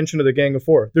 game? No mention of the Gang of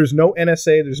Four. There's no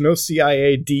NSA, there's no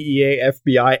CIA, DEA,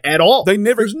 FBI at all.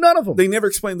 There's none of them. They never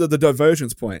explain the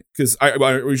divergence point, because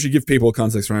we should give people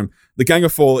context for him. The Gang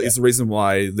of Four is the reason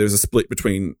why there's a split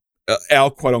between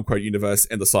our quote-unquote universe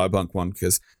and the Cyberpunk one,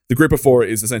 because the Group of Four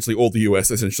is essentially all the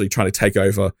US essentially trying to take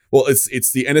over. Well,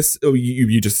 it's the NS. Oh,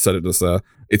 you just said it as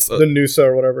it's the NUSA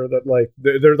or whatever, that like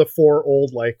they're the 4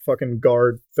 old like fucking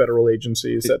guard federal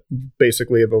agencies that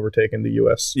basically have overtaken the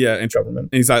US government.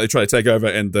 Exactly, try to take over,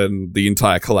 and then the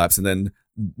entire collapse, and then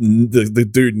the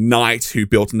dude Knight who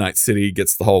built Night City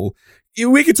gets the whole.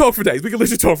 We could talk for days. We could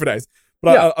literally talk for days.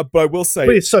 But I will say,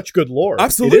 but it's such good lore.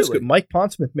 Absolutely, it is good. Mike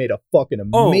Pondsmith made a fucking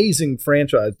amazing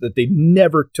franchise that they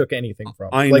never took anything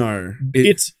from. I know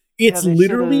it's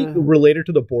literally related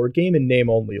to the board game in name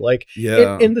only. Like,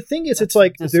 and the thing is, it's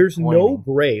like there's no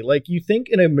gray. Like, you think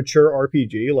in a mature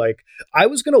RPG, like I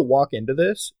was gonna walk into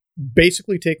this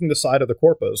basically taking the side of the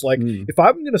corpos. Like, if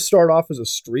I'm gonna start off as a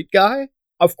street guy,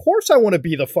 of course I want to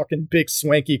be the fucking big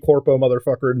swanky corpo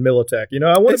motherfucker in Militech. You know,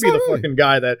 I want to be the fucking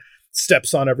guy that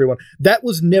steps on everyone. That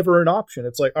was never an option.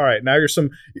 It's like, all right, now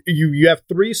you have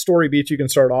 3 story beats you can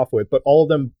start off with, but all of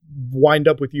them wind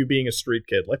up with you being a street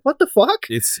kid. Like, what the fuck?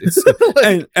 It's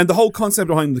and the whole concept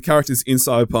behind the characters in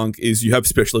Cyberpunk is you have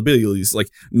special abilities. Like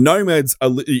nomads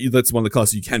that's one of the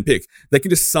classes you can pick. They can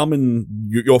just summon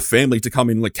your family to come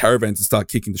in like caravans and start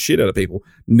kicking the shit out of people.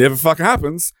 Never fucking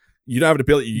happens. You don't have an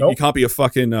ability. You can't be a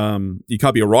fucking you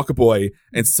can't be a rocker boy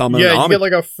and summon an army. You get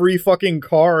like a free fucking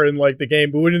car in like the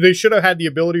game, but when they should have had the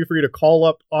ability for you to call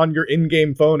up on your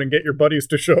in-game phone and get your buddies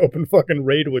to show up and fucking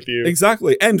raid with you.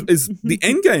 Exactly. And the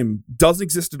end game doesn't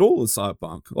exist at all in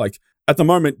Cyberpunk. Like at the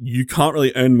moment, you can't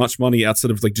really earn much money outside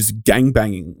of like just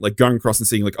gangbanging, like going across and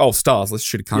seeing like, oh, stars, let's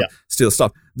shoot a cunt, steal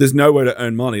stuff. There's nowhere to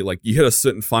earn money. Like you hit a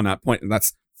certain finite point and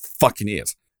that's fucking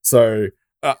it. So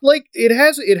like it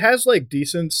has like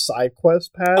decent side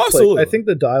quest paths. Absolutely. Like, I think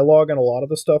the dialogue and a lot of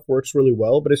the stuff works really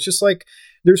well, but it's just like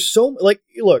there's so like,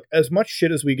 look, as much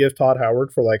shit as we give Todd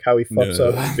Howard for like how he fucks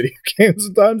up in video games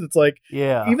sometimes, it's like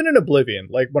even in Oblivion,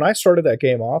 like when I started that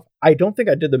game off, I don't think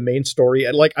I did the main story.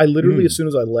 And like I literally as soon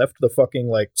as I left the fucking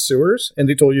like sewers and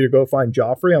they told you to go find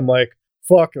Joffrey, I'm like,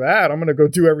 fuck that, I'm gonna go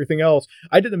do everything else.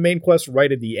 I did the main quest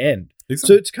right at the end.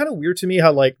 So it's kind of weird to me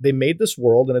how like they made this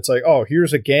world and it's like, oh,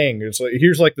 here's a gang. It's like,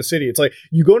 here's like the city. It's like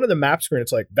you go into the map screen.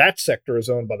 It's like that sector is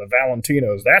owned by the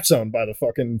Valentinos. That's owned by the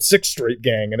fucking 6th Street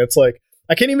gang. And it's like,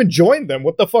 I can't even join them.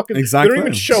 What the fuck? They don't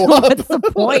even show up. What's the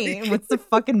point? What's the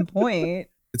fucking point?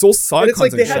 It's all side It's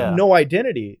like they content. have no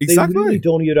identity. Exactly. They really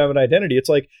don't even have an identity. It's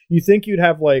like you think you'd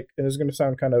have like, and this is going to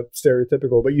sound kind of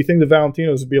stereotypical, but you think the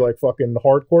Valentinos would be like fucking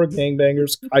hardcore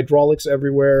gangbangers, hydraulics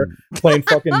everywhere, playing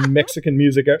fucking Mexican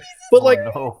music. But like,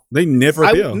 they never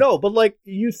appear. No, but like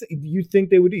you think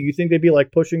they would do? You think they'd be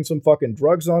like pushing some fucking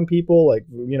drugs on people? Like,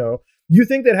 you know, you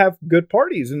think they'd have good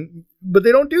parties, but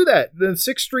they don't do that. The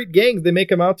 6th Street gang, they make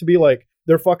them out to be like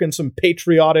they're fucking some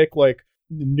patriotic like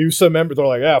NUSA members. They're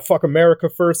like, fuck America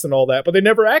first and all that, but they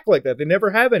never act like that. They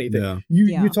never have anything.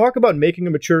 You talk about making a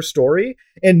mature story,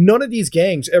 and none of these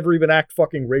gangs ever even act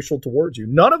fucking racial towards you.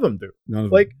 None of them do.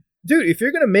 Like, dude, if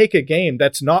you're gonna make a game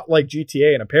that's not like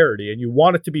GTA and a parody, and you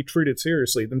want it to be treated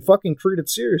seriously, then fucking treat it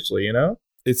seriously. You know,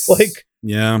 it's like,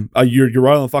 you're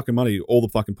right on the fucking money, all the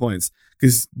fucking points.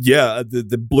 Because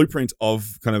the blueprint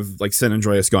of kind of like San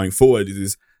Andreas going forward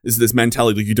is this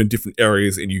mentality like you do in different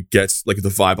areas and you get like the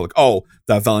vibe like, oh,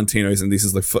 they're Valentinos and this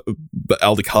is like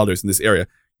Aldecados in this area.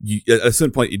 At a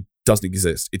certain point, it doesn't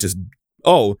exist. It just,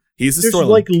 here's the story.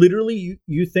 Like literally,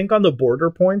 you think on the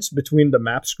border points between the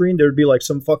map screen, there'd be like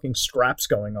some fucking scraps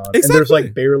going on. Exactly. And there's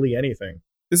like barely anything.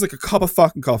 There's like a cup of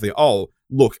fucking coffee. Oh,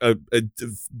 look,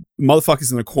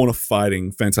 motherfuckers in a corner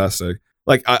fighting. Fantastic.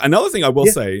 Like another thing I will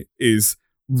say is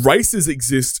races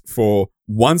exist for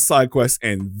one side quest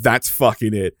and that's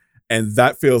fucking it. And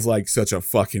that feels like such a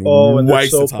fucking and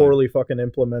waste they're of so time. poorly fucking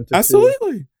implemented.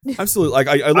 Absolutely. Like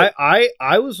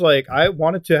I was like, I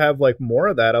wanted to have like more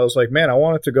of that. I was like, man, I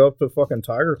wanted to go up to fucking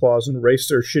Tiger Claws and race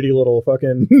their shitty little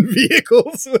fucking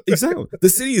vehicles. Exactly. The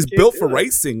city is built for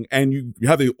racing, and you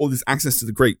have all this access to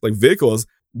the great like vehicles.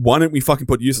 why don't we fucking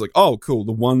put use like, oh, cool,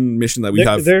 the one mission that we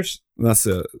have, that's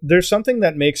it. There's something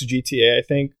that makes GTA, I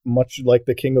think, much like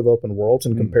the king of open worlds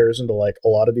in comparison to like a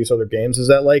lot of these other games, is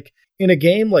that like in a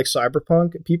game like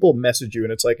Cyberpunk, people message you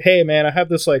and it's like, hey man, I have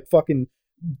this like fucking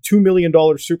 $2 million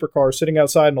supercar sitting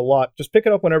outside in a lot. Just pick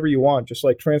it up whenever you want. Just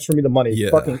like transfer me the money. Yeah.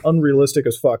 Fucking unrealistic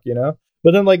as fuck, you know?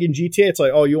 But then like in GTA, it's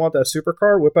like, oh, you want that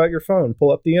supercar? Whip out your phone,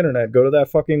 pull up the internet, go to that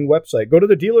fucking website, go to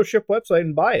the dealership website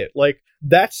and buy it. Like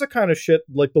that's the kind of shit,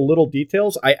 like the little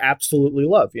details I absolutely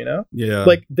love, you know? Yeah.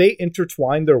 Like they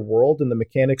intertwine their world and the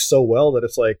mechanics so well that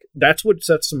it's like, that's what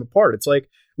sets them apart. It's like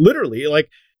literally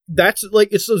like, that's like,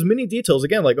 it's those mini details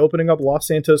again, like opening up Los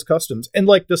Santos Customs, and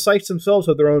like the sites themselves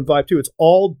have their own vibe too. It's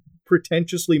all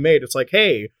pretentiously made. It's like,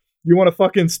 hey, you want to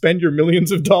fucking spend your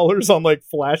millions of dollars on like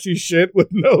flashy shit with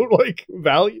no like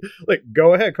value? Like,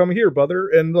 go ahead, come here, brother.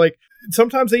 And like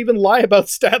sometimes they even lie about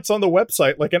stats on the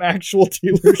website, like an actual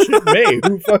dealership may.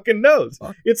 Who fucking knows?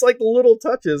 It's like the little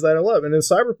touches that I love. And in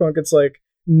Cyberpunk, it's like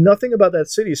nothing about that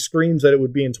city screams that it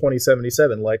would be in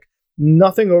 2077. Like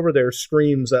nothing over there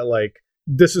screams that like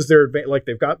this is their advantage. Like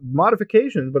they've got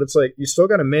modifications, but it's like you still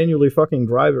got to manually fucking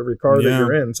drive every car that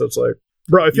you're in. So it's like,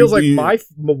 bro, it feels like my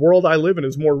world I live in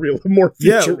is more real, more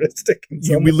futuristic.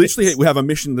 We literally we have a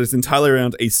mission that's entirely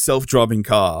around a self-driving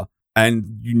car, and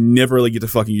you never really get to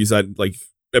fucking use that like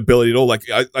ability at all. Like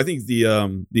I think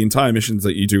the entire missions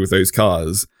that you do with those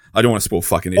cars, I don't want to spoil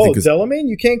fucking anything. Oh, Delamain?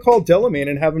 You can't call Delamain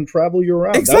and have him travel you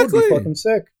around. Exactly. That would be fucking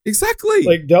sick. Exactly.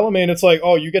 Like Delamain, it's like,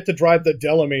 oh, you get to drive the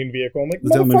Delamain vehicle. I'm like,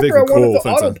 motherfucker, I wanted to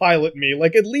autopilot me.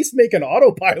 Like, at least make an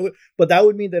autopilot. But that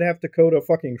would mean they'd have to code a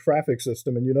fucking traffic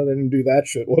system, and you know they didn't do that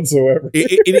shit whatsoever.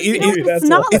 It's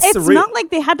not like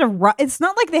they had to. It's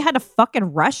not like they had to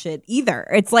fucking rush it either.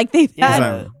 It's like they've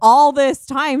had all this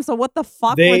time. So what the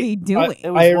fuck were they doing?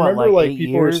 I remember like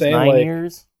people were saying 9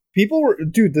 years. People were,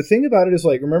 dude, the thing about it is,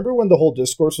 like, remember when the whole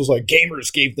discourse was like,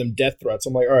 gamers gave them death threats?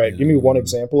 I'm like, all right, give me one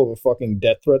example of a fucking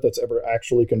death threat that's ever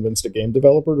actually convinced a game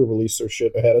developer to release their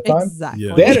shit ahead of time.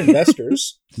 Exactly. They had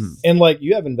investors, and, like,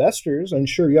 you have investors, and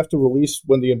sure, you have to release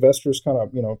when the investors kind of,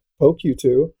 you know, poke you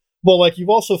to. But, like, you've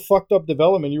also fucked up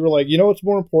development. You were like, you know what's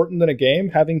more important than a game?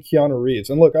 Having Keanu Reeves.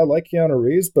 And look, I like Keanu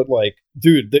Reeves, but, like,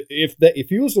 dude, if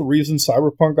he was the reason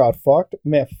Cyberpunk got fucked,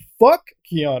 man, fuck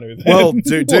Keanu. Then. Well,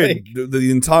 dude, the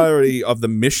entirety of the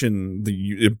mission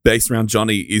based around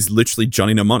Johnny is literally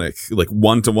Johnny Mnemonic, like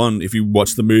 1-to-1. If you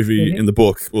watch the movie and the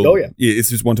book, well, it's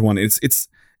just 1-to-1.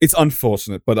 It's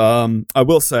unfortunate, but I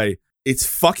will say it's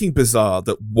fucking bizarre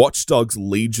that Watch Dogs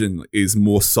Legion is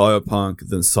more cyberpunk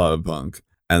than Cyberpunk.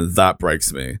 And that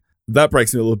breaks me. That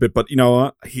breaks me a little bit. But you know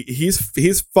what?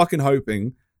 He's fucking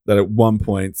hoping that at one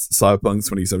point Cyberpunk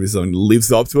 2077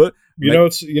 lives up to it.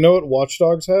 You know what Watch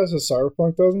Dogs has as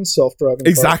Cyberpunk doesn't? Self-driving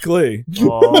cars. Exactly.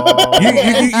 Oh. you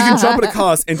can jump in a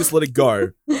car and just let it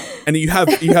go. And you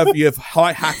have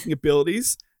high hacking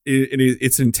abilities.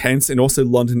 It's intense, and also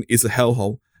London is a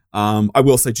hellhole. I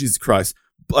will say, Jesus Christ.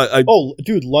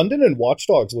 Dude, London and Watch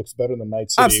Dogs looks better than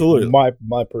Night City. Absolutely. My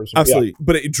personal. Absolutely. Yeah.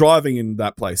 But driving in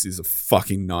that place is a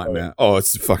fucking nightmare.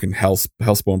 It's a fucking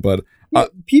hellspawn, but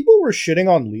people were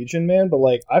shitting on Legion, man, but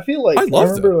like I feel like I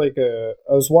remember like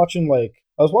I was watching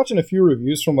a few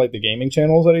reviews from like the gaming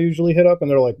channels that I usually hit up, and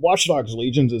they're like, Watch Dogs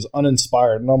Legions is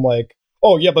uninspired, and I'm like,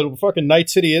 oh yeah, but fucking Night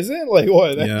City isn't? Like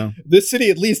what? This city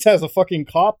at least has a fucking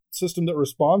cop system that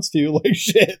responds to you. Like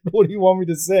shit, what do you want me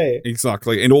to say?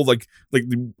 Exactly. And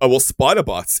all spider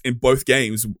bots in both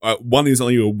games. One is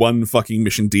only a one fucking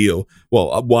mission deal.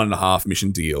 Well, a 1.5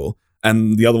 mission deal.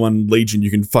 And the other one, Legion, you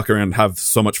can fuck around and have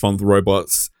so much fun with the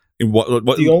robots.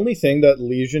 The only thing that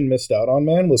Legion missed out on,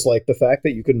 man, was like the fact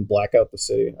that you couldn't black out the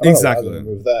city. Exactly. Shit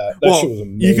was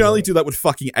amazing. You can only do that with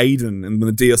fucking Aiden, and when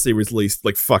the DLC was released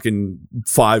like fucking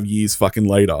 5 years fucking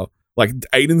later. Like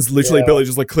Aiden's literally ability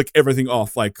just like click everything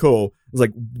off. Like cool. It's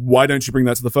like, why don't you bring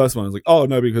that to the first one? It's like, oh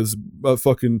no, because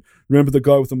fucking remember the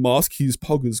guy with the mask? He's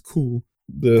poggers. Cool.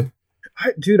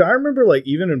 Dude, I remember like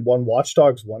even in when Watch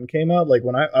Dogs 1 came out, like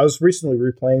when I was recently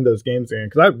replaying those games again,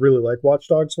 because I really like Watch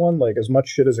Dogs 1, like as much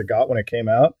shit as it got when it came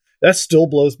out. That still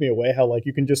blows me away how like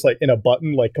you can just like in a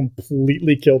button like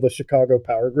completely kill the Chicago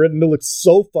power grid, and it looks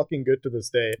so fucking good to this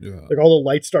day. Yeah. Like all the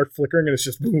lights start flickering and it's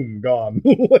just boom, gone.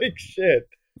 Like shit.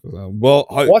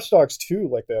 Watch Dogs 2,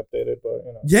 like they updated, but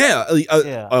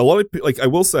you know. A lot of like I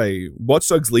will say, Watch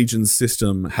Dogs Legion's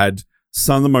system had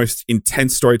some of the most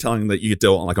intense storytelling that you could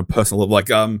do on like a personal level.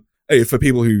 Like for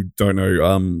people who don't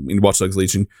know, in Watch Dogs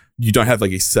Legion, you don't have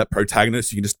like a set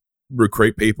protagonist. You can just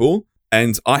recruit people.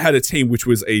 And I had a team which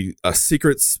was a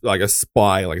secret, like a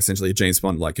spy, like essentially a James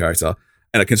Bond like character,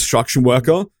 and a construction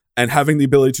worker, and having the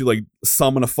ability to like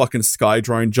summon a fucking sky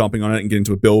drone, jumping on it and get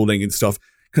into a building and stuff,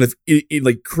 kind of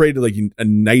like created like a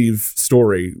native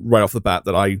story right off the bat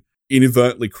that I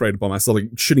inadvertently created by myself. Like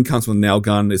shooting cunts with a nail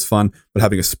gun is fun, but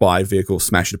having a spy vehicle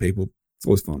smash into people, it's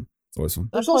always fun. It's always fun.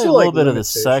 There's also a little bit of the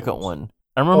second one.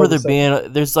 I remember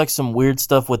there's like some weird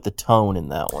stuff with the tone in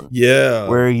that one. Yeah.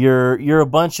 Where you're a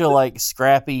bunch of like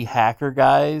scrappy hacker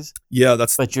guys. Yeah,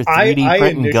 but you're 3D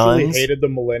printing guns. I initially hated the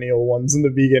millennial ones in the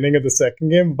beginning of the second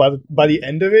game. By the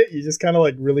end of it, you just kind of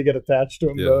like really get attached to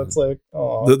them. Yeah. Though. It's like,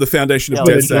 oh. The foundation of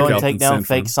DedSec go and take down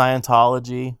fake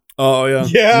Scientology. Oh yeah,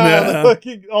 yeah.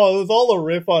 It was all a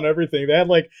riff on everything. They had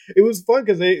like it was fun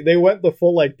because they went the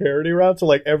full like parody route. So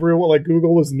like everyone like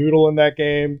Google was Noodle in that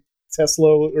game. Tesla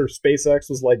or SpaceX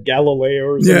was like Galileo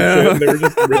or some shit, and they were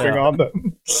just ripping on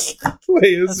them.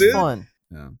 That's fun.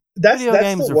 Yeah. Video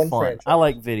games are fun. Franchise. I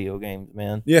like video games,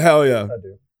 man. Yeah, hell yeah. I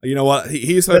do. You know what?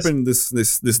 He's hoping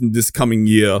this coming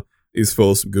year is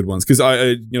full of some good ones because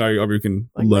I can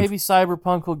like maybe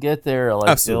Cyberpunk will get there.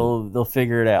 Like they'll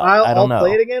figure it out. I don't know. I'll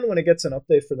play it again when it gets an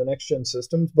update for the next gen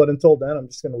systems. But until then, I'm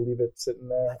just gonna leave it sitting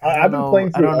there. I've been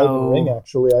playing through Elden Ring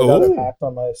actually. I got it hacked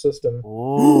on my system.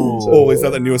 Is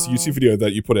that the newest YouTube video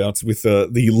that you put out with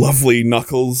the lovely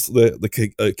Knuckles,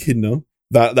 the Echidna?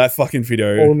 That fucking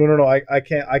video. Oh no! I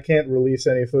can't release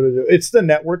any footage. It's the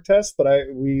network test, but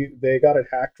they got it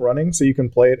hacked running, so you can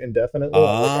play it indefinitely.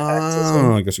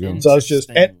 I guess you can. So it's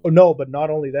just but not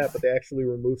only that, but they actually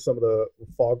removed some of the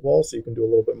fog walls, so you can do a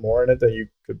little bit more in it than you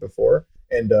could before.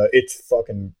 And it's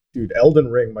fucking dude. Elden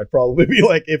Ring might probably be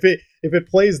like if it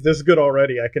plays this good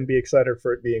already, I can be excited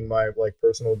for it being my like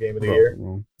personal game of the year.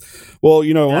 Well,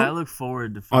 you know what? I look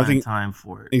forward to finding time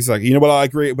for it. Exactly. You know what? I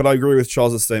agree with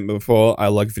Charles' statement before. I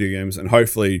like video games, and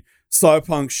hopefully,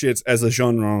 cyberpunk shit as a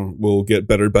genre will get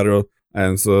better and better.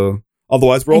 And so,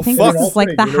 otherwise, we're all fucked. This is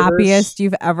like the happiest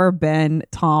you've ever been,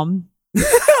 Tom.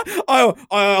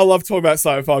 I love talking about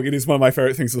cyberpunk. It is one of my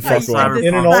favorite things to fuck with.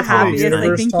 In an alternate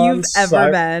universe, I think you've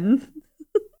ever been.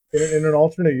 In an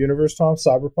alternate universe, Tom,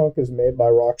 Cyberpunk is made by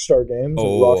Rockstar Games.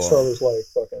 And Rockstar was like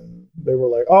fucking. They were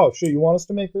like, "Oh shit, you want us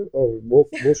to make it? Oh, we'll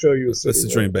show you a city." That's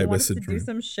the dream, baby. That's the dream. Do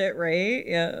some shit, right?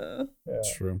 Yeah.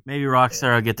 True. Maybe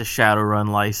Rockstar will get the Shadowrun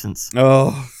license.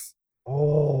 Oh.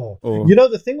 You know,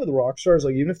 the thing with Rockstar is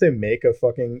like even if they make a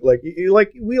fucking like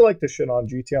we like to shit on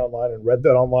GTA Online and Red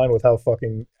Dead Online with how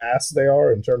fucking ass they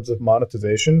are in terms of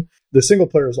monetization, the single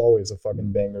player is always a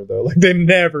fucking banger though. Like they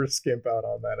never skimp out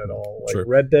on that at all. Like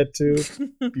Red Dead 2,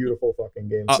 beautiful fucking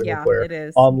game single player. It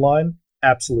is. Online,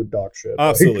 absolute dog shit.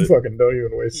 Absolutely. Like, fucking don't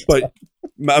even waste your time.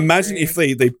 Imagine if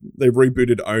they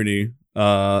rebooted Oni.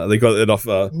 They got it off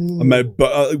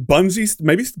Bungie.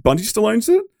 Maybe Bungie still owns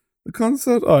it. The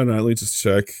concept? Oh no, let me just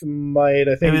check. I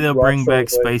think maybe they'll bring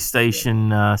back Space Station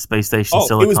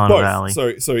Silicon Valley.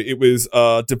 So it was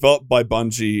developed by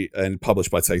Bungie and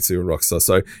published by Take-Two and Rockstar.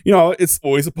 So you know it's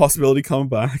always a possibility coming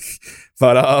back.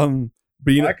 But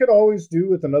you know, I could always do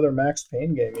with another Max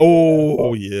Payne game.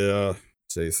 Oh yeah.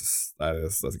 Jesus,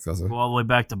 that's excessive. Go all the way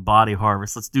back to Body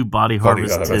Harvest. Let's do Body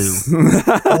Harvest 2.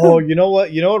 Oh, you know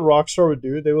what? You know what Rockstar would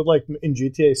do? They would like in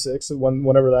GTA 6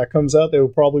 whenever that comes out, they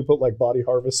would probably put like Body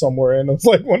Harvest somewhere in. It's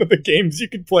like one of the games you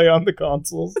could play on the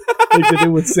consoles. They could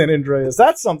do with San Andreas.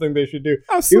 That's something they should do.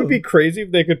 Absolutely. It would be crazy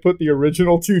if they could put the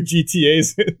original 2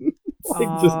 GTAs in.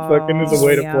 Just fucking as a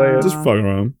way to play it. Just fucking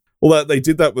around. Well, they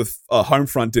did that with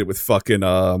Homefront did with fucking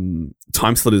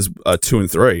Time Splitters 2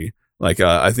 and 3. Like,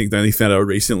 I think they only found out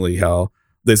recently how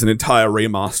there's an entire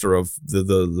remaster of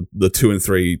the 2 and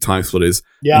 3 Time Splitters.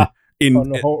 Yeah.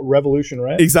 In Revolution,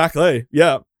 right? Exactly.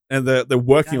 Yeah. And they're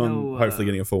working on hopefully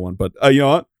getting a full one. But you know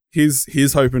what?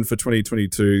 He's hoping for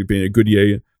 2022 being a good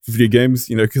year for video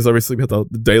games, you know, because obviously we had the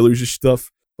deluge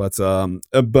stuff. But Mr.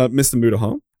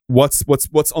 Mudaha,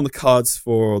 what's on the cards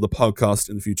for the podcast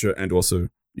in the future and also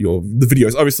the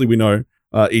videos? Obviously we know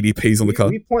EDP's on the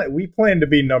card. We plan to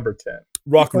be number 10.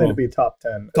 Rock and roll. To be top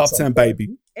 10. Top 10,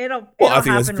 baby. It'll I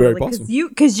think that's very possible.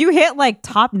 Because you hit like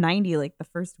top 90 like the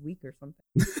first week or something.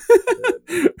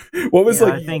 What was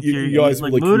I think you guys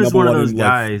like Mood is one of those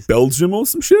guys. Like Belgium or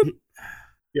some shit?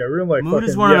 Yeah, we're in like Mood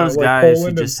is one of those guys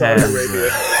Poland who just has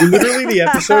literally the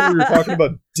episode where we were talking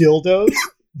about dildos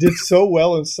did so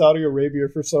well in Saudi Arabia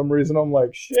for some reason. I'm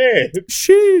like, shit.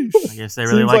 Sheesh. I guess they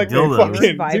really like dildos.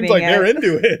 Seems like they're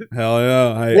into it. Hell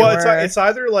yeah. It's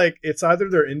either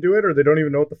they're into it or they don't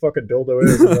even know what the fuck a dildo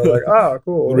is. And they're like, oh,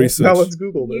 cool. Research. Now let's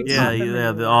Google this.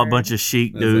 Yeah, all a bunch of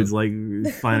chic dudes like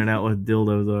finding out what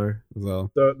dildos are.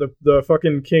 Well. The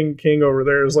fucking king over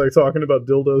there is like talking about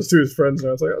dildos to his friends, and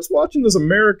I was like, I was watching this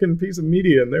American piece of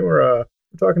media, and they were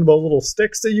We're talking about little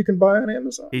sticks that you can buy on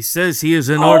Amazon. He says he is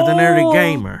an ordinary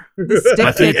gamer.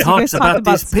 But he talks about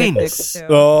this penis.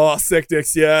 Oh, Stick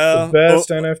Dicks, yeah. The best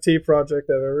NFT project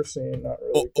I've ever seen. Not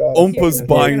really. Oompa's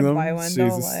buying them. Buy one,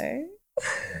 Jesus.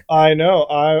 I know.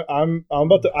 I'm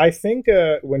about to. I think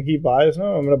when he buys them,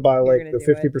 I'm gonna buy like the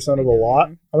 50% of the lot.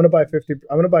 I'm gonna buy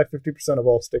 50% of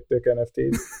all Stick Dick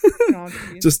NFTs.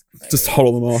 just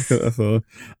hold them off.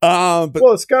 But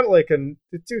well, it's got like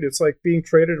it's like being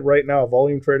traded right now.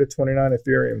 Volume traded 29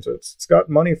 Ethereum. So it's got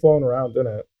money flowing around in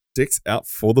it. Dicks out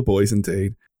for the boys,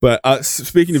 indeed. But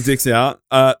speaking of dicks out,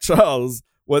 Charles,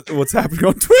 what's happening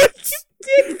on Twitch?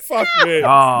 Fuck me.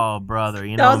 Oh, brother,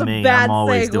 you know me. I'm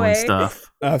always doing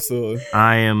stuff. Absolutely.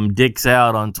 I am Dicks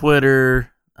Out on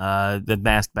Twitter. The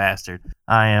masked bastard.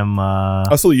 I am.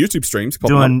 I saw the YouTube streams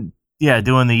doing the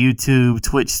YouTube,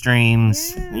 Twitch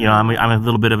streams. Yeah. You know, I'm a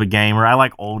little bit of a gamer. I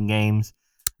like old games.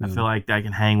 I feel like I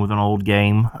can hang with an old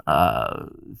game.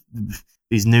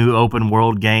 These new open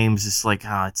world games, it's like,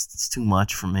 it's too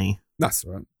much for me. That's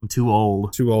right. I'm too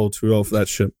old. Too old for that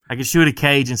shit. I can shoot a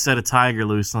cage and set a tiger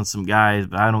loose on some guys,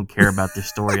 but I don't care about their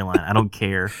storyline. I don't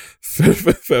care.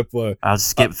 Fair play. I'll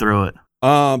skip through it.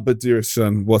 But dearest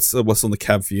son, what's on the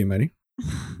cab for you, matey?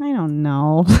 I don't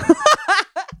know.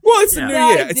 Well, it's a new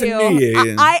year. It's a new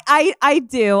year. I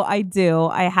do.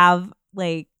 I have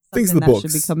like things in the that books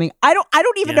should be coming. I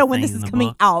don't even know when this is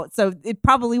coming out, so it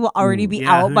probably will already be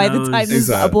out by the time this is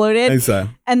uploaded.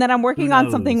 Exactly. And then I'm working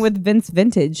on something with Vince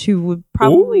Vintage, who would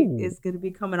probably is going to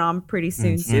be coming on pretty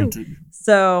soon too.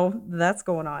 So that's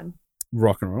going on.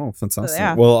 Rock and roll, fantastic. So,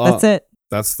 yeah, well, that's it.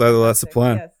 That's the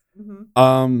plan. Yes.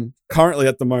 Mm-hmm. Currently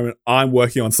at the moment, I'm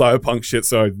working on Cyberpunk shit,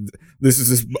 so this is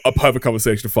just a perfect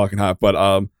conversation to fucking have. But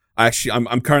I'm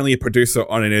currently a producer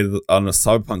on a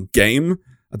Cyberpunk game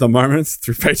at the moment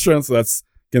through Patreon, so that's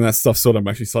getting that stuff sorted. I'm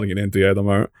actually starting an NDA at the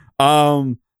moment.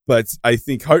 But I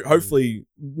think hopefully,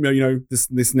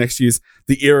 this next year's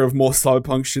the era of more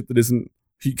Cyberpunk shit that isn't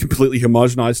completely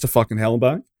homogenized to fucking hell and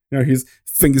back. His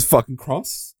fingers fucking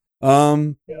crossed.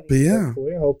 But yeah.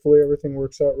 Hopefully everything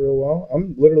works out real well.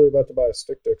 I'm literally about to buy a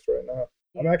Stick Dicks right now.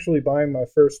 I'm actually buying my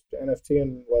first NFT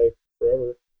in like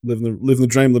forever. Living the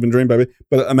dream, baby.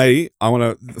 But matey, I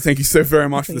want to thank you so very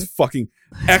much for this fucking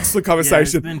excellent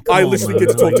conversation. Cool, I literally get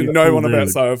to talk to no one about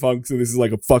Cyberpunk, so this is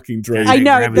like a fucking dream. I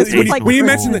know. This is like when you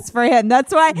mentioned this for him.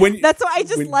 That's why I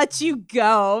just let you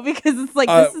go, because it's like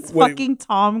this is fucking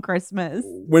Tom Christmas.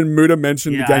 When Muda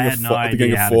mentioned the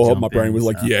Gang of Four, my brain was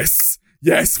like, yes,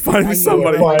 finally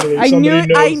somebody. I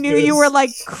knew you were like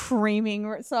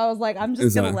creaming, so I was like, I'm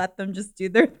just gonna let them just do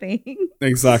their thing.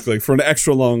 Exactly, for an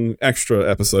extra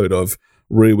episode of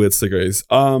Really Weird Cigarettes.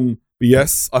 But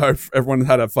yes, I hope everyone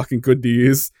had a fucking good New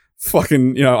Year's.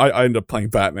 Fucking, I ended up playing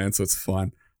Batman, so it's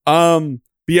fine. But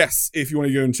yes, if you want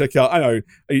to go and check out, I know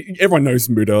everyone knows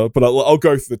Muda, but I'll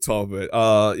go through the top of it.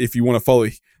 If you want to follow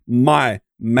my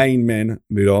main man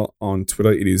Muda on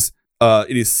Twitter, it is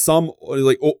some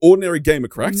like ordinary gamer,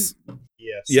 correct?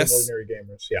 Yes. Ordinary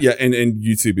gamers. Yeah, and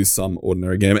YouTube is some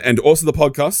ordinary gamer, and also the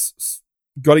podcast.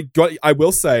 Got it. I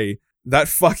will say that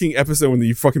fucking episode when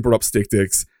you fucking brought up Stick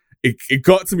Dicks, it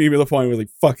got to me to the point where like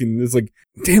fucking it's like,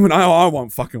 damn it, I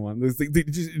want fucking one.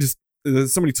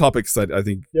 There's so many topics that I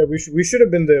think. Yeah, we should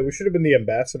have been the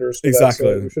ambassadors. For exactly.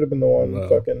 That, so we should have been the one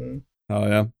fucking. Oh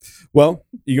yeah. Well,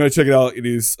 you gotta check it out. It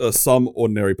is Some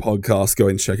Ordinary Podcast. Go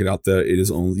and check it out there. It is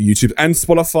on YouTube and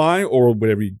Spotify or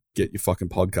wherever you get your fucking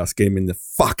podcast game in the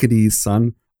fuck it is,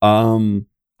 son.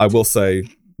 I will say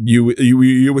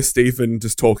you with Stephen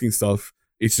just talking stuff.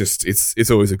 It's just it's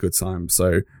always a good time.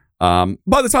 So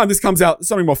by the time this comes out,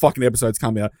 so many more fucking episodes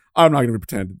come out. I'm not gonna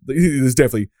pretend. There's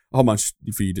definitely a whole bunch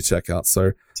for you to check out.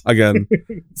 So again,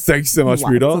 thanks so much,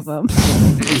 Rudolph.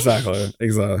 Exactly.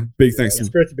 Big thanks. It's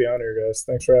great to be on here, guys.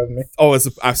 Thanks for having me. Oh, it's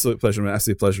an absolute pleasure, man.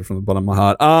 Absolute pleasure from the bottom of my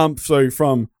heart. So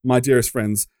from my dearest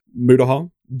friends, Mudaha,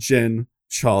 Jen,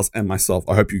 Charles, and myself,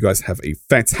 I hope you guys have a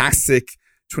fantastic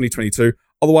 2022.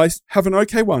 Otherwise, have an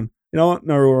okay one. You know what?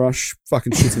 No real rush.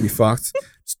 Fucking shit's gonna be fucked.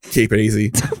 Just keep it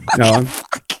easy. No,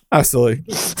 absolutely.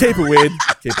 Keep it weird.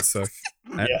 Keep it sick.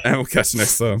 And we'll catch you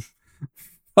next time.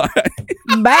 Bye.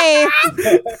 Bye.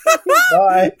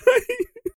 Bye.